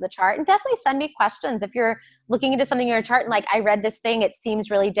parts of the chart, and definitely send me questions. If you're looking into something in your chart and like, I read this thing, it seems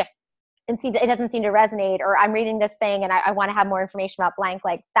really different and it doesn't seem to resonate, or I'm reading this thing and I want to have more information about blank,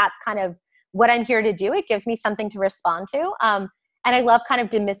 like that's kind of what I'm here to do. It gives me something to respond to. And I love kind of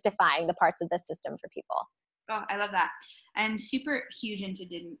demystifying the parts of this system for people. Oh, I love that. I'm super huge into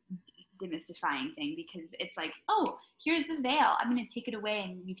demystifying thing, because it's like, oh, here's the veil. I'm going to take it away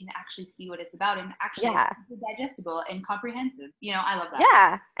and you can actually see what it's about, and actually it's digestible and comprehensive. You know, I love that.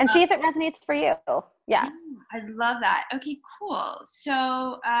 Yeah. And see if it resonates for you. Yeah. I love that. Okay, cool.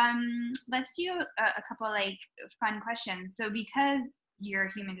 So let's do a couple like fun questions. So because you're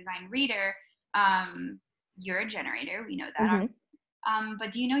a human design reader, you're a generator. We know that. Mm-hmm.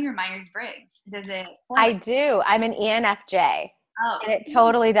 But do you know your Myers-Briggs? Does it? I do. I'm an ENFJ. Oh, and it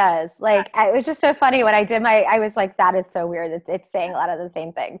totally does. Like, it was just so funny when I did I was like, that is so weird. It's saying a lot of the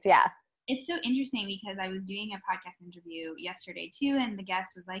same things. Yeah. It's so interesting, because I was doing a podcast interview yesterday too, and the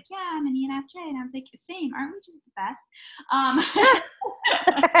guest was like, yeah, I'm an ENFJ. And I was like, same, aren't we just the best?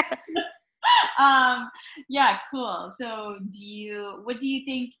 Yeah, cool. So what do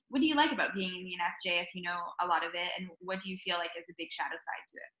you like about being an ENFJ, if you know a lot of it, and what do you feel like is a big shadow side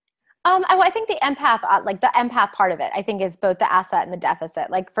to it? I think the empath part of it, I think, is both the asset and the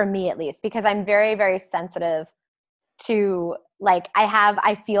deficit, like for me at least, because I'm very, very sensitive to like,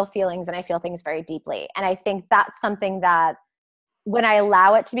 I feel feelings and I feel things very deeply. And I think that's something that when I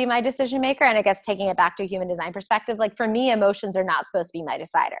allow it to be my decision maker, and I guess taking it back to a human design perspective, like for me, emotions are not supposed to be my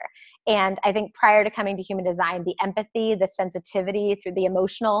decider. And I think prior to coming to human design, the empathy, the sensitivity through the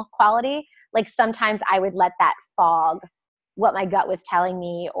emotional quality, like sometimes I would let that fog what my gut was telling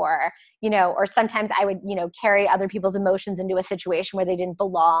me, or, you know, or sometimes I would, you know, carry other people's emotions into a situation where they didn't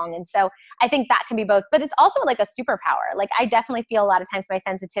belong. And so I think that can be both, but it's also like a superpower. Like I definitely feel a lot of times my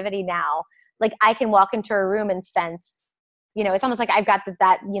sensitivity now, like I can walk into a room and sense, you know, it's almost like I've got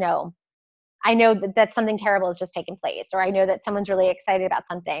that, you know, I know that something terrible has just taken place, or I know that someone's really excited about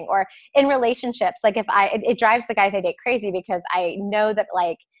something. Or in relationships, like it drives the guys I date crazy, because I know that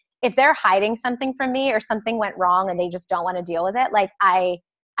like, if they're hiding something from me or something went wrong and they just don't want to deal with it, like I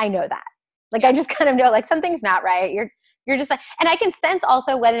know that. Like I just kind of know like something's not right. You're just like, and I can sense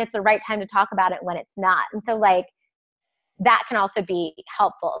also when it's the right time to talk about it, when it's not. And so like that can also be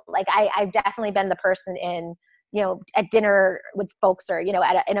helpful. Like I've definitely been the person in, you know, at dinner with folks, or, you know,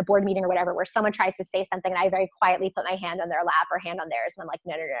 in a board meeting or whatever, where someone tries to say something and I very quietly put my hand on their lap or hand on theirs. And I'm like,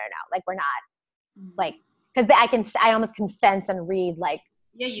 no. Like we're not like, because I almost can sense and read like,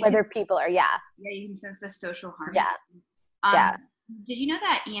 whether people are, yeah, you can sense the social harmony. Yeah. Did you know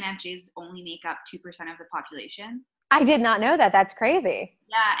that ENFJs only make up 2% of the population? I did not know that. That's crazy.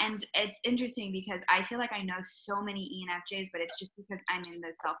 Yeah, and it's interesting because I feel like I know so many ENFJs, but it's just because I'm in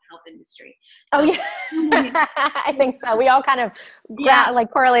the self-help industry. So, I think so. We all kind of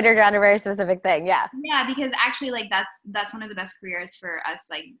like correlated around a very specific thing. Yeah. Yeah, because actually, like that's one of the best careers for us,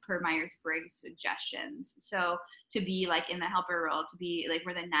 like per Myers-Briggs suggestions. So to be like in the helper role, to be like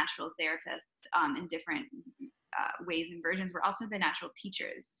we're the natural therapists in different ways and versions. We're also the natural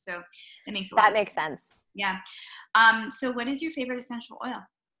teachers. So it makes that makes sense. Yeah. So what is your favorite essential oil?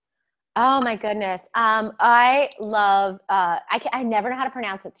 Oh my goodness. I love, I never know how to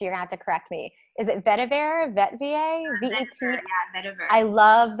pronounce it, so you're gonna have to correct me. Is it vetiver, vetva, Vetiver, V-E-T? yeah, vetiver. I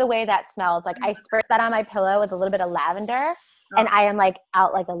love the way that smells. Like I spritz that on my pillow with a little bit of lavender and Oh, I am like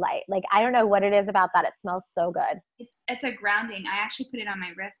out like a light. Like I don't know what it is about that. It smells so good. it's a grounding. I actually put it on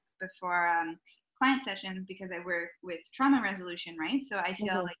my wrist before client sessions because I work with trauma resolution, right? So I feel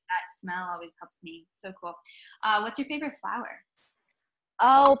Mhm. like that smell always helps me. So cool. What's your favorite flower?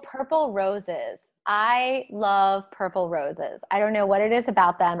 Oh, purple roses. I love purple roses. I don't know what it is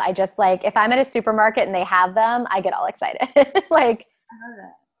about them. I just like, if I'm at a supermarket and they have them, I get all excited. Like, I love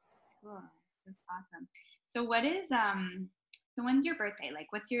that. Cool. That's awesome. So what is so when's your birthday? Like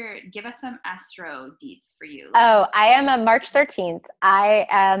what's your give us some astro deets for you? Like oh, I am a March 13th. I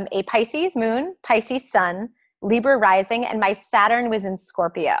am a Pisces moon, Pisces sun, Libra rising, and my Saturn was in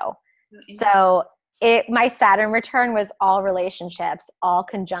Scorpio. So my Saturn return was all relationships, all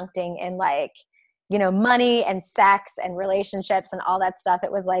conjuncting in like, money and sex and relationships and all that stuff.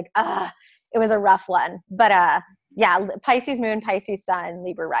 It was like, it was a rough one. But yeah, Pisces moon, Pisces sun,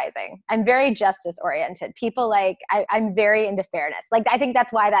 Libra rising. I'm very justice oriented. People like, I'm very into fairness. Like, I think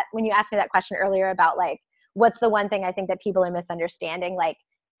that's why that when you asked me that question earlier about like, what's the one thing I think that people are misunderstanding? Like,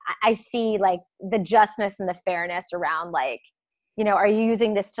 I see like the justness and the fairness around like, are you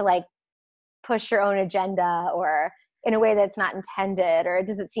using this to like push your own agenda or in a way that's not intended, or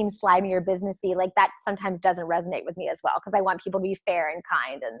does it seem slimy or businessy? Like that sometimes doesn't resonate with me as well, because I want people to be fair and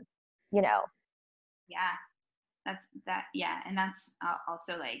kind and, you know, yeah, that's that yeah, and that's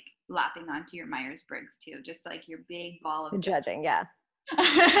also like lapping onto your Myers-Briggs too, just like your big ball of the judgment. judging. Yeah.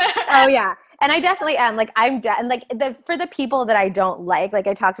 Oh yeah. And I definitely am like, and like for the people that I don't like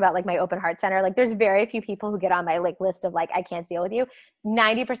I talked about like my open heart center, like there's very few people who get on my like list of like, I can't deal with you.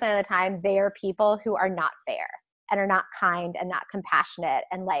 90% of the time they are people who are not fair and are not kind and not compassionate.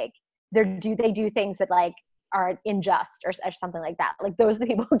 And like, they do things that like are unjust or something like that. Like those are the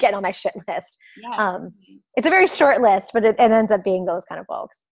people who get on my shit list. Yeah, totally. It's a very short list, but it ends up being those kind of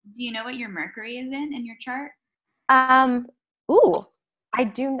folks. Do you know what your Mercury is in your chart? Um, ooh, I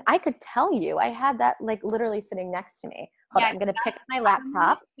could tell you. I had that like literally sitting next to me. Hold Yeah, on, I'm gonna pick up my I find it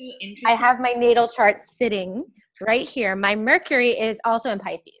laptop. so I interesting. have my natal chart sitting right here. My Mercury is also in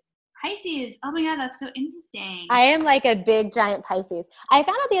Pisces. Pisces. Oh my God, that's so interesting. I am like a big giant Pisces. I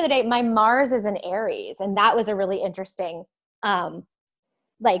found out the other day my Mars is in Aries, and that was a really interesting um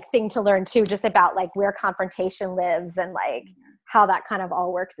like thing to learn too, just about like where confrontation lives and like Yeah, how that kind of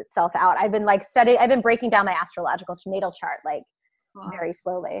all works itself out. I've been breaking down my astrological natal chart like cool. very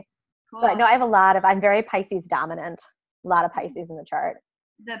slowly. But Cool. no, I'm very Pisces dominant. A lot of Pisces in the chart.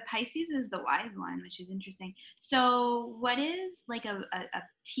 The Pisces is the wise one, which is interesting. So, what is like a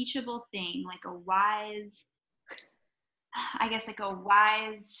teachable thing, like a wise, I guess, like a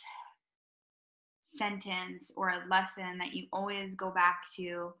wise sentence or a lesson that you always go back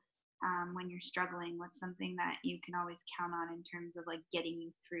to when you're struggling? What's something that you can always count on in terms of like getting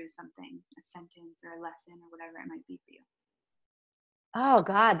you through something, a sentence or a lesson or whatever it might be for you? Oh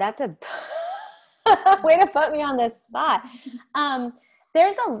God, that's a way to put me on this spot. Um,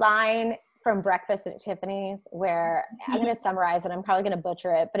 there's a line from Breakfast at Tiffany's where I'm going to summarize it. I'm probably going to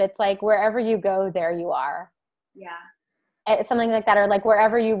butcher it, but it's like wherever you go, there you are. Yeah. Something like that, or like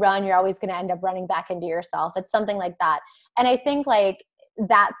wherever you run, you're always going to end up running back into yourself. It's something like that. And I think like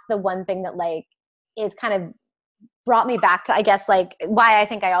that's the one thing that like is kind of brought me back to, I guess, like why I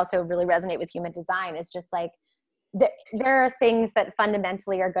think I also really resonate with human design is just like there are things that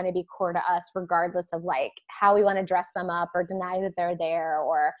fundamentally are going to be core to us regardless of like how we want to dress them up or deny that they're there,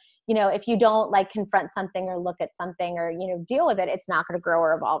 or if you don't like confront something or look at something or deal with it, it's not going to grow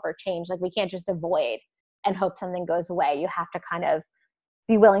or evolve or change. Like we can't just avoid and hope something goes away. You have to kind of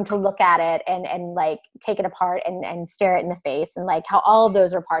be willing to look at it and like take it apart and stare it in the face, and like how all of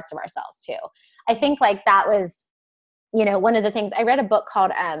those are parts of ourselves too. I think like that was one of the things. I read a book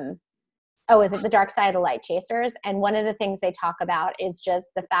called is it The Dark Side of the Light Chasers? And one of the things they talk about is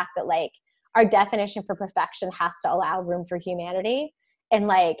just the fact that like our definition for perfection has to allow room for humanity, and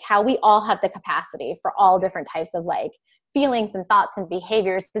like how we all have the capacity for all different types of like feelings and thoughts and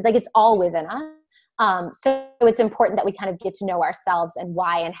behaviors. Like it's all within us. So it's important that we kind of get to know ourselves and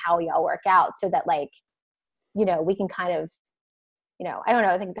why and how we all work out, so that like, we can kind of, I don't know,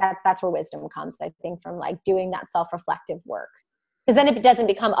 I think that's where wisdom comes, I think, from like doing that self-reflective work. Because then it doesn't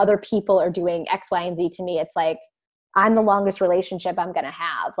become other people are doing X, Y, and Z to me. It's like, I'm the longest relationship I'm going to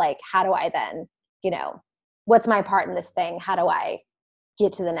have. Like, how do I then, what's my part in this thing? How do I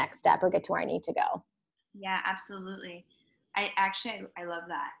get to the next step or get to where I need to go? Yeah, absolutely. I love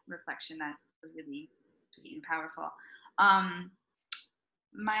that reflection. That was really sweet and powerful. Um,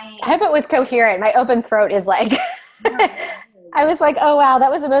 my I hope it was coherent. My open throat is like, no, I was like, oh wow, that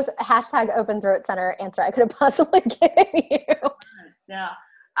was the most hashtag open throat center answer I could have possibly given you. still.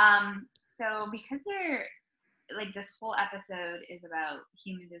 So because they're like this whole episode is about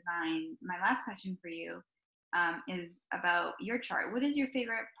human design, my last question for you is about your chart. What is your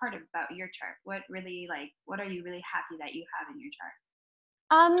favorite part about your chart? What really what are you really happy that you have in your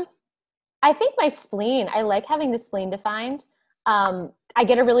chart? I think my spleen, I like having the spleen defined. I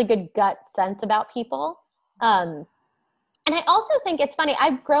get a really good gut sense about people. Um, and I also think it's funny,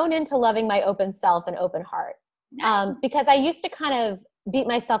 I've grown into loving my open self and open heart. Nice. Because I used to kind of beat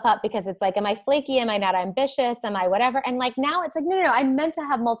myself up because it's like, am I flaky? Am I not ambitious? Am I whatever? And like now it's like, no, I'm meant to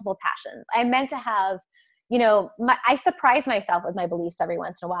have multiple passions. I'm meant to have, I surprise myself with my beliefs every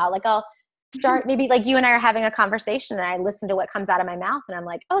once in a while. Like I'll start, maybe like you and I are having a conversation and I listen to what comes out of my mouth and I'm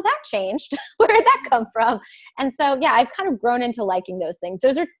like, oh, that changed. Where did that come from? And so, yeah, I've kind of grown into liking those things.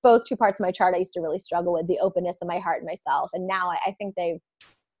 Those are both two parts of my chart I used to really struggle with, the openness of my heart and myself. And now I think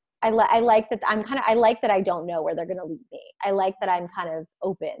I like that I like that I don't know where they're going to lead me. I like that I'm kind of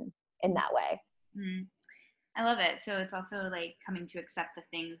open in that way. Mm, I love it. So it's also like coming to accept the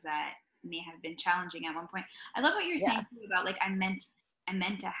things that may have been challenging at one point. I love what you're saying too about like I'm meant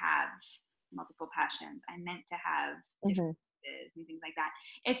to have multiple passions. I'm meant to have different and things like that.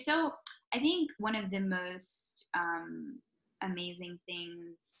 It's so, I think one of the most amazing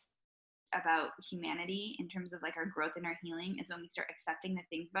things about humanity in terms of like our growth and our healing is when we start accepting the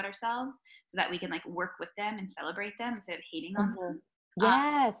things about ourselves so that we can like work with them and celebrate them instead of hating on them.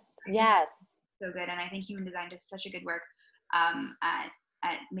 Yes. Yes. So good. And I think human design does such a good work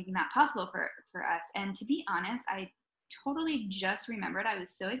at making that possible for us. And to be honest, I totally just remembered I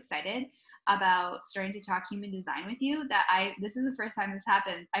was so excited about starting to talk human design with you that this is the first time this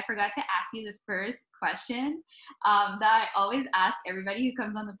happens. I forgot to ask you the first question that I always ask everybody who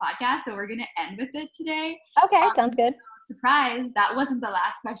comes on the podcast. So we're going to end with it today. Okay. Sounds good. Surprise. That wasn't the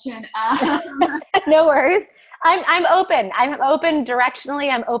last question. No worries. I'm open. I'm open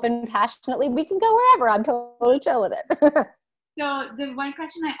directionally. I'm open passionately. We can go wherever. I'm totally chill with it. So the one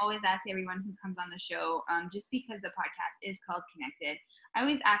question I always ask everyone who comes on the show, just because the podcast is called Connected, I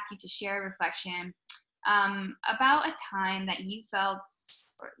always ask you to share a reflection about a time that you felt,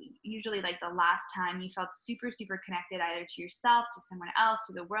 or usually like the last time you felt super, super connected either to yourself, to someone else,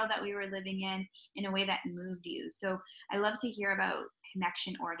 to the world that we were living in a way that moved you. So I love to hear about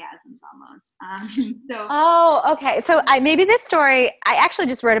connection orgasms almost. Oh, okay. So maybe this story, I actually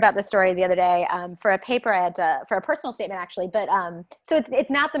just wrote about this story the other day for a paper for a personal statement actually, but so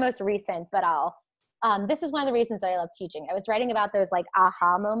it's not the most recent, but this is one of the reasons that I love teaching. I was writing about those like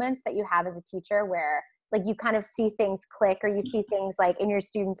aha moments that you have as a teacher where like you kind of see things click, or you see things like in your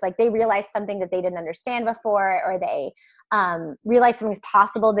students, like they realize something that they didn't understand before, or they realize something's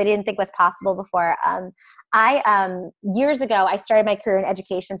possible they didn't think was possible before. Years ago, I started my career in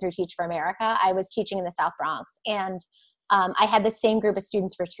education through Teach for America. I was teaching in the South Bronx, and I had the same group of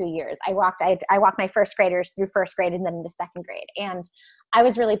students for 2 years. I walked my first graders through first grade and then into second grade. And I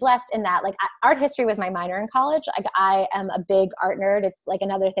was really blessed in that, like, art history was my minor in college. Like, I am a big art nerd. It's like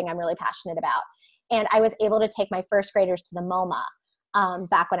another thing I'm really passionate about. And I was able to take my first graders to the MoMA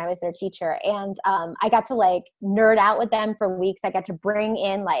back when I was their teacher. And I got to like nerd out with them for weeks. I got to bring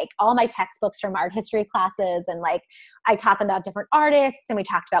in like all my textbooks from art history classes. And like, I taught them about different artists, and we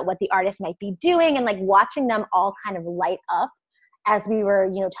talked about what the artist might be doing, and like watching them all kind of light up as we were,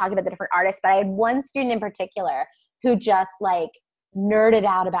 talking about the different artists. But I had one student in particular who just like nerded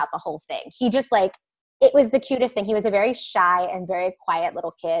out about the whole thing. He just like, it was the cutest thing. He was a very shy and very quiet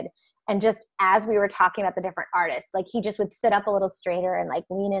little kid. And just as we were talking about the different artists, like he just would sit up a little straighter and like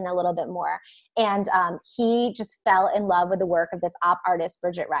lean in a little bit more. And he just fell in love with the work of this op artist,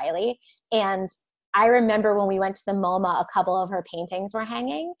 Bridget Riley. And I remember when we went to the MoMA, a couple of her paintings were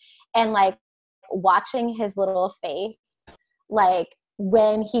hanging, and like watching his little face, like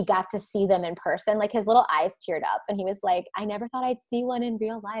when he got to see them in person, like his little eyes teared up, and he was like, I never thought I'd see one in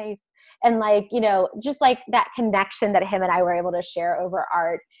real life. And like, just like that connection that him and I were able to share over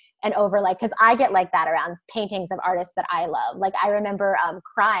art. And over like, because I get like that around paintings of artists that I love. Like I remember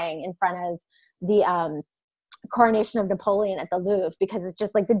crying in front of the coronation of Napoleon at the Louvre, because it's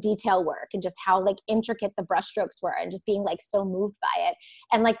just like the detail work and just how like intricate the brushstrokes were, and just being like so moved by it.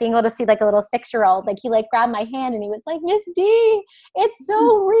 And like being able to see like a little 6-year-old, like he like grabbed my hand and he was like, Miss D, it's so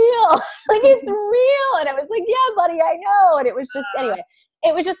real. Like it's real. And I was like, yeah, buddy, I know. And it was just, anyway,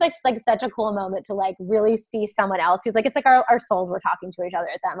 it was just like such a cool moment to like really see someone else who's like, it's like our souls were talking to each other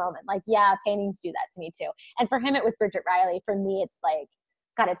at that moment. Like, yeah, paintings do that to me too. And for him, it was Bridget Riley. For me, it's like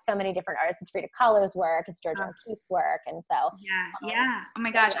God, it's so many different artists. It's Frida Kahlo's work. It's Georgia O'Keeffe's work. And so, yeah. Oh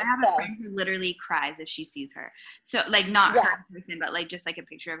my gosh, I have a friend who literally cries if she sees her. So like not her in person, but like just like a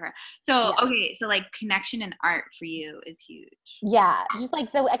picture of her. So okay, so like connection and art for you is huge. Yeah, just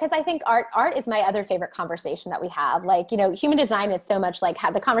like because I think art is my other favorite conversation that we have. Like, you know, human design is so much like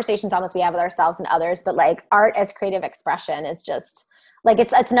how the conversations almost we have with ourselves and others, but like art as creative expression is just like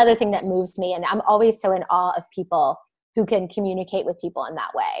it's another thing that moves me, and I'm always so in awe of people who can communicate with people in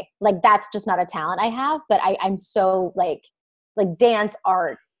that way. Like that's just not a talent I have, but I'm so like dance,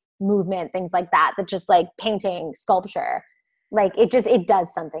 art, movement, things like that just like painting, sculpture, like it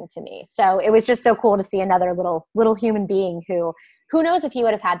does something to me. So it was just so cool to see another little human being who knows if he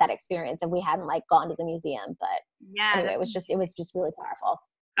would have had that experience if we hadn't like gone to the museum. But anyway, it was just really powerful.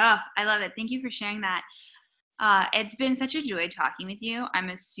 Oh, I love it. Thank you for sharing that. It's been such a joy talking with you. I'm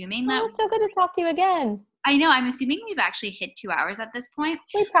assuming that it's so good to talk to you again. I know. I'm assuming we've actually hit 2 hours at this point.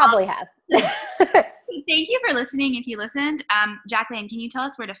 We probably have. Thank you for listening. If you listened, Jaclyn, can you tell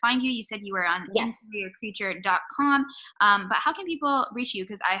us where to find you? You said you were on interiorcreature.com, but how can people reach you?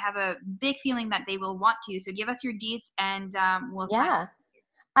 Because I have a big feeling that they will want to. So give us your deets, and we'll sign up.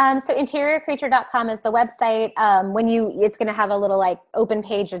 So interiorcreature.com is the website. It's going to have a little like open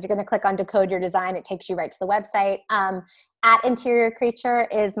page that you're going to click on Decode Your Design. It takes you right to the website. At Interior Creature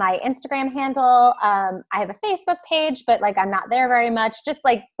is my Instagram handle. I have a Facebook page, but like I'm not there very much, just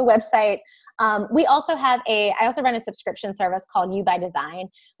like the website. I also run a subscription service called You by Design,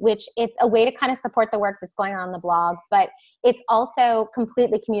 which it's a way to kind of support the work that's going on the blog, but it's also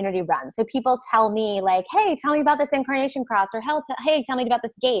completely community run. So people tell me like, hey, tell me about this incarnation cross, or hey, tell me about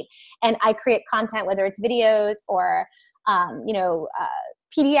this gate. And I create content, whether it's videos or,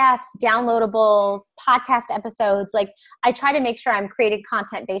 PDFs, downloadables, podcast episodes. Like I try to make sure I'm creating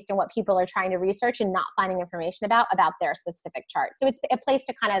content based on what people are trying to research and not finding information about their specific chart. So it's a place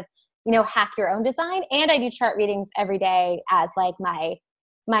to kind of, hack your own design. And I do chart readings every day as like my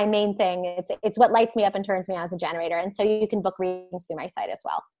main thing. It's what lights me up and turns me on as a generator. And so you can book readings through my site as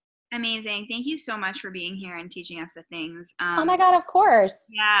well. Amazing. Thank you so much for being here and teaching us the things. Oh my God, of course.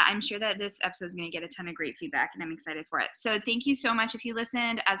 Yeah, I'm sure that this episode is going to get a ton of great feedback, and I'm excited for it. So thank you so much if you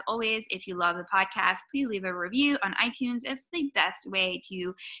listened. As always, if you love the podcast, please leave a review on iTunes. It's the best way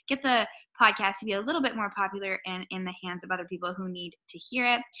to get the podcast to be a little bit more popular and in the hands of other people who need to hear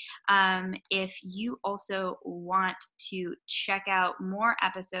it. If you also want to check out more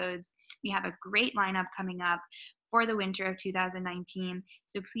episodes, we have a great lineup coming up for the winter of 2019.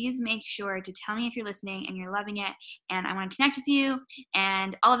 So please make sure to tell me if you're listening and you're loving it, and I want to connect with you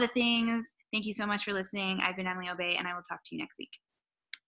and all of the things. Thank you so much for listening. I've been Emily Obey, and I will talk to you next week.